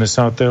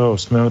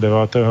 78.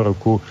 9.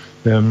 roku.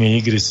 Mě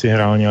ji kdysi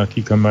hrál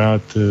nějaký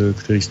kamarád,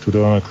 který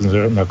studoval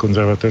na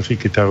konzervatoři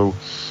kytaru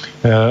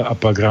a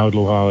pak hrál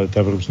dlouhá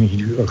léta v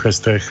různých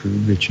orchestrech,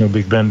 většinou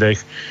big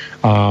bandech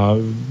a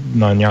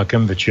na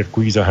nějakém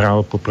večírku ji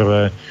zahrál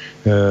poprvé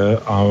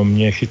a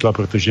mě chytla,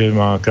 protože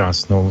má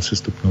krásnou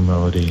sestupnou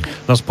melodii.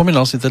 No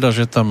spomínal si teda,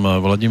 že tam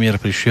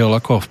Vladimír prišiel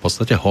ako v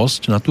podstate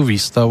host na tú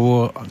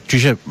výstavu,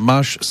 čiže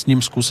máš s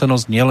ním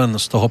skúsenosť nielen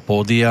z toho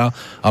pódia,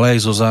 ale aj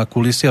zo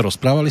zákulisia.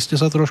 Rozprávali ste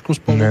sa trošku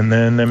spolu?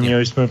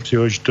 Neměli jsme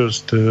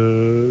příležitost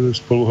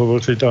spolu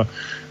hovořit a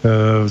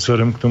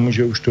vzhledem k tomu,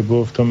 že už to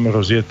bylo v tom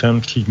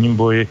rozjetém třídním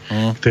boji,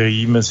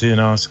 který mezi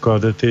nás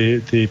klade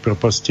ty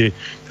propasti,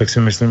 tak si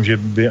myslím, že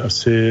by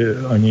asi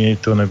ani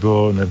to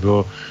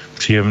nebylo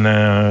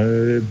příjemné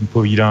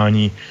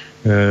povídání.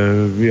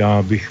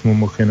 Já bych mu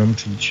mohl jenom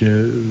říct, že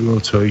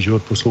celý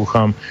život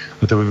poslouchám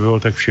a to by bylo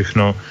tak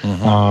všechno.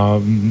 A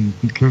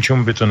k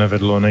ničemu by to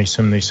nevedlo.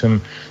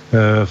 Nejsem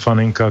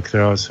faninka,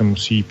 která se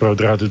musí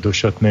prodrat do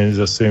šatny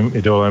za svým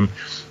idolem.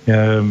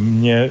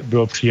 Mně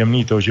bylo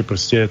příjemný to, že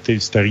prostě ty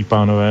starý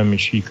pánové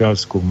Mišíka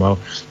Zkoumal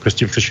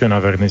prostě přišel na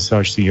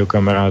vernisáž svýho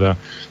kamaráda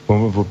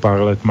o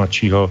pár let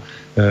mladšího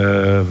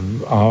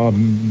a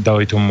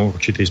dali tomu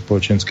určitý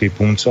společenský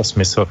punc a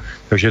smysl.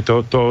 Takže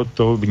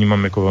to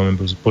vnímám jako velmi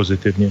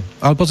pozitivně.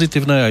 Ale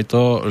pozitívne je aj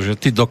to, že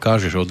ty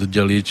dokážeš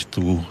oddeliť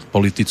tú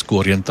politickú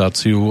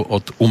orientáciu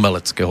od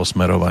umeleckého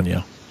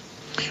smerovania.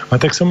 A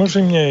tak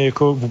samozřejmě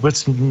jako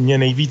vůbec mě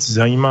nejvíc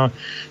zajímá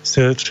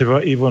se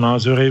třeba i o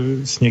názory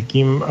s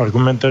někým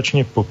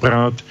argumentačně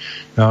poprát.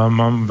 Já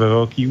mám ve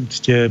velký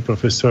úctě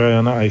profesora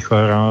Jana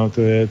Eichlera,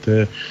 to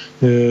je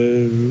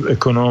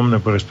ekonom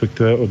nebo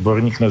respektive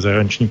odborník na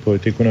zahraniční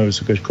politiku na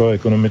Vysoké škole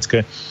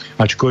ekonomické.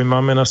 Ačkoliv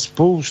máme na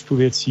spoustu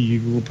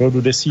věcí,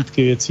 opravdu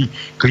desítky věcí,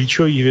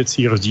 klíčových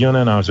věcí,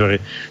 rozdílné názory,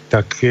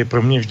 tak je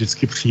pro mě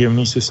vždycky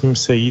příjemný se s ním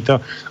sejít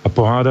a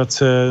pohádat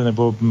se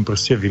nebo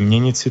prostě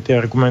vyměnit si ty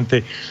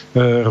argumenty,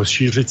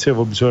 rozšířit si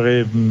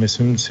obzory.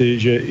 Myslím si,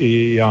 že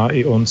i já,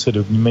 i on se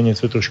dovníme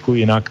něco trošku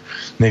jinak,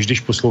 než když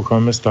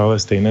posloucháme stále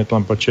stejné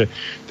tlampače.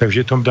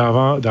 Takže to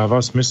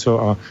dává smysl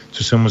a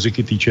co se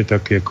muziky týče,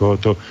 tak jako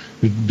to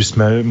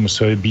bychom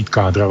museli být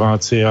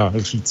kádrováci a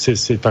říct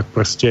si tak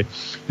prostě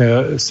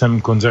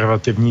jsem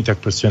konzervativní, tak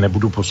prostě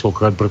nebudu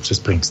poslouchat Bruce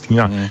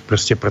Springsteena,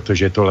 prostě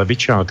protože je to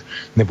levičák.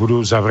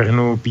 Nebudu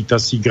zavrhnout Peta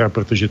Seegera,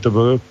 protože to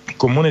byl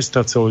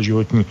komunista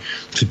celoživotní.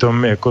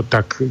 Přitom jako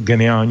tak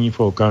geniální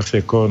folkář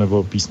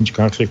nebo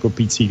písničkář jako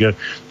Pete Seeger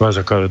byla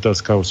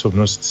zakladatelská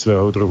osobnost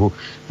svého druhu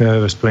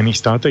ve Spojených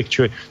státech.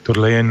 Čili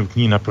tohle je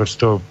nutné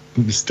naprosto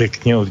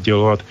striktne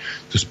oddelovať,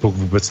 to spolu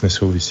vôbec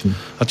nesouvisí.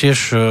 A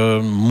tiež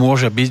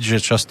môže byť,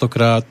 že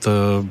častokrát,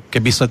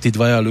 keby sa tí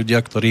dvaja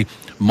ľudia, ktorí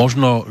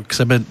možno k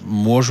sebe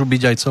môžu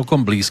byť aj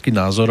celkom blízky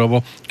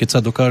názorovo, keď sa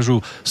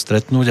dokážu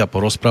stretnúť a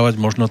porozprávať,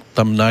 možno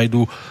tam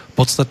nájdú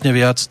podstatne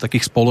viac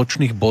takých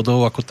spoločných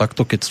bodov, ako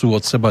takto, keď sú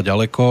od seba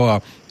ďaleko a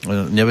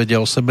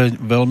nevedia o sebe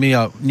veľmi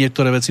a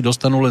niektoré veci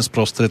dostanú len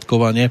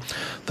sprostredkovanie,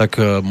 tak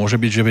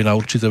môže byť, že by na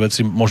určité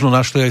veci možno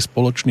našli aj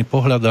spoločný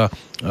pohľad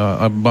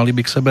a mali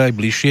by k sebe aj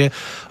bližšie,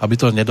 aby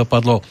to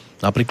nedopadlo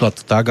napríklad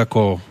tak,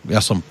 ako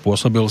ja som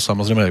pôsobil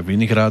samozrejme aj v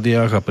iných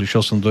rádiách a prišiel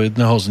som do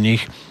jedného z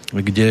nich,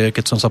 kde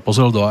keď som sa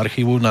pozrel do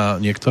archívu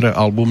na niektoré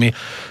albumy,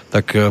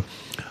 tak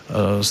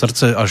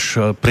srdce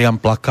až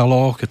priam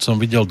plakalo, keď som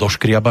videl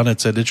doškriabané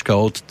CDčka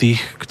od tých,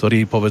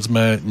 ktorí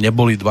povedzme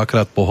neboli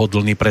dvakrát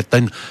pohodlní pre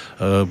ten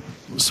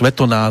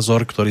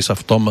svetonázor, ktorý sa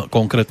v tom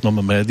konkrétnom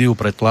médiu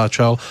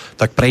pretláčal,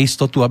 tak pre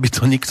istotu, aby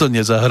to nikto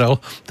nezahral,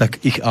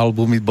 tak ich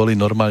albumy boli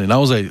normálne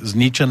naozaj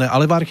zničené,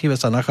 ale v archíve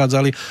sa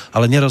nachádzali,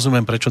 ale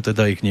nerozumiem, prečo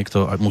teda ich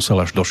niekto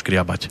musel až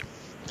doškriabať.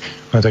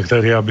 No, tak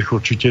tady já bych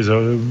určitě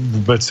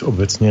vůbec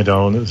obecně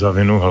dal za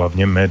vinu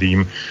hlavně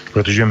médiím,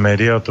 protože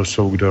média to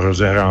jsou, kdo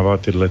rozehrává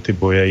tyhle ty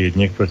boje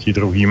jedněch proti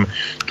druhým,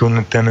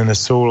 ten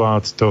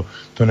nesoulad, to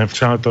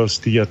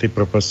nepřátelství a ty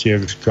propasti,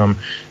 jak říkám,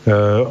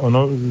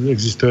 ono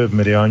existuje v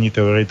mediální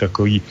teorii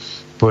takový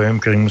pojem,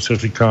 kterému se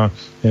říká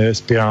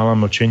spirála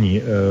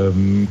mlčení,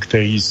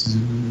 který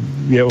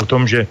je o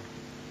tom, že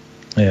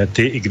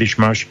ty, i když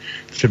máš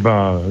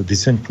třeba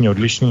disentní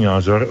odlišný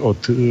názor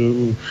od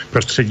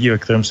prostředí, ve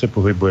kterém se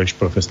pohybuješ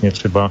profesně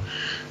třeba,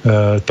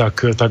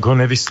 tak ho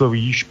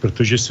nevyslovíš,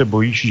 protože se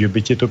bojíš, že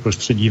by tě to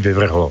prostředí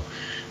vyvrhlo.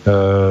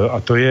 A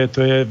to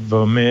je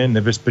velmi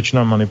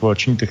nebezpečná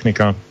manipulační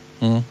technika,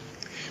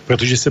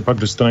 protože se pak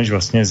dostaneš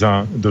vlastně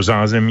do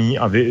zázemí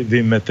a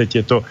vymete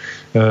tě to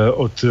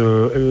od,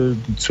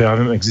 co já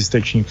vím,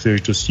 existenčních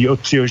příležitostí, od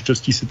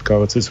příležitostí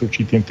setkávat se s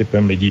určitým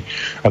typem lidí.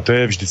 A to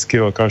je vždycky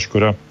velká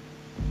škoda.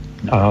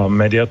 A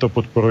média to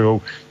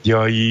podporujou,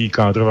 dělají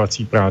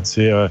kádrovací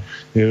práci a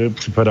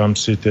připadám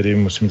si tedy,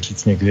 musím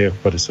říct, někdy v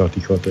 50.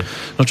 letech.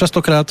 No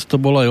častokrát to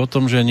bolo aj o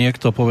tom, že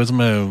niekto,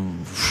 povedzme,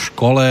 v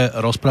škole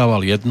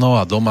rozprával jedno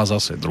a doma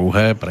zase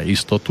druhé pre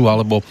istotu,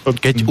 alebo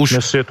keď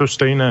už... Dnes je to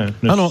stejné.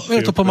 Áno,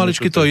 je to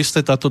pomaličky to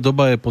isté, táto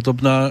doba je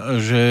podobná,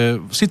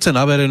 že síce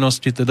na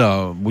verejnosti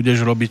teda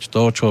budeš robiť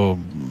to, čo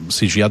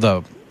si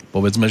žiada,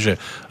 povedzme, že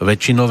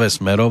väčšinové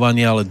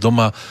smerovanie, ale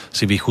doma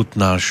si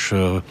vychutnáš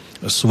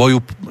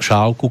svoju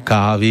šálku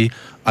kávy,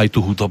 aj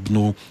tú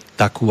hudobnú,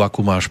 takú,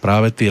 akú máš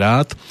práve ty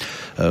rád.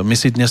 My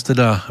si dnes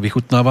teda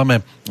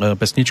vychutnávame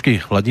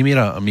pesničky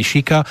Vladimíra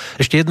Mišíka.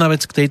 Ešte jedna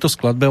vec k tejto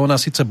skladbe, ona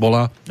síce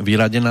bola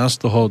vyradená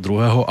z toho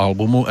druhého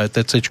albumu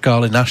ETCčka,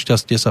 ale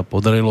našťastie sa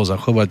podarilo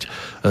zachovať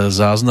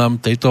záznam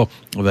tejto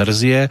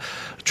verzie,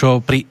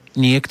 čo pri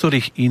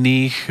niektorých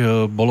iných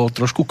bolo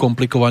trošku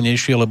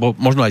komplikovanejšie, lebo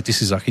možno aj ty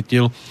si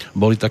zachytil,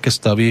 boli také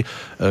stavy,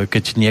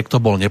 keď niekto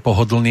bol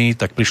nepohodlný,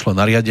 tak prišlo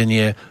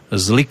nariadenie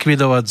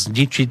zlikvidovať,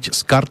 zničiť,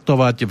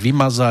 skartovať,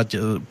 vymazať,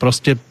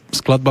 proste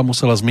skladba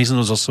musela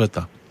zmiznúť zo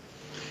sveta.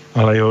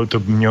 Ale jo, to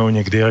mělo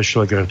někdy až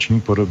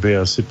legrační podoby,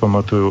 já si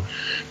pamatuju.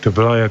 To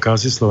byla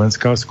jakási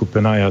slovenská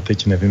skupina, já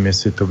teď nevím,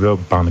 jestli to byl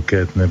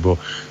Banket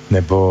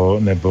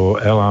nebo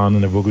Elán,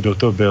 nebo kdo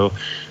to byl,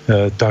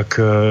 tak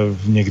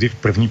někdy v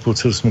první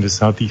půlce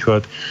 80.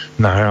 let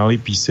nahráli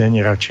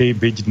píseň Radšej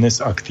byť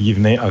dnes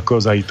aktívny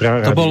ako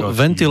zajtra. To byl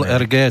Ventil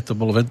RG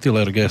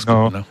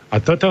skupina. No, a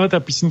tahle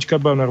písnička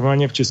byla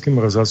normálně v Českém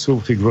rozhlasu,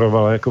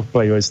 figurovala jako v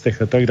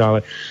playlistech a tak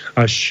dále,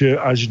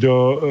 až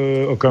do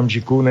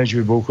okamžiku, než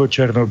vybouchl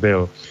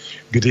Černobyl,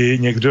 kdy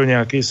někdo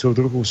nějaký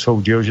soudruh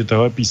usoudil, že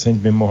tahle píseň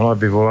by mohla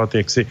vyvolat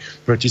jaksi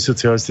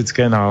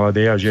protisocialistické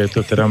nálady a že je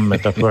to teda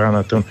metafora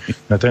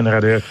na ten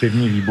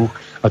radioaktivní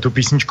výbuch. A tu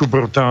písničku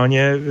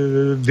brutálně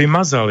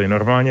vymazali.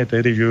 Normálně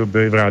tehdy, že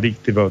byly v rádích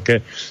ty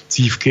velké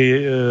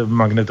cívky,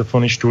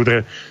 magnetofony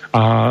Štúdr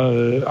a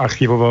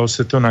archivovalo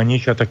se to na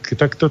nich a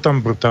tak to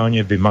tam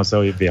brutálně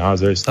vymazali,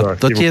 vyházeli z toho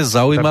archivu. To je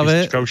zaujímavé. Ta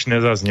písnička už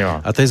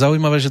nezazněla. A to je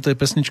zaujímavé, že to je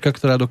pesnička,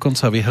 ktorá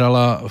dokonca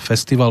vyhrala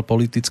festival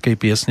politickej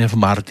piesne v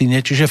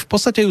Martine, čiže v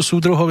podstate ju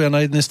súdruhovia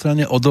na jednej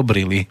strane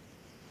odobrili.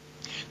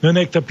 No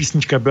ne, ta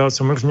písnička byla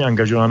samozřejmě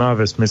angažovaná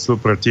ve smyslu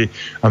proti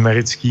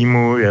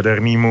americkému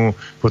jadernému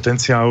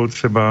potenciálu,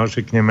 třeba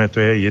řekněme, to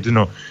je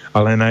jedno,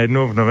 ale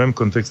najednou v novém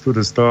kontextu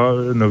dostala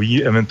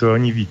nový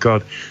eventuální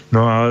výklad.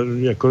 No a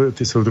jako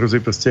ty soudruzi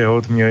prostě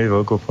měli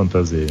velkou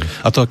fantazii.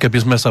 A to keby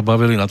sme sa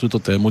bavili na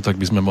túto tému, tak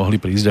by sme mohli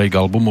prísť aj k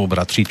albumu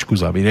Bratříčku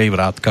Zavírej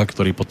vrátka,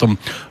 ktorý potom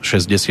v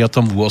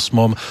 68.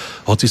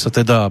 hoci sa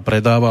teda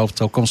predával v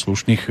celkom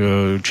slušných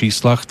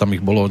číslach, tam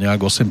ich bolo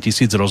nejak 8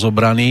 000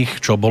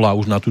 rozobraných, čo bola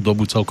už na tú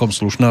dobu celkom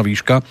slušná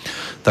výška,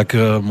 tak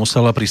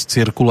musela prísť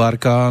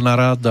cirkulárka na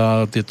rad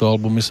a tieto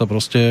albumy sa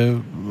proste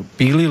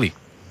pílili.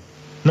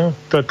 No,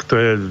 tak to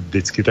je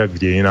vždycky tak v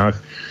dějinách.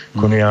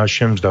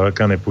 Koniášem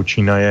zdaleka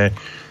nepočínaje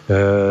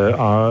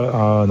a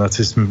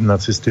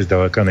nacisty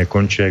zdaleka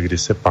nekončí, kdy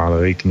se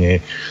pálili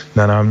knihy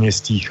na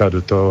náměstích a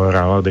do toho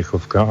hrála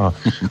dechovka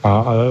a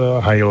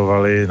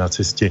hajlovali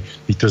nacisti.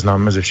 Teď to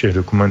známe ze všech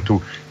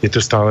dokumentů. Je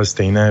to stále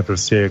stejné,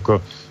 prostě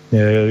jako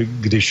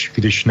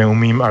když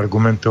neumím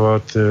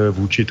argumentovat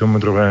vůči tomu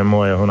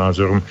druhému a jeho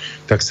názorům,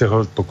 tak se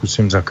ho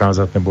pokusím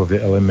zakázat nebo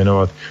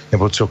vyeliminovat,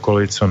 nebo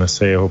cokoliv, co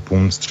nese jeho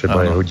punc,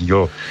 třeba jeho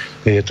dílo.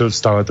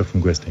 Stále to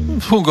funguje stejně.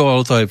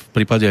 Fungovalo to aj v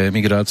prípade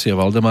emigrácie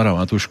Valdemara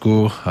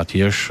Matušku a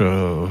tiež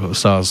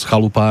sa z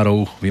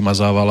chalupárov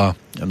vymazávala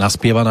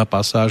naspievaná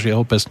pasáž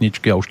jeho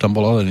pesničky a už tam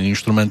bola len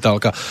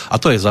inštrumentálka a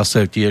to je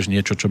zase tiež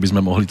niečo, čo by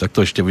sme mohli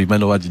takto ešte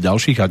vymenovať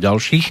ďalších a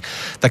ďalších.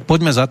 Tak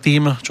poďme za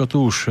tým, čo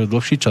tu už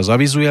dlhší čas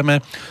avizujeme.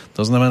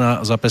 To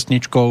znamená za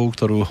pesničkou,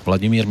 ktorú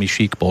Vladimír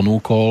Mišík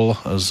ponúkol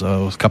s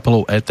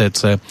kapelou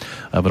ETC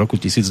v roku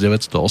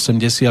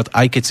 1980,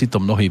 aj keď si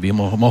to mnohí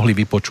mohli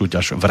vypočuť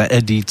až v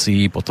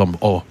reedícii potom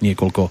o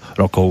niekoľko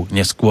rokov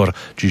neskôr,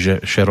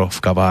 čiže Šero v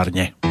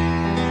kavárne.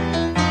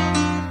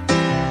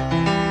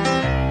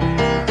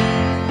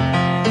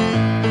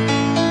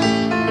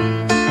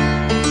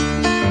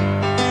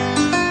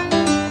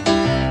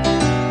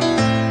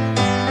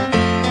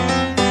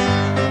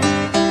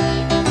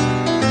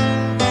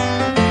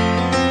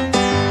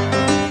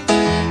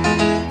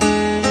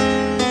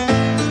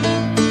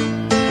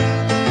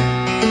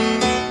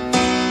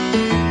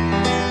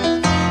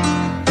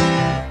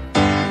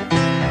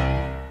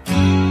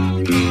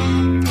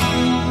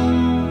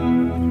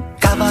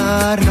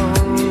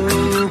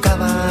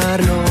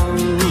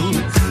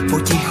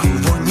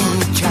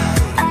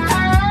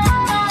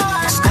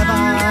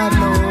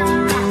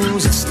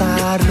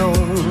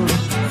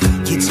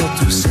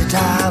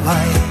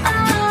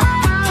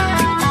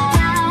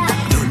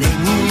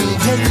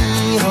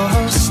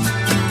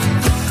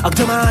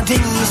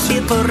 denní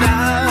světlo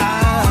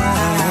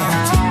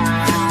rád,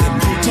 ten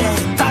bude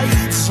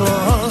tajit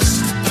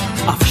zlost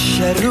a v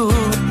šeru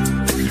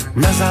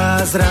na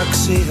zázrak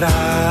si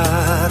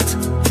hrát.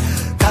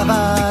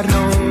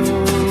 Kavárnou,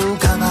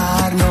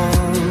 kavárnou,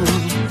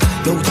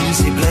 doutí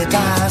si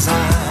bledá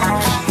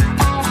zář.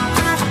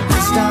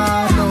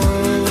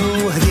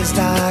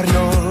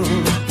 Hvězdárnou,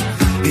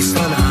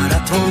 vyslaná na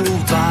tvou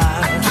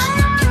tvář.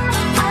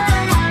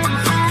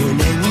 Kdo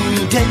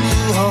není denní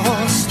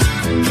host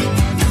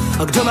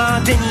a kdo má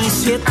denní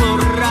světlo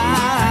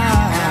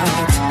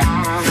rád,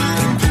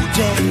 ten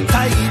bude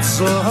tajit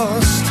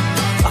zlost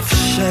a v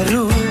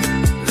šeru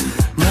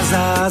na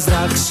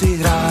zázrak si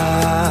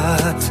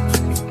hrát.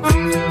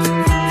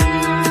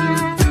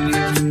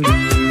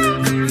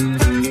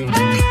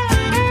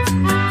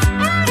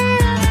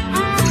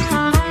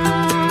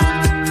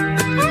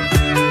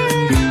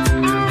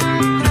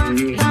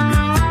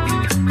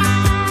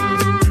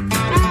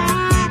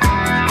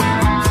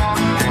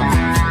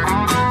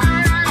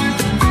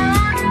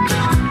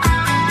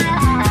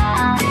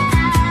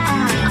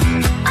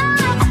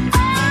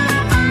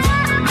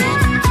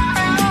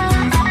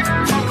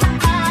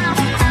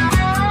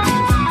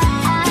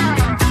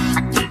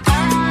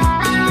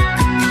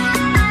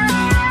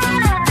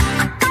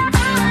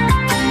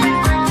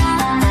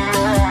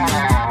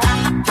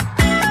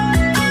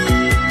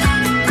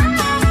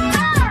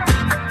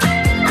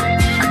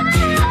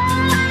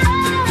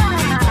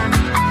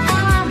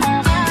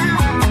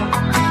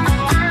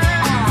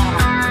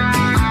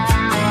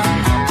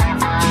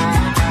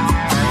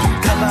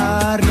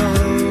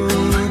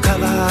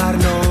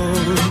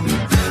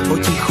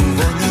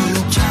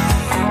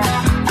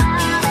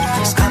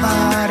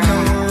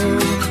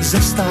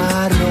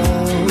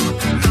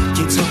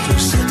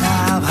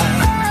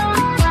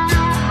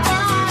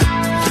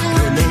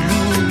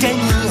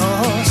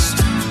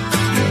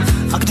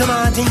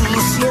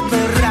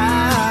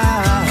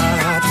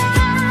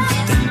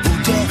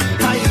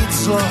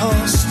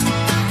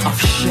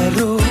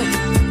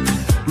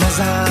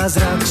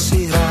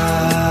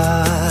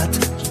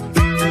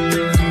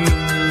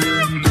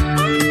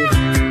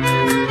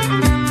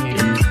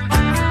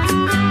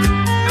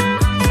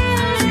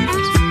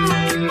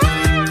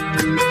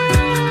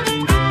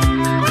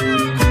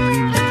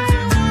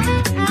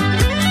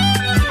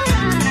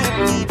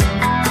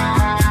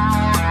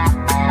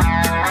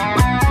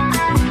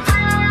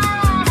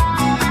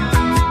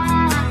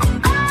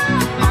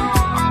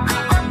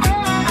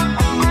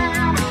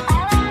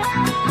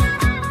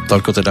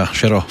 Toľko teda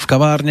Šero v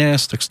kavárne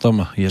s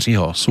textom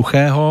Jiřího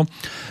Suchého.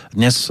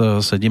 Dnes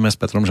sedíme s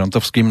Petrom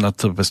Žantovským nad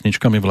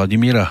pesničkami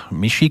Vladimíra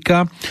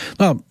Mišíka.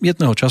 No a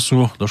jedného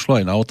času došlo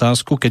aj na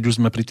otázku, keď už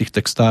sme pri tých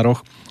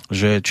textároch,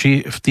 že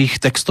či v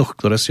tých textoch,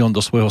 ktoré si on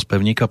do svojho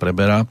spevníka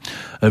preberá,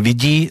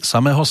 vidí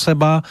samého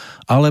seba,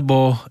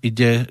 alebo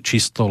ide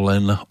čisto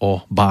len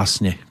o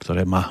básne,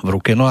 ktoré má v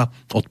ruke. No a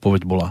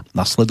odpoveď bola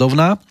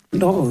nasledovná.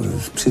 No,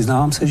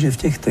 přiznávám se, že v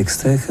těch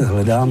textech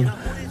hledám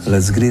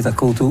leckdy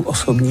takovou tu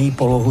osobní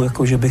polohu,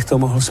 jako že bych to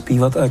mohl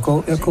zpívat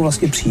jako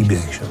vlastně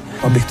příběh, že?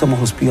 Abych to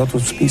mohl zpívat, to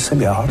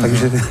jsem já,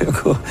 takže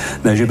jako,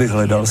 ne, že bych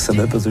hledal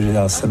sebe, protože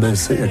já sebe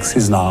jak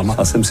si znám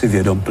a jsem si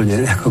vědom plně,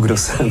 jako kdo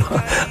jsem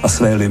a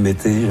své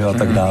limity, že? A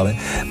tak dále.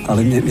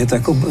 Ale mě to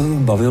jako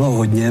bavilo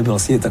hodně,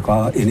 vlastně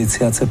taková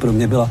iniciace pro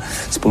mě byla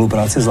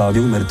spolupráce s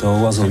Láďou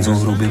Mrtou a s Honzou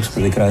Hrubým,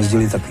 jsme tenkrát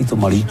jezdili takový to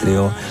malý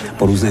trio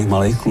po různých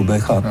malých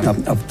klubech a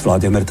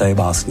Vláďa Mrta je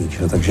básník,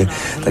 že?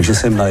 Takže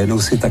jsem najednou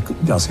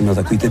já jsem měl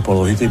takový ty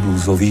polohy, ty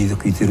bluesový,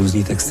 takový ty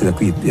různý texty,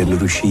 takový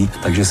jednodušší,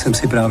 takže jsem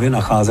si právě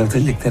nacházel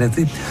některé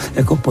ty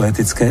jako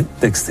poetické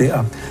texty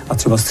a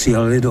třeba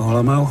stříhali do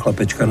hola mého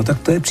chlapečka, no tak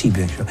to je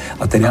příběh, že?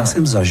 A ten já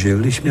jsem zažil,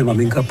 když mě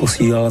maminka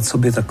posílala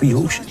sobě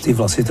takovýho uši, ty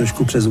vlasy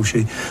trošku přes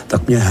uši,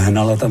 tak mě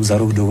hnala tam za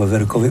roh do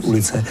Veverkovy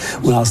ulice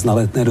u nás na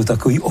Letné do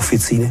takový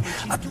oficíny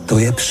a to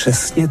je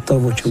přesně to,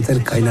 o čem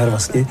ten Kajnar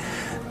vlastně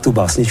tu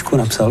básničku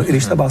napsal, i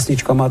když ta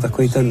básnička má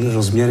takový ten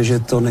rozměr, že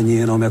to není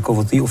jenom jako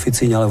o té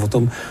oficíně, ale o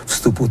tom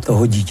vstupu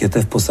toho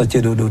dítěte v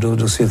podstatě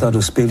do světa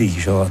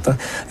dospělých, že?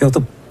 A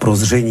to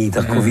prozření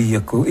takový,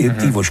 jako i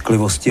té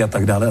vošklivosti a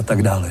tak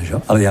dále, že?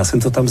 Ale já jsem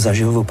to tam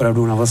zažil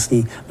opravdu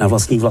na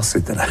vlastní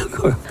vlasy teda.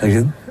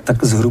 Takže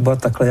tak zhruba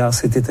takhle já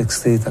si ty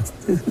texty tak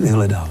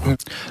vyhledám.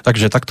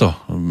 Takže takto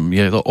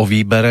je to o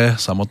výbere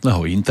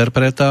samotného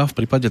interpreta v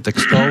prípade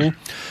textov.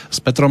 S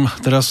Petrom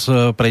teraz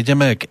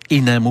prejdeme k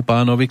inému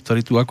pánovi, ktorý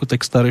tu ako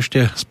textár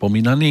ešte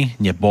spomínaný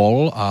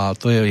nebol, a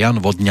to je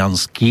Jan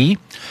Vodňanský.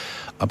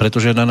 A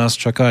pretože na nás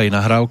čaká aj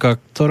nahrávka,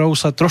 ktorou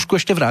sa trošku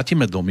ešte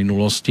vrátime do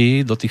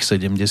minulosti, do tých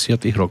 70.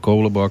 rokov,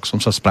 lebo ak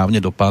som sa správne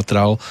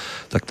dopátral,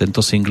 tak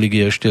tento singlik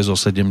je ešte zo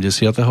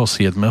 77.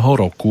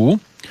 roku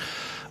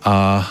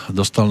a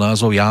dostal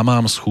názov Ja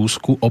mám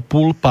schůzku o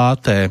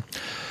 4:30.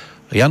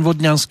 Jan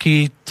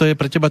Vodňanský, to je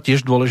pre teba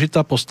tiež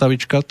dôležitá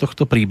postavička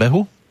tohto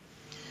príbehu?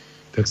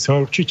 Tak se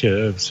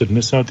určitě. V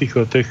 70.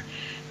 letech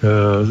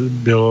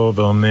bylo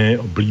velmi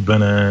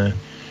oblíbené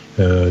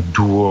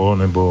duo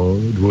nebo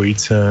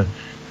dvojice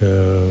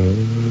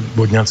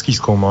Vodňanský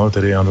zkoumal,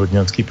 tedy Jan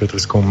Vodňanský, Petr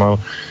zkoumal,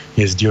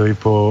 jezdili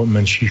po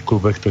menších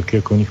klubech, tak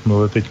jak o nich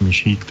mluvil teď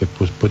Mišík, tak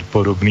po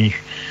podobných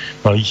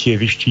malých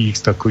jevištích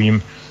s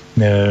takovým,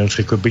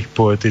 řekl bych,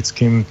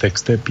 poetickým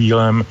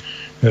textepílem,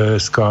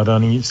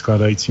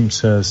 skládajícím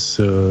se z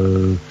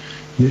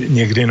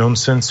někdy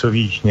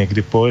nonsensových,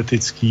 někdy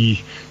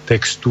poetických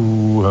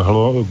textů,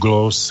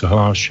 glos,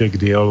 hlášek,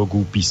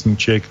 dialogů,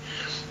 písniček.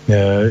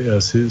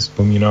 Já si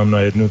vzpomínám na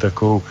jednu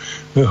takovou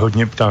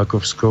hodně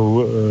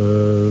ptákovskou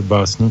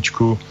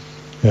básničku.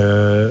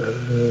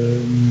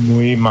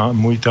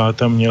 Můj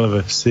táta měl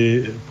ve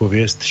vsi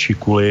pověst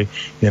šikuly,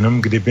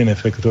 jenom kdyby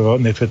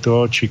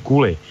nefetoval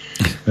čikuly.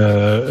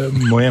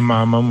 Moje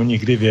máma mu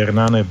nikdy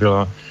věrná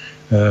nebyla.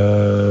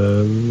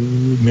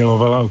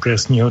 Milovala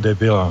okresního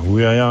debila.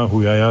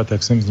 Hujaja,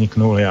 tak jsem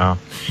vzniknul já.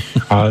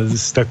 A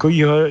z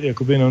takovýchhle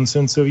jakoby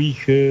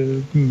nonsensových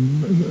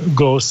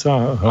glos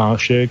a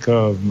hlášek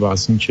a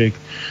básniček,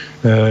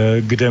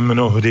 kde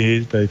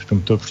mnohdy, tady v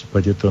tomto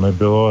případě to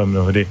nebylo, ale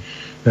mnohdy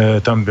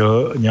tam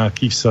byl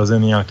nějaký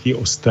vsazen, nějaký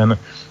osten,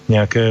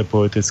 nějaké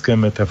poetické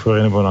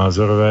metafory nebo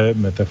názorové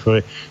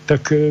metafory,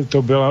 tak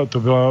to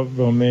byla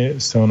velmi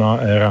silná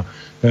éra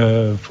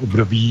v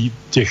období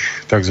těch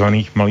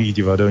takzvaných malých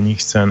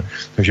divadelních scén.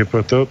 Takže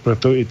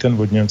proto i ten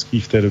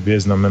Vodňanský v té době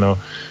znamenal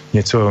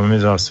něco velmi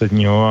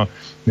zásadního a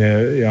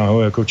já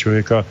ho jako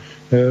člověka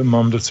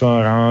mám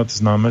docela rád,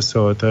 známe se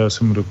leta, já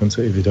jsem mu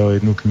dokonce i vydal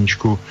jednu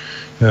knížku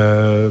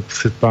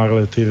před pár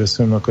lety ve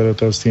svém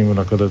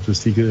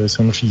nakladatelství, které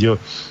jsem řídil,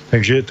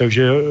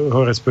 takže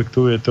ho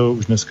respektuju, je to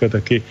už dneska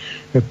taky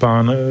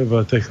pán v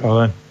letech,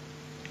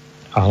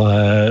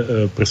 ale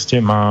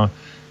prostě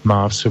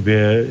má v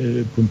sobě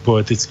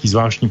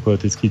zvláštní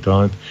poetický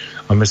talent.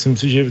 A myslím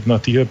si, že na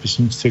téhle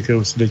písničce,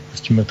 kterou si teď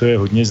pustíme, to je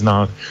hodně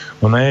znát.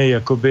 Ona je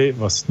jakoby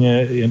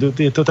vlastně,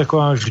 je to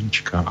taková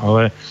říčka,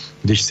 ale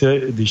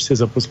když se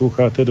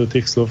zaposloucháte do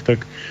těch slov,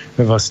 tak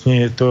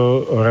vlastně je to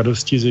o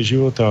radosti ze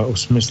života, o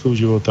smyslu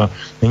života.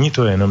 Není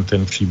to jenom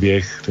ten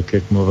příběh, tak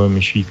jak mluvil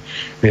Mišík,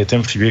 je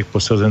ten příběh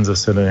posazen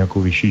zase na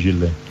nějakou vyšší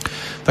židli.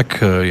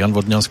 Tak Jan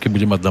Vodňanský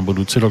bude mať na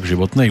budúci rok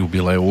životné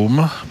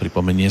jubileum,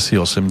 pripomenie si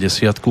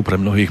 80-ku, pre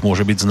mnohých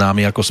môže byť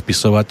známy ako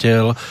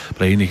spisovateľ,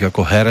 pre iných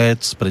ako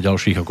herec, pre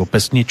ďalších ako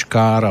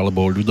pesničkár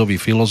alebo ľudový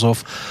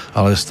filozof,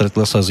 ale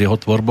stretla sa s jeho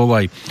tvorbou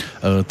aj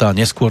tá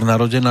neskôr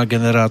narodená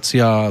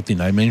generácia, tí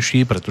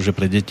najmenší, pretože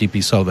pre deti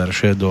písal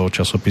verše do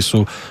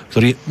časopisu,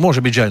 ktorý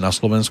môže byť, že aj na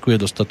Slovensku je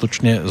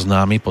dostatočne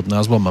známy pod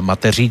názvom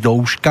Mateří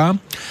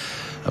douška.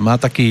 Má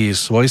taký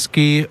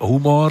svojský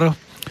humor.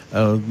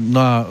 No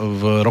a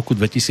v roku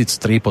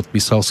 2003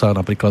 podpísal sa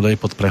napríklad aj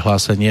pod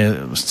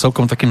prehlásenie s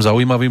celkom takým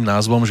zaujímavým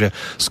názvom, že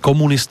z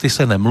komunisty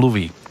se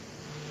nemluví.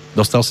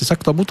 Dostal si sa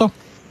k tomuto?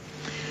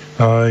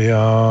 A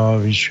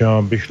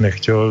já bych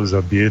nechtěl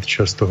zabíjet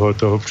čas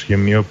toho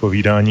příjemného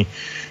povídání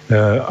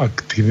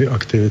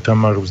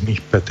aktivitama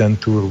různých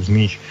petentů,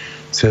 různých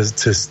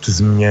cest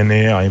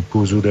změny a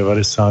impulzu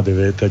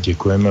 99 a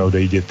děkujeme,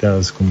 odejděte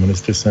a z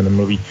komunisty se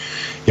nemluví.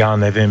 Já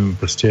nevím,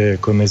 prostě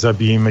jako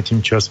nezabíjíme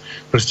tím čas.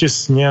 Prostě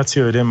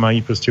nějací lidé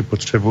mají prostě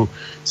potřebu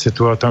se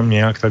tu a tam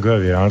nějak takhle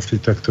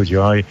vyjádřit, tak to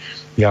dělají.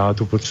 Já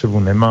tu potřebu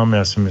nemám,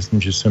 já si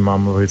myslím, že se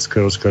mám mluvit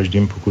skoro s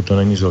každým, pokud to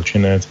není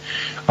zločinec.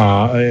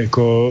 A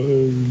jako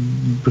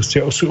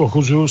prostě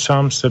ochuzuju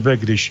sám sebe,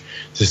 když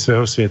ze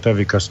svého světa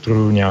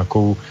vykastruju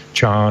nějakou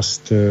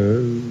část.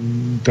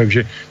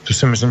 Takže to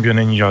si myslím, že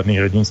není žádný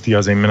hrdinství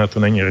a zejména to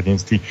není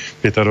hrdinství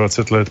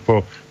 25 let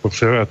po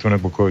převratu,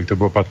 nebo kolik to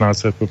bylo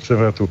 15 let po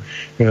převratu,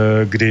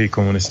 kdy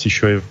komunisti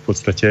šli v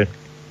podstatě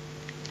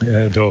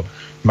do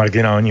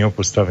marginálního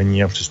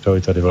postavení a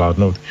přestali tady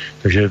vládnout.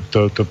 Takže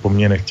to po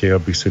mne nechtějí,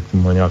 abych se k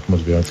tomu nějak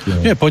moc vyjádřil.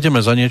 Nie,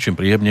 pôjdeme za niečím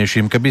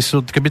príjemnejším.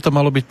 Keby to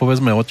malo byť,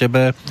 povedzme, o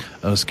tebe,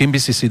 s kým by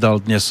si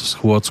dal dnes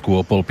schôdzku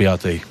o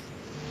 4:30?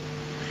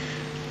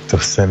 To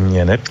se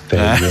mě neptej,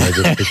 že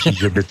nebezpečí,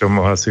 že by to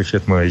mohla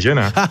slyšet moje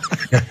žena.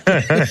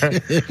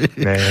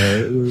 Ne,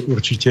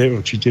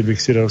 určitě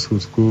bych si dal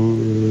schůzku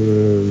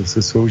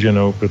se svou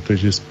ženou,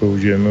 protože spolu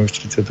žijeme už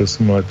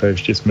 38 let a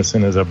ještě jsme se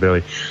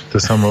nezabili. To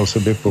samo o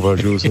sobě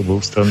považuji z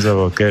obou stran za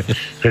velké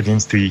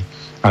hrdinství.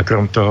 A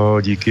krom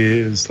toho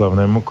díky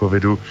slavnému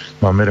covidu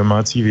máme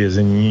domácí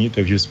vězení,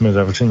 takže jsme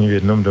zavřeni v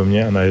jednom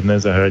domě a na jedné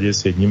zahradě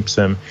s jedním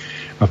psem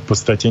a v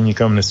podstatě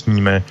nikam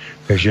nesmíme,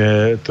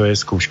 takže to je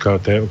zkouška,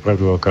 to je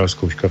opravdu velká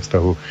zkouška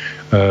vztahu.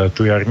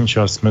 Tu jarní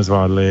část jsme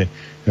zvládli,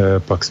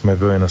 pak jsme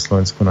byli na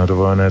Slovensku na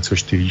dovolené,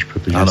 což ty víš,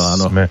 protože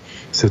ano. Jsme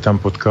se tam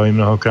potkali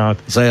mnohokrát.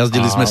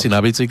 Zajazdili jsme si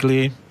na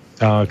bicykli.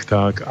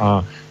 Tak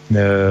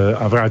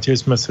a vrátili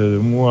jsme se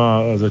domů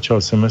a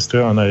začal semestr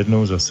a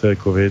najednou zase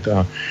covid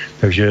a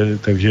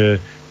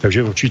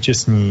takže určite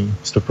sní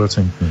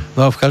 100%.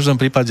 No v každom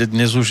prípade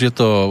dnes už je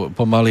to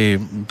pomaly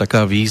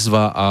taká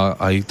výzva a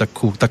aj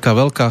taká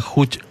veľká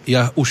chuť.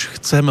 Ja už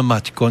chcem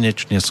mať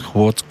konečne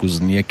schôdzku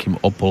s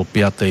niekým o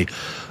 4:30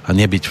 a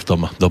nebyť v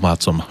tom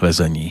domácom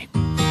väzení.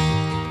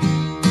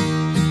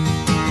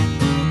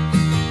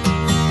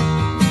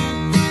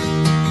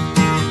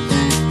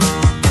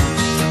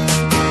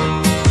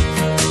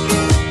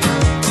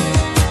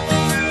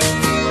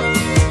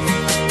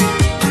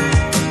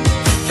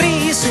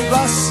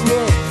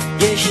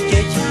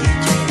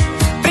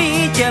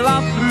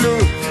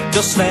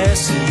 do své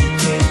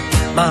sítě.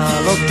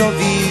 Málo kdo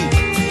ví,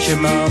 že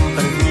mám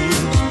první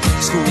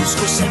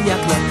schůzku sem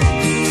jak na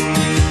první.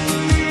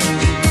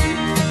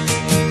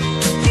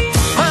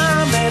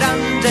 Máme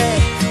rande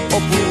o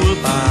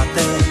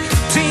 4:30,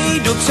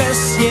 přijdu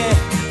přesně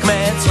k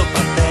mé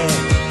copaté,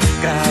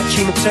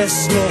 kráčím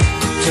přesně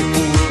před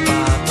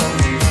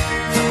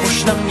 4:30,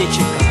 už na mě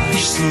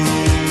čekáš s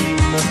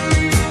ním.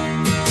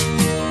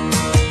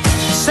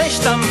 Seš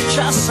tam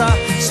včasa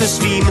se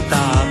svým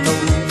tátou,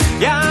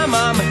 já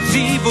mám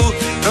hřívu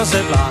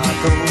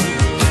rozevlátou.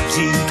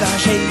 Říká,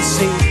 že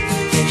jsi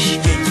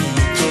ještě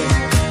dítě,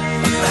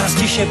 pak nás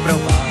tiše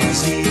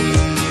provází.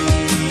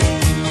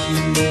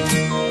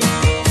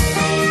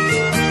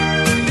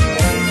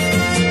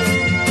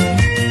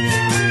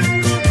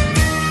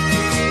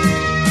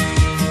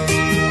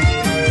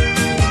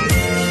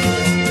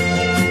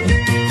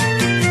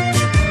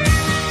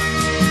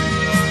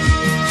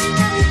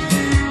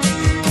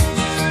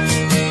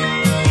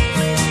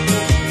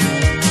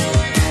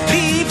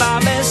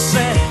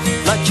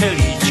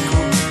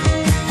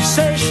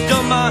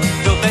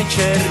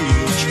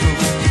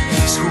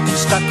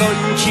 Schůzka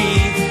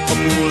končí o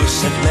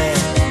 6:30,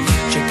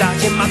 čeká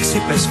tě Maxi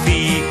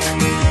Pespík.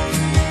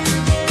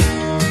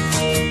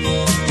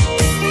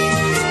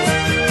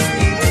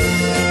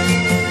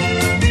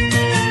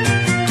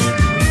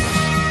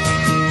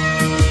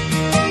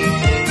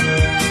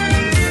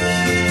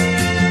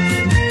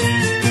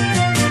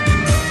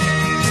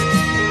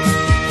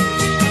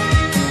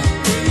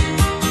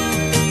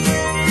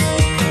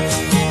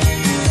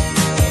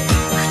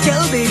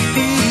 Chtěl bych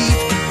být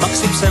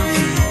Maxi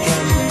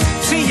Psempíkem,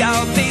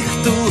 přijal bych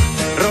tu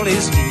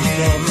roli s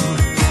díkem,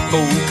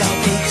 koukal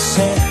bych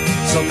se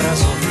z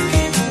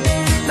obrazovky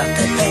na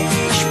tebe,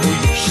 až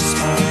půjdeš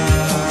spát.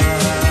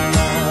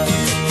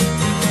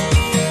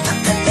 Na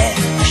tebe,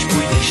 až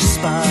půjdeš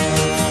spát.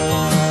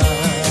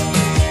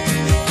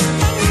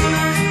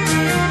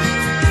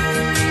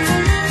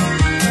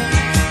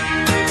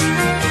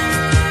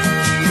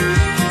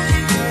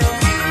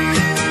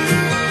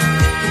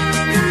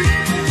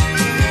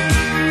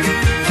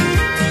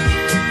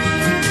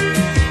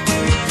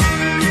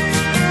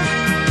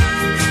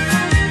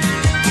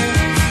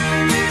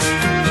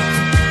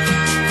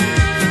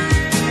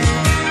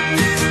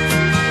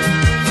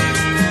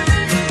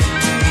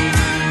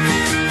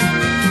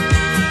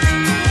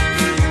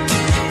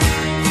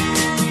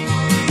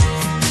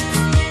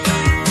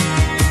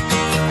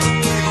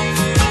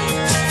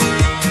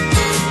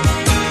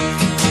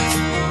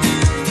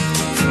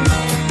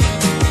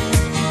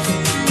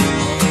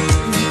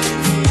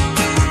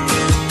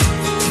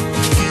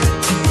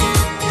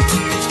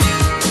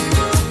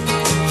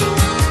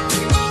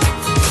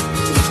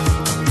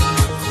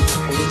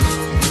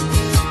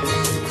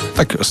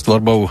 Tak s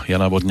tvorbou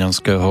Jana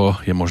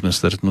Vodňanského je možné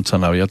stretnúť sa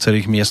na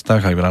viacerých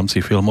miestach, aj v rámci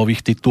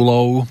filmových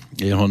titulov.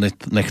 Jeho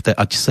Nechte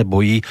ať se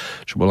bojí,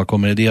 čo bola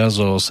komédia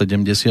zo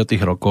 70.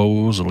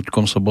 rokov s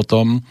Ľuďkom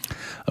Sobotom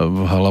v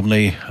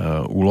hlavnej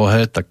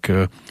úlohe, tak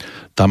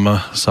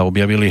tam sa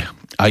objavili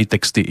aj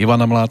texty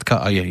Ivana Mládka,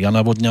 aj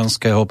Jana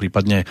Vodňanského,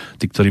 prípadne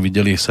tí, ktorí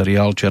videli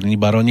seriál Černí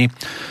baroni,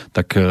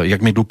 tak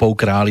Jak mi dupou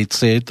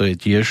králici, to je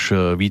tiež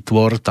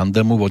výtvor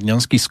tandemu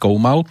Vodňanský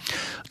skoumal.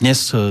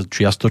 Dnes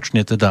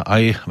čiastočne teda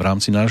aj v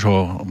rámci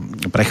nášho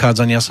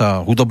prechádzania sa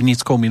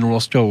hudobníckou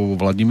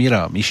minulosťou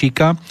Vladimíra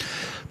Mišíka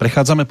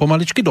prechádzame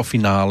pomaličky do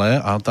finále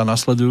a tá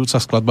nasledujúca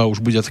skladba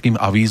už bude takým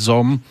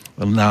avízom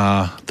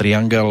na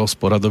Triangel s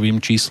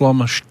poradovým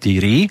číslom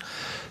 4.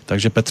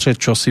 Takže Petře,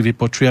 čo si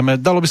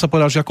vypočujeme? Dalo by sa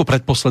povedať, že ako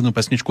predposlednú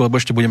pesničku, lebo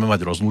ešte budeme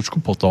mať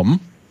rozlúčku potom.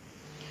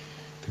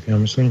 Tak já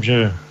myslím,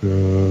 že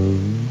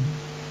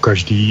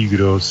každý,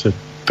 kdo se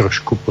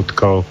trošku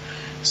potkal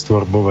s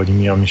tvorbou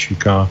Vladimíra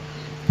Mišíka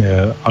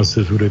a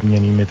se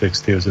zhudebněnými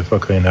texty Josefa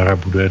Krajnara,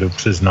 bude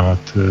dobře znát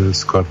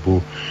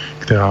skladbu,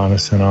 která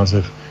nese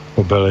název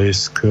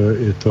Obelisk.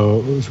 Je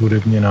to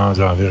zhudebněná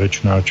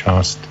závěrečná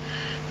část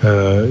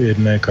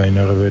jedné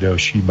Krajnarovy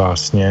další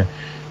básně,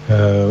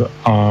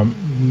 a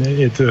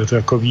je to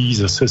takový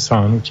zase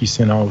sáhnutí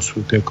si na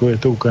osud, jako je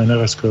to u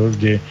Krajnara skoro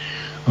vždy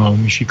a u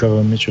Mišíka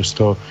velmi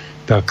často,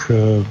 tak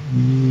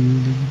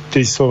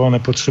ty slova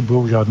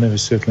nepotřebují žádné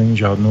vysvětlení,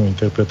 žádnou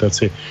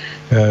interpretaci,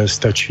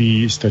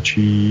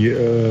 stačí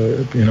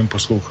jenom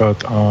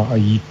poslouchat a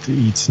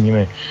jít s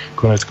nimi.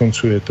 Konec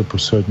konců je to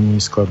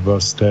poslední skladba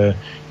z té,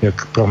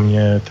 jak pro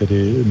mě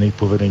tedy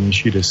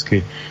nejpovedenější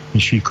desky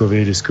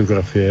Mišíkovy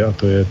diskografie, a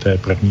to je té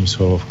první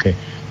solovky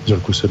z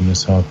roku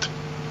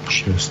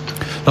 76.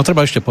 No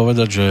treba ešte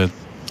povedať, že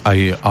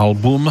aj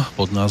album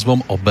pod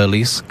názvom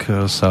Obelisk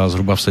sa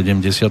zhruba v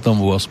 78.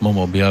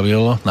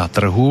 objavil na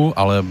trhu,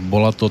 ale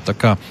bola to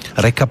taká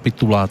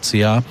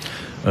rekapitulácia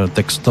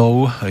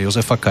textov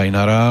Josefa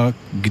Krajnara,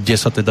 kde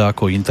sa teda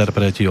ako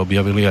interpreti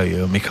objavili aj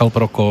Michal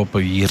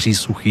Prokop, Jiří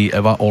Suchý,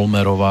 Eva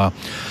Olmerová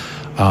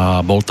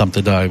a bol tam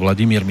teda aj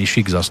Vladimír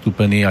Mišík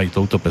zastúpený aj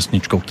touto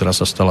pesničkou, ktorá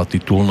sa stala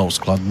titulnou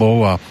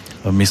skladbou, a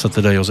my sa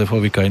teda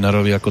Josefovi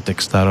Krajnarovi ako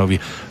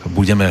textárovi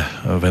budeme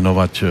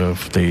venovať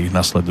v tej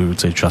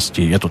nasledujúcej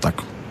časti. Je to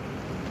tak?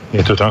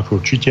 Je to tak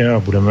určitě a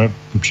budeme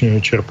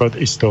čerpat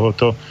i z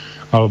tohoto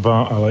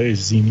alba, ale i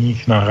z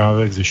jiných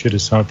nahrávek ze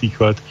 60.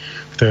 let,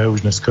 které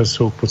už dneska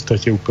jsou v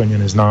podstatě úplně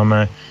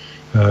neznámé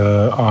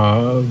a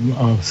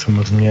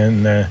samozřejmě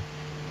ne,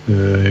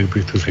 jak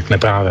bych to řekl,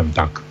 neprávem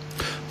tak.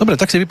 Dobre,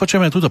 tak si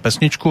vypočujeme túto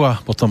pesničku a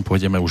potom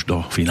pôjdeme už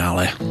do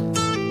finále.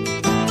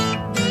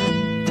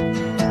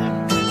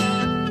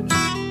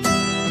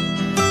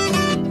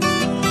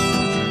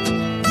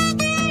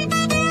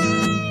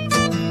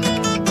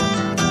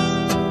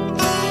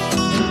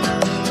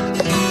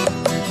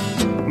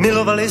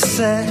 Milovali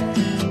se,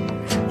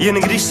 jen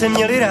když se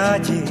měli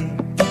rádi.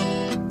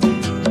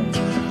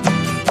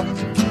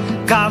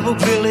 Kávu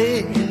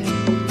pili,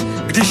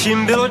 když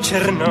jim bylo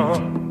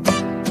černo.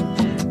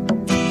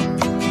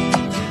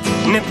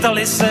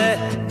 Neptali se,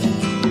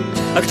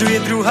 a kdo je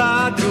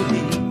druhá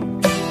druhý.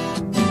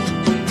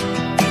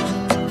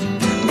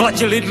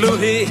 Platili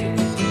dluhy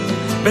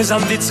bez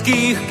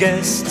antických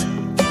gest.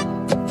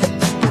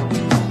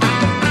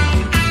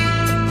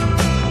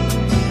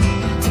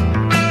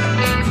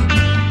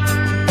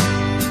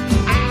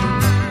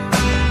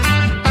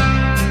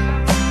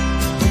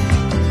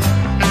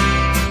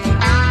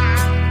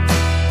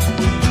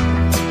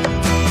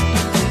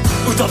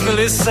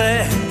 Utopili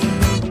se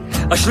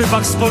a šli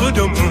pak spolu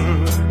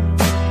domů.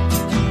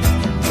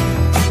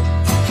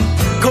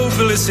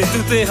 Koupili si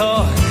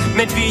tutyho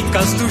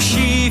medvídka z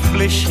duší v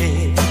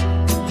pliši.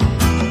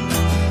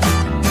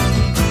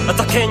 A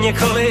také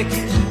několik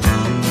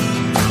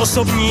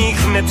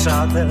osobních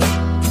nepřátel.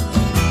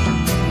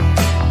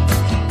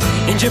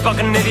 Jenže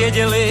pak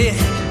nevěděli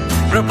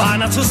pro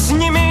pána, co s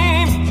nimi.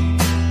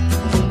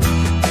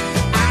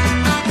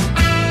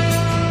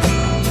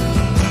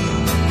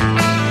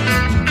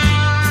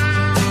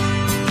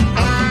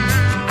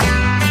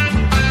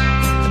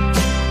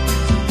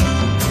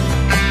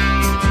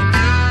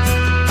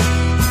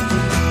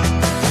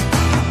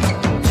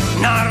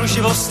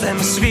 Živostem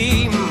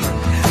svým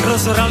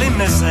rozorali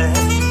meze.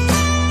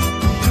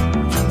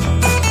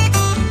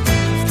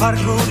 V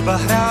parku hudba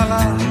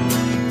hrála,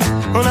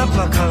 ona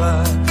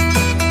plakala.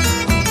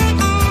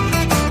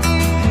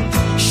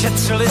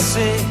 Šetřili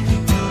si,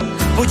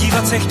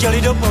 podívat se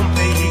chtěli do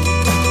Pompeji.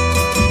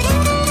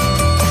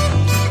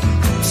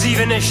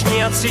 Dříve než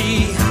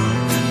nějací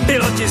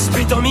piloti z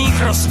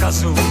pitomých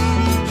rozkazů.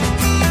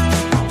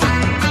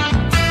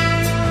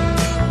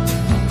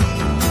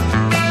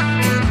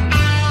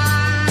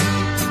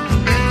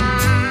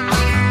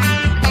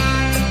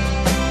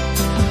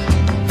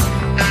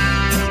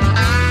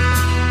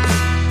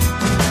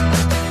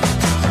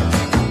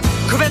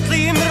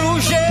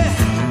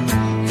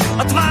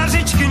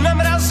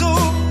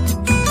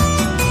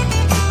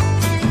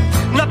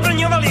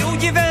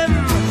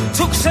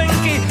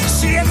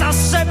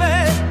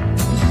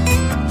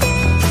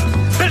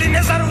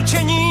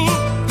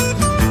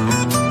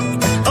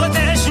 Ale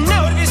též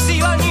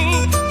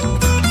neodvysílaní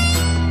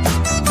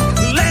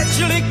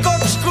léčili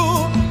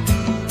kočku,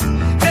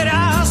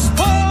 která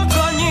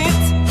spolklanit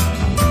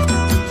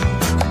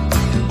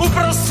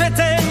uprostřed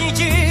té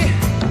niti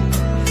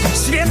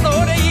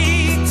světlo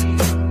odejít.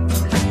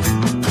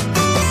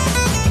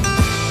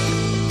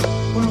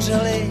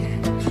 Umřeli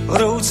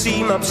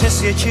hroucím a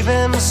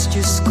přesvědčivém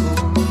stisku.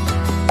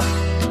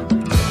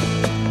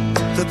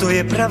 Toto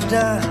je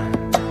pravda,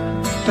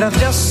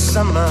 pravda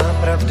samá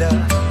pravda.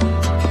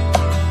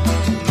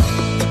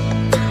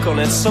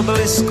 Konec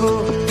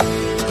obelisku.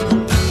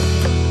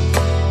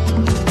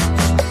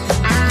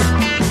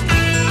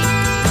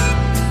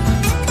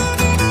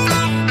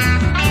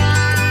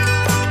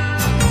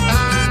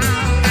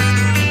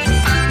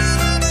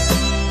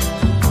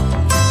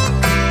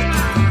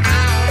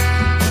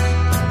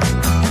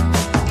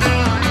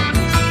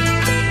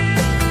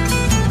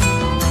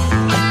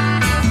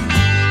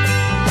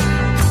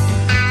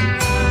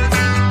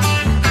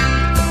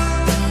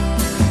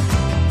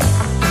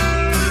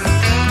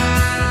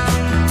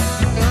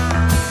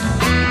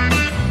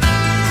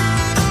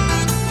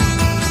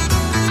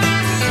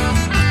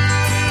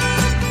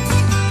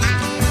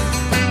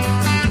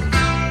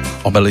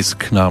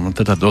 Obelisk nám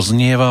teda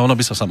doznieva. Ono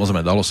by sa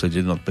samozrejme dalo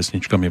sedieť nad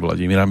pesničkami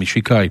Vladimíra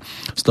Mišíka aj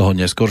z toho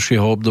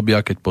neskoršieho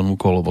obdobia, keď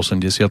ponúkol v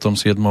 87.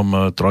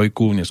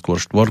 trojku, neskôr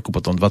štvorku,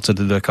 potom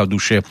 20 deka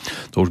duše,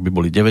 to už by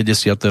boli 90.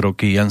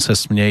 roky, Jen se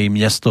smnej,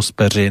 Město z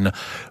peřin,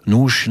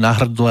 Nůž na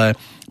hrdle,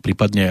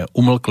 prípadne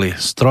Umlkli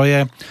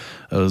stroje.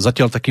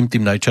 Zatiaľ takým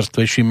tým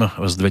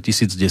najčerstvejším z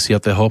 2010.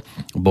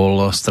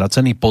 bol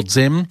Stracený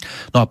podzim.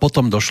 No a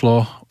potom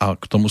došlo, a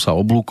k tomu sa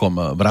oblúkom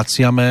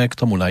vraciame, k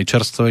tomu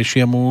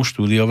najčerstvejšiemu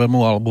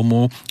štúdiovému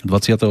albumu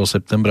 20.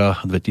 septembra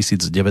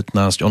 2019.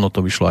 Ono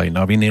to vyšlo aj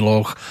na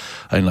viniloch,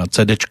 aj na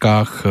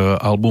CDčkách.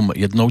 Album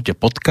Jednou te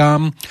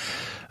potkám.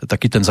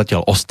 Taký ten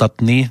zatiaľ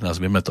ostatný,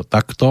 nazvieme to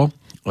takto,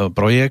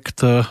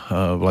 projekt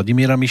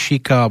Vladimíra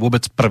Mišíka a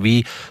vôbec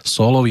prvý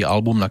sólový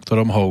album, na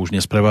ktorom ho už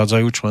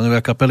nesprevádzajú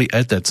členovia kapely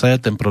ETC.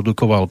 Ten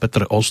produkoval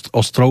Petr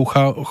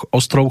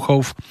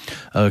Ostrouchov,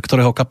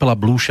 ktorého kapela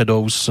Blue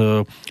Shadows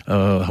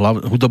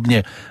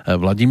hudobne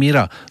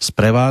Vladimíra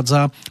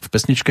sprevádza. V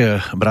pesničke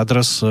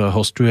Brothers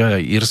hostuje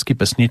aj írsky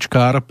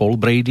pesničkár Paul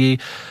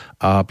Brady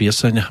a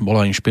pieseň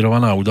bola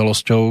inšpirovaná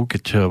udalosťou,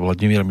 keď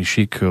Vladimír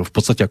Mišík v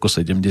podstate ako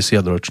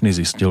 70-ročný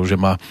zistil, že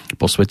má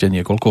po svete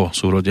niekoľko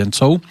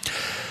súrodencov.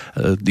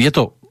 Je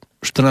to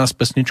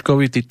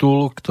 14-pesničkový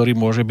titul, ktorý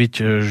môže byť,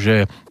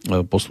 že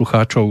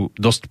poslucháčov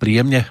dosť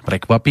príjemne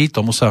prekvapí.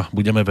 Tomu sa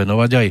budeme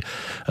venovať aj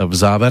v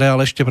závere,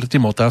 ale ešte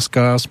predtým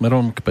otázka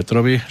smerom k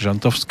Petrovi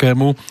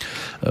Žantovskému.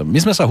 My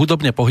sme sa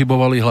hudobne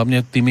pohybovali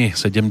hlavne tými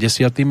 70.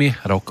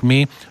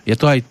 rokmi. Je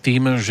to aj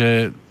tým,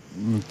 že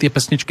tie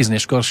pesničky z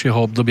neskôršieho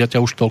obdobia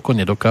ťa už toľko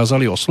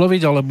nedokázali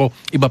osloviť, alebo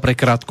iba pre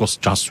krátkosť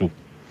času?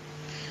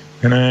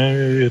 Ne,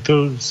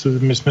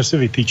 my jsme si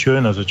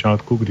vytýčili na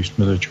začátku, když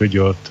jsme začali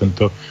dělat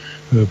tento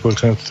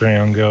pořad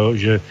Triangel,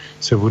 že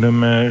se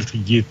budeme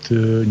řídit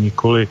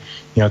nikoli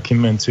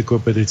nějakými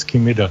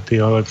encyklopedickými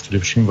daty, ale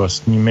především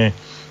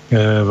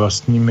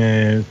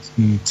vlastními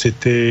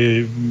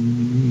city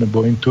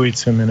nebo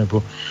intuicemi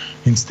nebo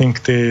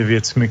instinkty,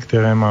 věcmi,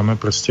 které máme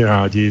prostě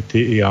rádi, ty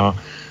i já.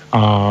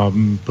 A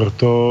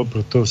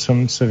proto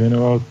jsem se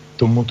věnoval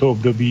tomuto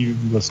období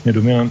vlastně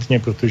dominantně,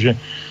 protože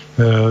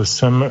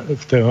jsem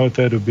v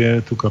téhleté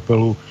době tu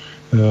kapelu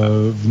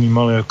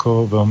vnímal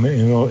jako velmi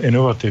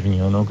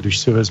inovativní. Ano? Když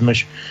si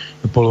vezmeš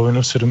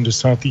polovinu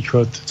 70.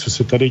 let, co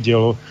se tady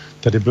dělo,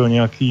 tady byl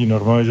nějaký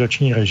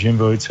normalizační režim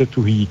velice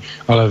tuhý,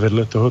 ale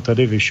vedle toho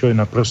tady vyšly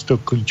naprosto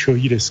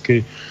klíčové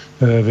desky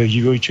ve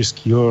vývoji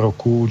českého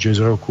roku, jazz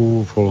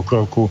roku, folk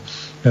roku,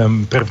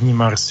 první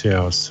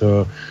Marcias,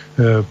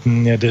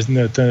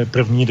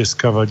 první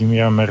deska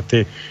Vladimíra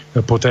Merty,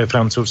 poté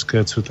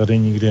francouzské, co tady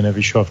nikdy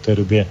nevyšla v té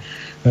době.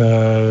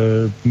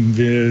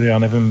 Já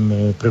nevím,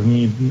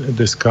 první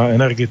deska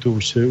Energitu,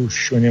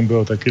 už o něm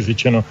bylo taky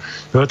řečeno.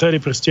 Bylo tady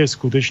prostě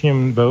skutečně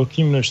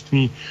velké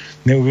množství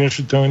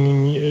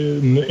neuvěřitelné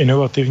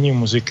inovativní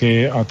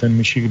muziky a ten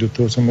Mišík do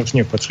toho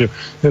samozřejmě patřil.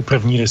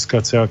 První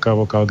deska CAK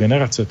Vokál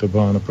generace, to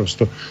byla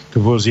naprosto, to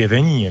bylo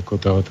zjevení, jako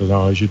tato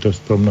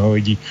záležitost pro mnoho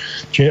lidí.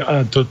 A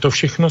to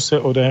všechno se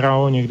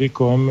odehrálo někdy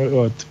kolem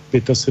let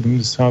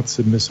 75,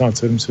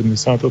 77,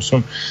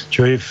 78,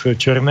 čili v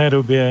černé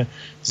době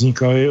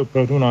vznikaly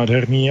opravdu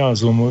nádherné a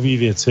zlomové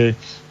věci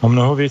a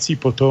mnoho věcí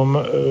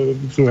potom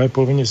v druhé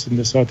polovině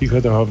 70.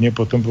 let a hlavně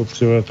potom po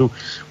převratu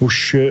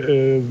už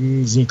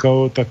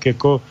vznikalo tak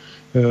jako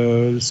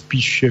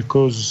spíš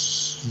jako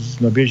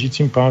na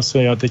běžícím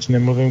páse. Já teď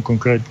nemluvím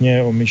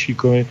konkrétně o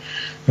Mišíkovi,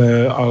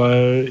 ale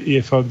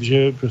je fakt,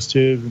 že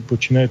prostě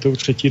počínaje tou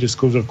třetí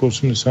deskou z roku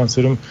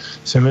 87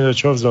 se mi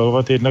začal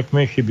vzdalovat. Jednak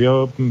mi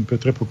chyběl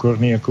Petr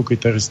Pokorný jako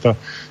kytarista,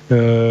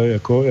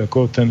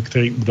 jako ten,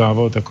 který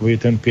udával takový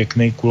ten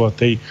pěkný,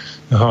 kulatý,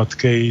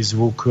 hladký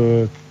zvuk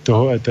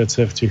toho ETC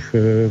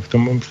v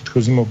tom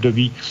předchozím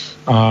období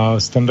a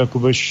Standa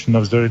Kubeš,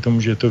 navzdory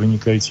tomu, že je to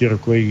vynikající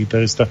rockový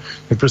kytarista,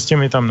 tak prostě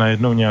mi tam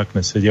najednou nějak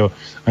neseděl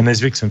a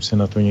nezvyk jsem se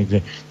na to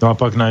nikdy. No a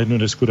pak na jednu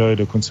desku dali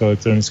dokonce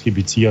elektronický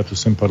bicí a to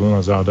jsem padl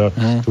na záda,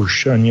 to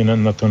už ani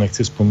na to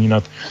nechci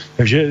vzpomínat.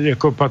 Takže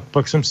jako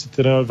pak jsem si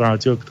teda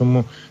vrátil k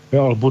tomu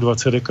albu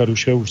 20 deka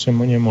duše, už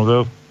jsem o něm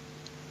mluvil,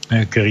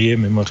 který je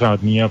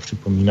mimořádný a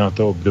připomíná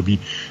to období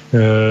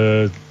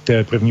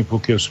té první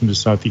půlky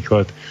 80.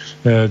 let,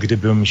 kdy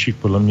byl Mišík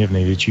podle mě v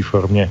největší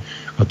formě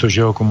a to,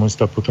 že ho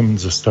komunista potom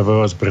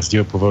zastavil a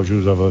zbrzdil,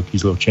 považuji za velký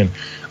zločin.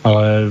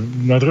 Ale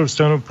na druhou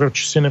stranu,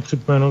 proč si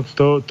nepřipomenout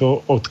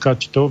to,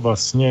 odkud to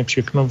vlastně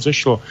všechno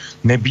vzešlo.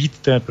 Nebýt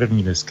té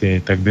první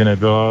desky, tak by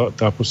nebyla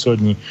ta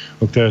poslední,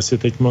 o které si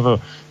teď mluvil.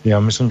 Já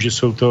myslím, že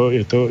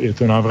je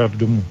to návrat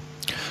domů.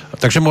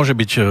 Takže může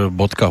být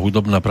bodka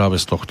hudobná právě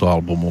z tohto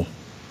albumu.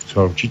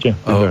 Co, určitě.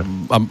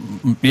 A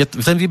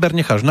ten výber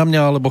necháš na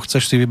mňa, alebo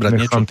chceš si vybrať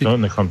niečo?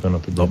 Nechám to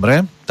na to.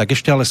 Dobre, tak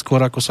ešte ale skôr,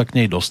 ako sa k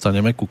nej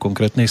dostaneme, ku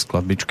konkrétnej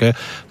skladbičke,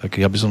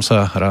 tak ja by som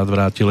sa rád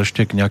vrátil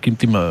ešte k nejakým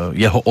tým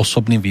jeho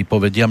osobným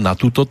výpovediam na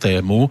túto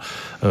tému.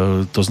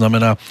 To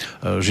znamená,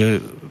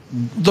 že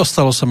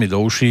dostalo sa mi do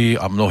uší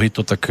a mnohí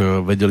to tak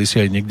vedeli si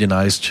aj niekde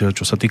nájsť,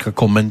 čo sa týka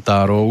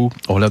komentárov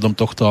ohľadom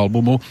tohto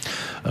albumu.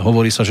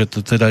 Hovorí sa, že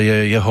to teda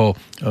je jeho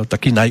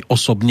taký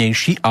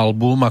najosobnejší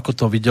album, ako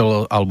to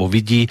videl alebo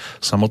vidí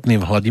samotný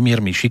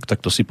Vladimír Mišík, tak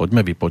to si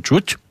pojďme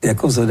vypočuť.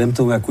 Jako vzhledem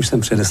tomu, jak už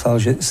jsem předeslal,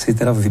 že si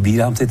teda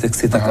vybírám ty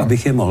texty tak,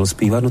 abych je mohl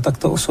zpívat, no tak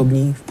to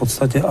osobní v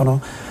podstatě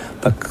ano,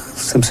 tak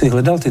jsem si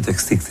hledal ty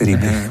texty, který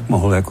bych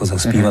mohl jako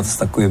zaspívat s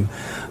takovým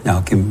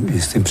nějakým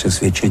jistým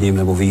přesvědčením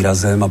nebo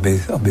výrazem,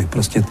 aby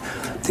prostě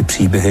ty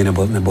příběhy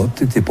nebo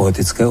ty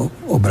poetické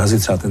obrazy,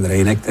 třeba ten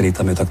Rejnek, který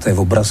tam je, tak to je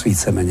obraz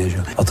víceméně,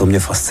 že? A to mě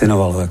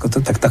fascinovalo. Jako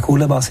tak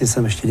takovouhle básni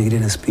jsem ještě nikdy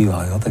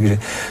nespíval, jo?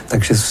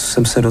 Takže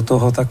jsem se do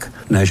toho tak,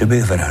 ne, že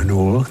bych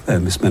vrhnul, ne,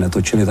 my jsme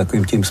netočili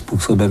takovým tím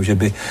způsobem, že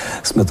by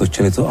jsme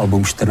točili to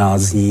album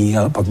 14 dní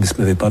a pak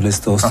bychom vypadli z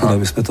toho studia,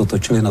 my jsme to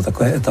točili na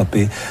takové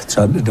etapy,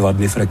 třeba 2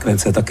 dny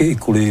frekvence, taky i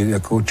kvůli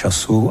jako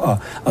času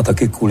a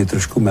taky kvůli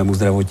trošku mému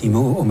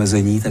zdravotnímu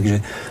omezení,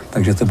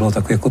 takže to bylo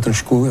takové jako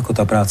trošku, jako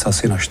ta práce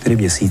asi na 4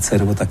 měsíce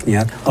nebo tak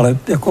nějak, ale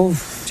jako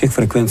v těch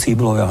frekvencích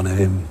bylo, já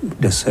nevím,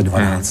 10,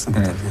 12 nebo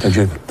tak,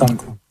 takže tak.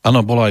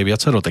 Áno, bolo aj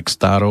viacero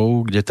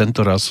textárov, kde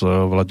tento raz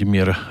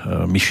Vladimír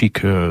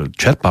Mišík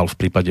čerpal v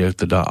prípade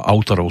teda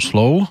autorov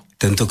slov.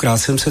 Tentokrát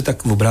jsem se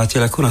tak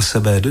obrátil jako na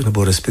sebe,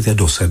 nebo respektive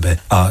do sebe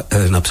a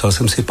napsal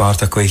jsem si pár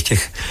takových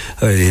těch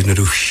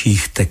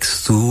jednodušších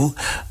textů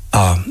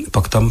a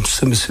pak tam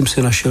myslím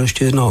si našel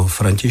ještě jednoho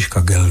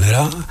Františka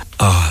Gellnera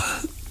a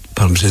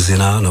pan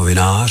Březina,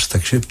 novinář,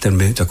 takže ten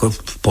mi takový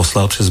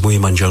poslal přes moji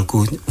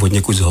manželku od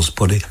někud z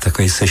hospody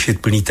takový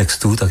sešit plný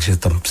textů, takže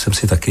tam jsem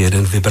si taky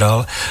jeden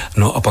vybral.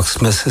 No a pak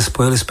jsme se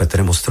spojili s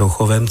Petrem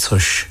Ostrouchovem,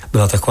 což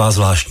byla taková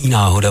zvláštní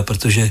náhoda,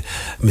 protože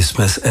my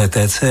jsme z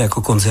ETC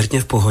jako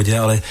koncertně v pohodě,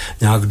 ale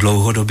nějak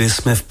dlouhodobě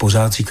jsme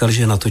pořád říkali,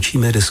 že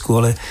natočíme desku,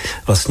 ale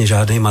vlastně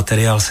žádný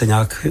materiál se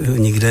nějak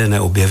nikde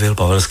neobjevil.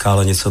 Pavel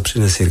Skála něco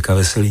přines,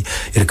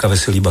 Jirka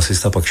Veselý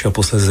basista, pak šel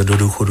posledně do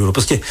důchodu. No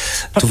prostě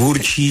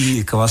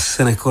tvůrčí kvas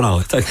se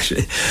nekonal, takže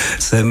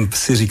jsem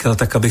si říkal,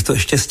 tak abych to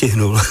ještě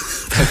stihnul,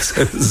 tak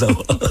jsem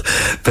zavolal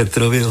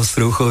Petrovi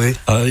Ostrouchovi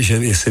a že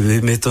jestli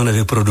by mi to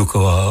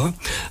nevyprodukoval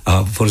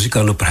a on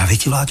říkal, no právě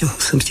ti, Vláďo,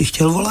 jsem ti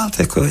chtěl volat,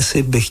 jako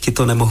jestli bych ti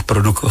to nemohl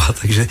produkovat,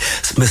 takže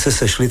jsme se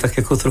sešli tak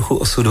jako trochu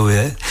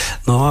osudově,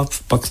 no a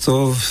pak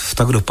to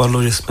tak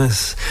dopadlo, že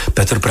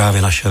Petr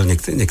právě našel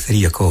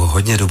některý jako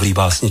hodně dobrý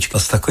básnička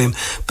s takovým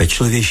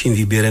pečlivějším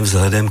výběrem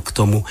vzhledem k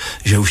tomu,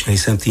 že už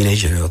nejsem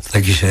teenager, jo.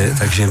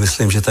 Takže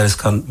myslím, že ta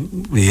deska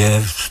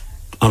je,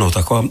 ano,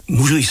 taková,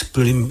 můžu ji s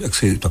plným,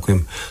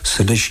 takovým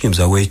srdečným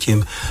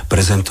zaujetím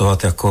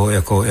prezentovat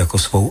jako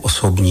svou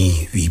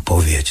osobní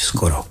výpověď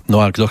skoro. No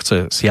a kdo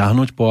chce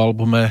siahnuť po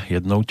albume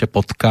Jednou tě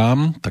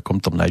potkám, takom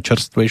tom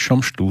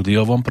najčerstvejšom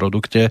štúdiovom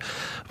produkte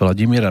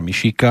Vladimíra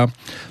Mišíka,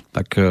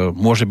 tak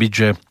môže byť,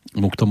 že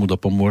mu k tomu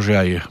dopomôže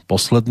aj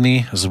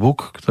posledný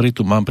zvuk, ktorý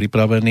tu mám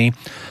pripravený,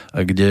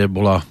 kde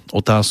bola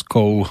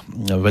otázkou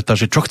veta,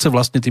 že čo chce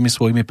vlastne tými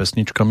svojimi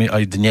pesničkami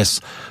aj dnes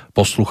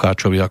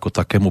poslucháčovi ako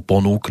takému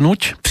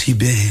ponúknuť.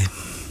 Příběhy,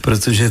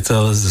 protože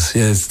to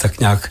je tak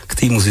nějak k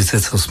té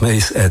muzice, co jsme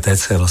i z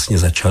ETC vlastně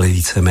začali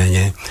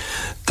víceméně,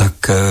 tak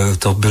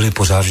to byly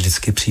pořád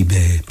vždycky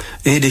příběhy.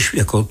 I když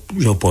jako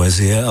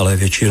poezie, ale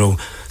většinou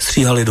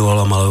stříhali do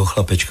hala malého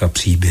chlapečka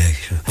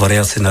příběh. Že?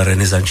 Variace na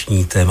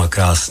renesanční téma,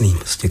 krásný,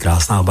 prostě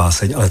krásná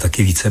báseň, ale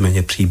taky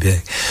víceméně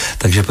příběh.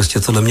 Takže prostě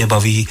tohle mě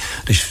baví,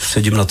 když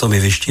sedím na tom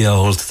jevišti a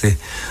holt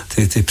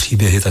ty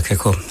příběhy tak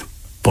jako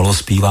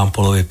polospívám,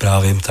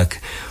 polovyprávím,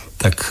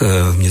 tak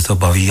mě to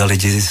baví a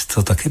lidi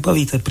to taky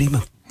baví, to je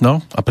príma. No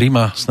a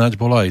príma snáď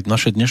bola aj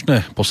naše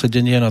dnešné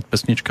posedenie nad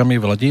pesničkami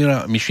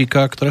Vladimíra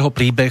Mišíka, ktorého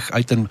príbeh,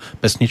 aj ten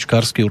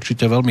pesničkársky,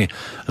 určite veľmi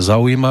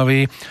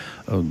zaujímavý.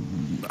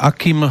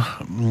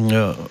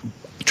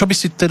 Čo by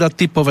si teda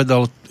ty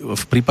povedal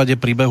v prípade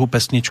príbehu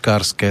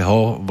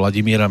pesničkárskeho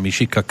Vladimíra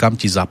Mišíka, kam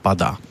ti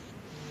zapadá?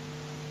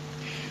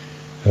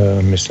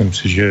 Myslím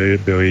si,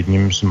 že byl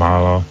jedním z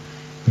mála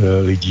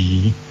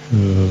lidí,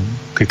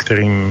 ke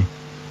kterým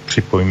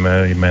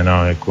připojíme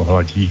jména jako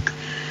Hladík,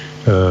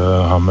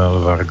 Hamel,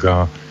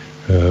 Varga,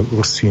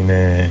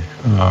 Ursíny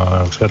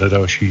a řada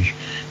dalších,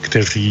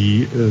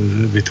 kteří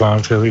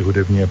vytvářeli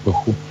hudební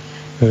epochu.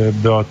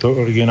 Byla to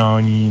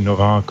originální,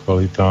 nová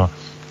kvalita,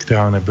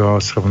 která nebyla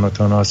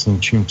srovnatelná s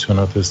ničím, co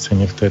na té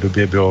scéně v té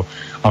době bylo.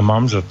 A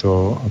mám za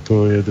to, a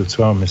to je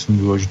docela, myslím,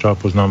 důležitá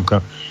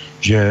poznámka,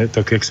 že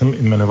tak, jak jsem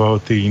jmenoval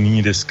ty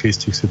jiné desky z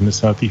těch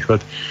 70.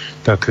 let,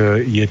 tak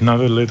jedna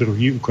vedle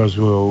druhý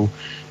ukazujou,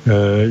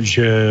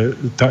 že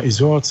ta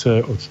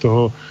izolace od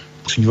toho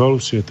přívalu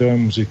světové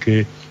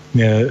muziky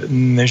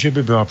ne, že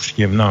by byla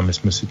příjemná, my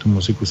jsme si tu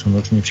muziku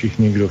samozřejmě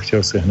všichni, kdo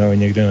chtěl, sehnali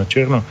někde na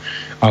černo,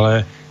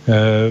 ale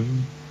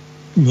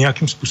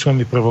nějakým způsobem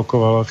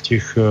vyprovokovala v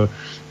těch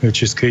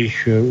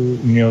českých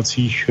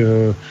umělcích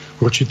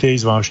určitý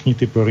zvláštní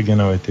typ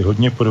originality.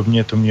 Hodně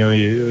podobně to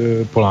měli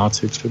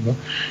Poláci třeba.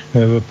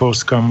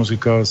 Polská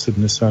muzika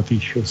 70.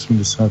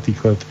 80.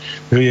 let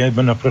je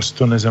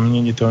naprosto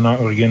nezaměnitelná,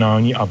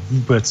 originální a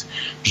vůbec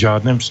v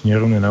žádném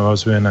směru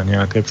nenavazuje na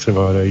nějaké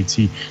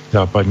převládající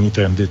západní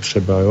trendy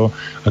třeba. Jo?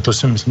 A to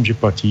si myslím, že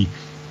platí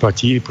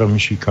i pro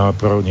Mišíka a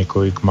pro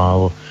několik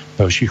málo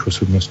dalších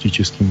osobností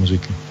české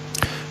muziky.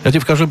 Ja ti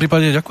v každom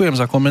prípade ďakujem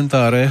za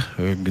komentáre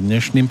k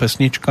dnešným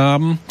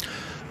pesničkám,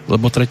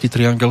 lebo tretí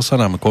Triangel sa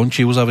nám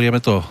končí.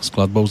 Uzavrieme to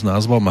skladbou s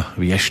názvom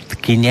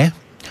Vieštkyne.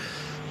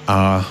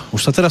 A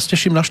už sa teraz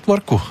teším na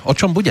štvorku. O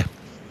čom bude?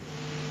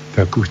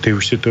 Tak ty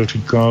už si to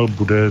říkal,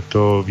 bude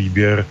to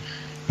výběr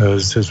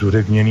ze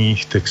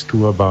zhudebněných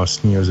textů a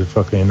básní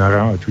Josefa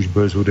Kejnara, ať už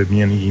bude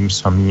zhudebněný jím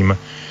samým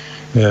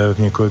v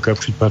několika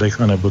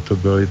případech, anebo to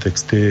byly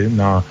texty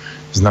na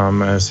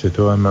známé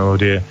světové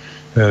melodie.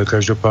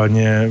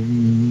 Každopádně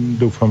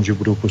doufám, že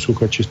budou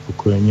posluchači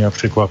spokojení a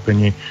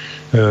překvapeni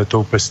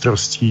tou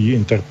pestrostí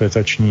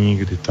interpretační,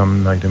 kdy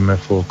tam najdeme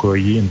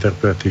folklorí,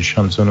 interprety,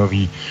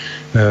 šanzonový,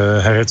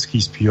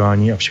 herecký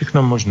zpívání a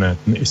všechno možné,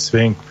 i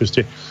swing,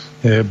 prostě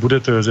bude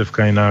to Josef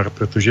Kajnár,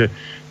 protože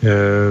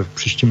v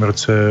příštím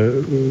roce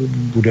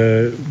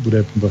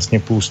bude vlastně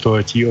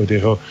půlstoletí od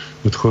jeho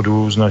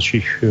odchodu z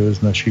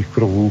našich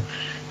kruhů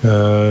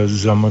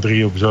za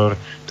Modrý obzor,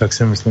 tak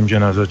si myslím, že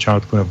na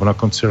začátku nebo na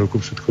konci roku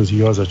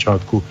předchozího a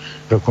začátku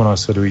roku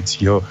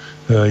následujícího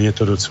je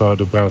to docela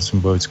dobrá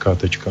symbolická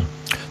tečka.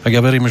 Tak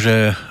ja verím,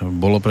 že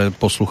bolo pre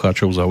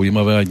poslucháčov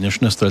zaujímavé aj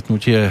dnešné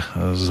stretnutie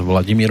s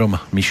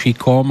Vladimírom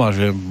Mišíkom a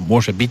že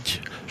môže byť,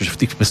 že v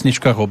tých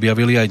pesničkách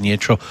objavili aj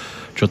niečo,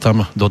 čo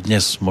tam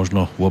dodnes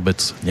možno vôbec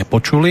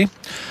nepočuli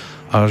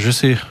a že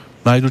si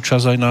nájdu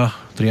čas aj na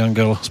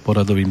Triangel s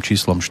poradovým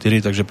číslom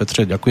 4. Takže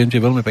Petře, ďakujem ti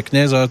veľmi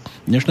pekne za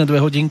dnešné 2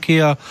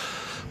 hodinky a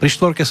pri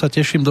 4 sa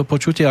teším do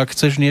počutia. Ak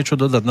chceš niečo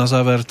dodať na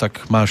záver,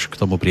 tak máš k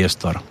tomu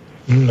priestor.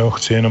 No,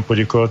 chci jenom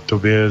poděkovat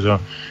tobě za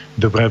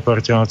dobré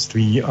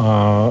parťáctví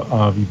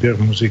a výběr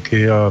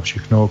muziky a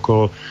všechno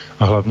okolo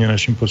a hlavně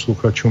našim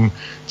posluchačům,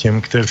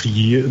 těm,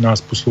 kteří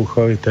nás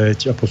poslouchali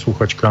teď a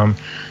posluchačkám,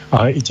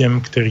 ale i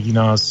těm, kteří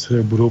nás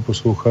budou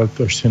poslouchat,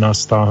 až si nás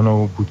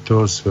stáhnou, buď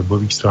to z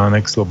webových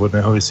stránek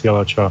Slobodného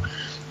vysílača,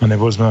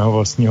 anebo z mého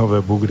vlastního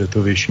webu, kde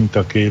to věším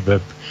taky.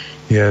 Web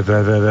je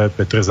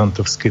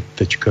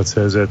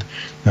www.petržantovsky.cz.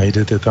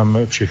 Najdete tam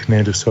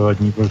všechny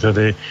dosavadní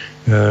pořady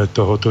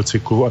tohoto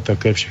cyklu a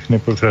také všechny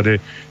pořady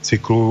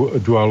cyklu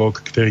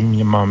Dualog,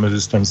 který máme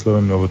se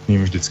Stanislavem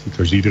Novotným vždycky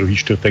každý druhý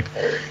čtvrtek.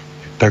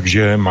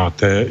 Takže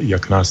máte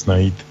jak nás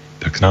najít,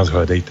 tak nás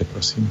hledejte,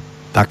 prosím.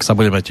 Tak sa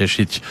budeme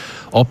tešiť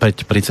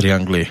opäť pri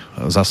Triangli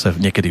zase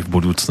niekedy v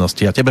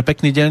budúcnosti. A tebe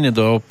pekný deň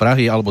do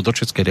Prahy alebo do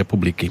Českej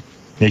republiky.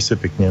 Měj se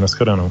pěkně,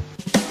 nashledanou.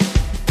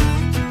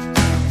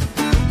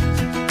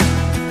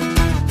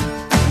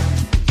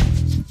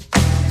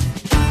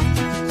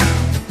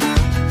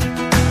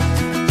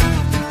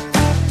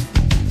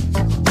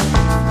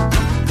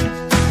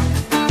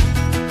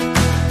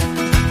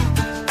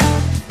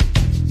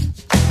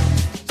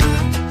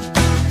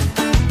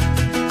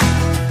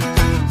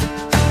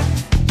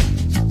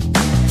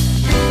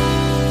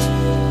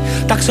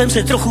 Tak jsem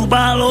se trochu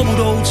bál o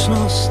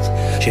budoucnost,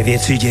 že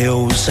věci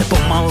dějou se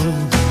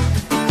pomalu.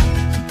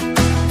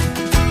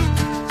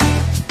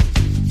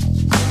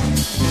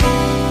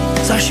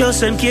 Zašel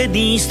jsem k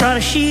jedný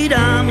starší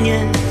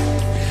dámě,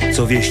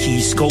 co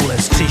věští z koule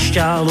z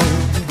křišťálu.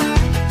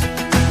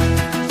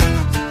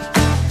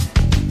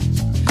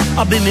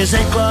 Aby mi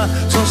řekla,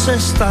 co se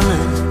stane,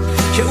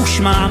 že už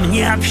mám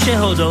nějak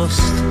všeho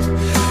dost.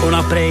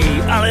 Ona prej,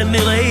 ale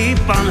milej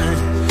pane,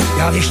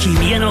 já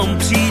věštím jenom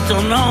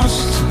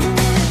přítomnost.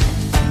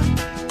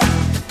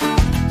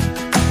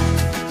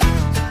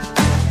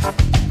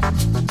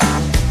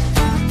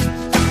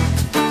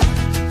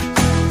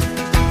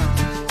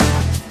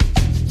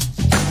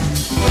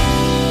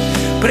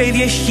 Prej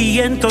věští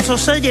jen to, co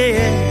se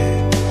děje,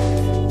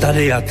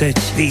 tady a teď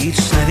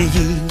víc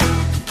nevidí.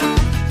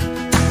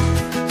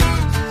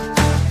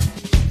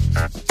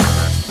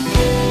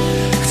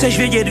 Chceš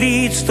vědět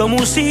víc, to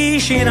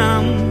musíš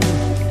jinam,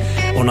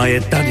 ona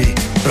je tady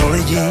pro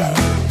lidi,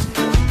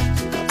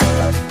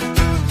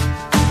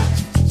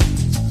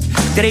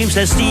 kterým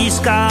se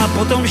stýská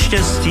potom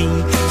štěstí,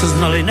 co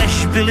znali,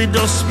 než byli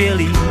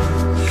dospělí.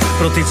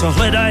 Pro ty, co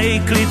hledají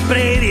klid,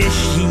 prej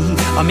věští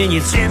a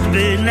měnit svět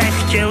by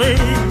nechtěli.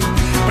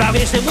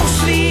 Právě jsem u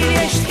svý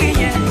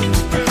věštkyně,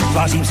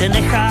 tvářím se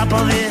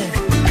nechápavě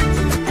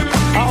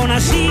a ona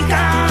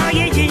říká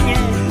jedině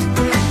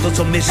to,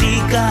 co mi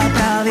říká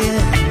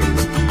právě.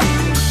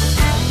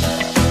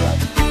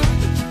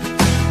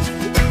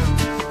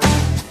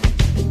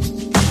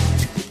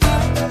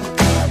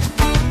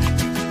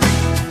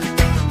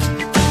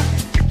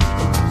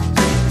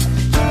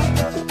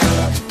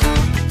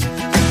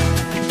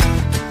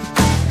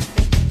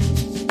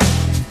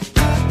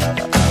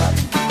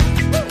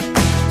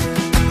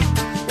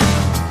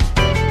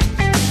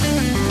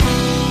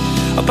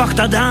 Pak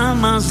ta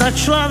dáma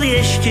začala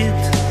věštit,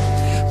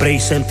 prej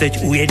jsem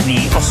teď u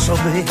jedné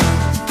osoby.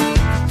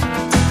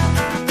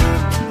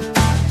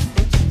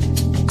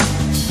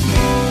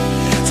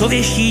 Co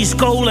věští z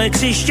koule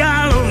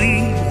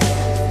křišťálový,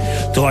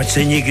 to ať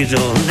se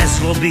nikdo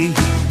nezlobí.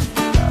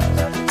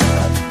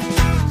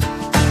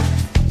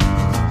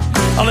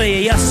 Ale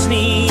je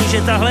jasný,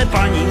 že tahle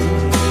paní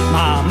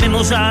má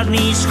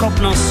mimořádný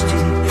schopnosti,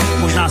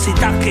 možná si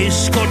taky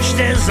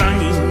skočte za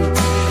ní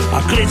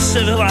a klid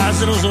se ve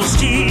vás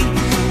rozhostí.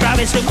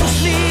 Právě jsem u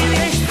svý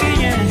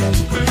věštkyně,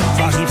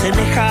 tvářím se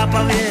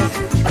nechápavě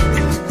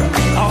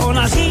a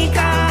ona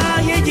říká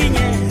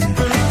jedině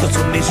to, co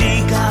mi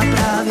říká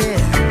právě.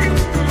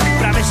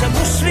 Právě jsem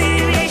u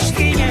svý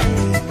věštkyně,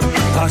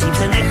 tvářím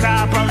se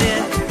nechápavě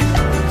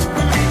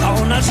a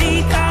ona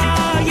říká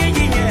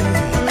jedině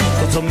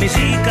to, co mi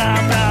říká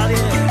právě.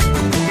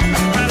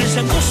 Právě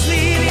jsem u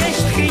svý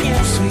věštkyně,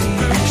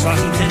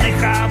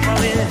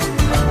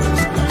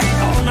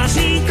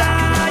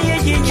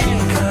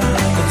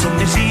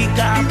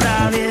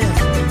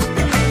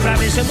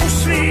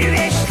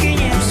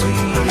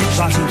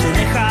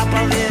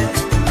 nechápavě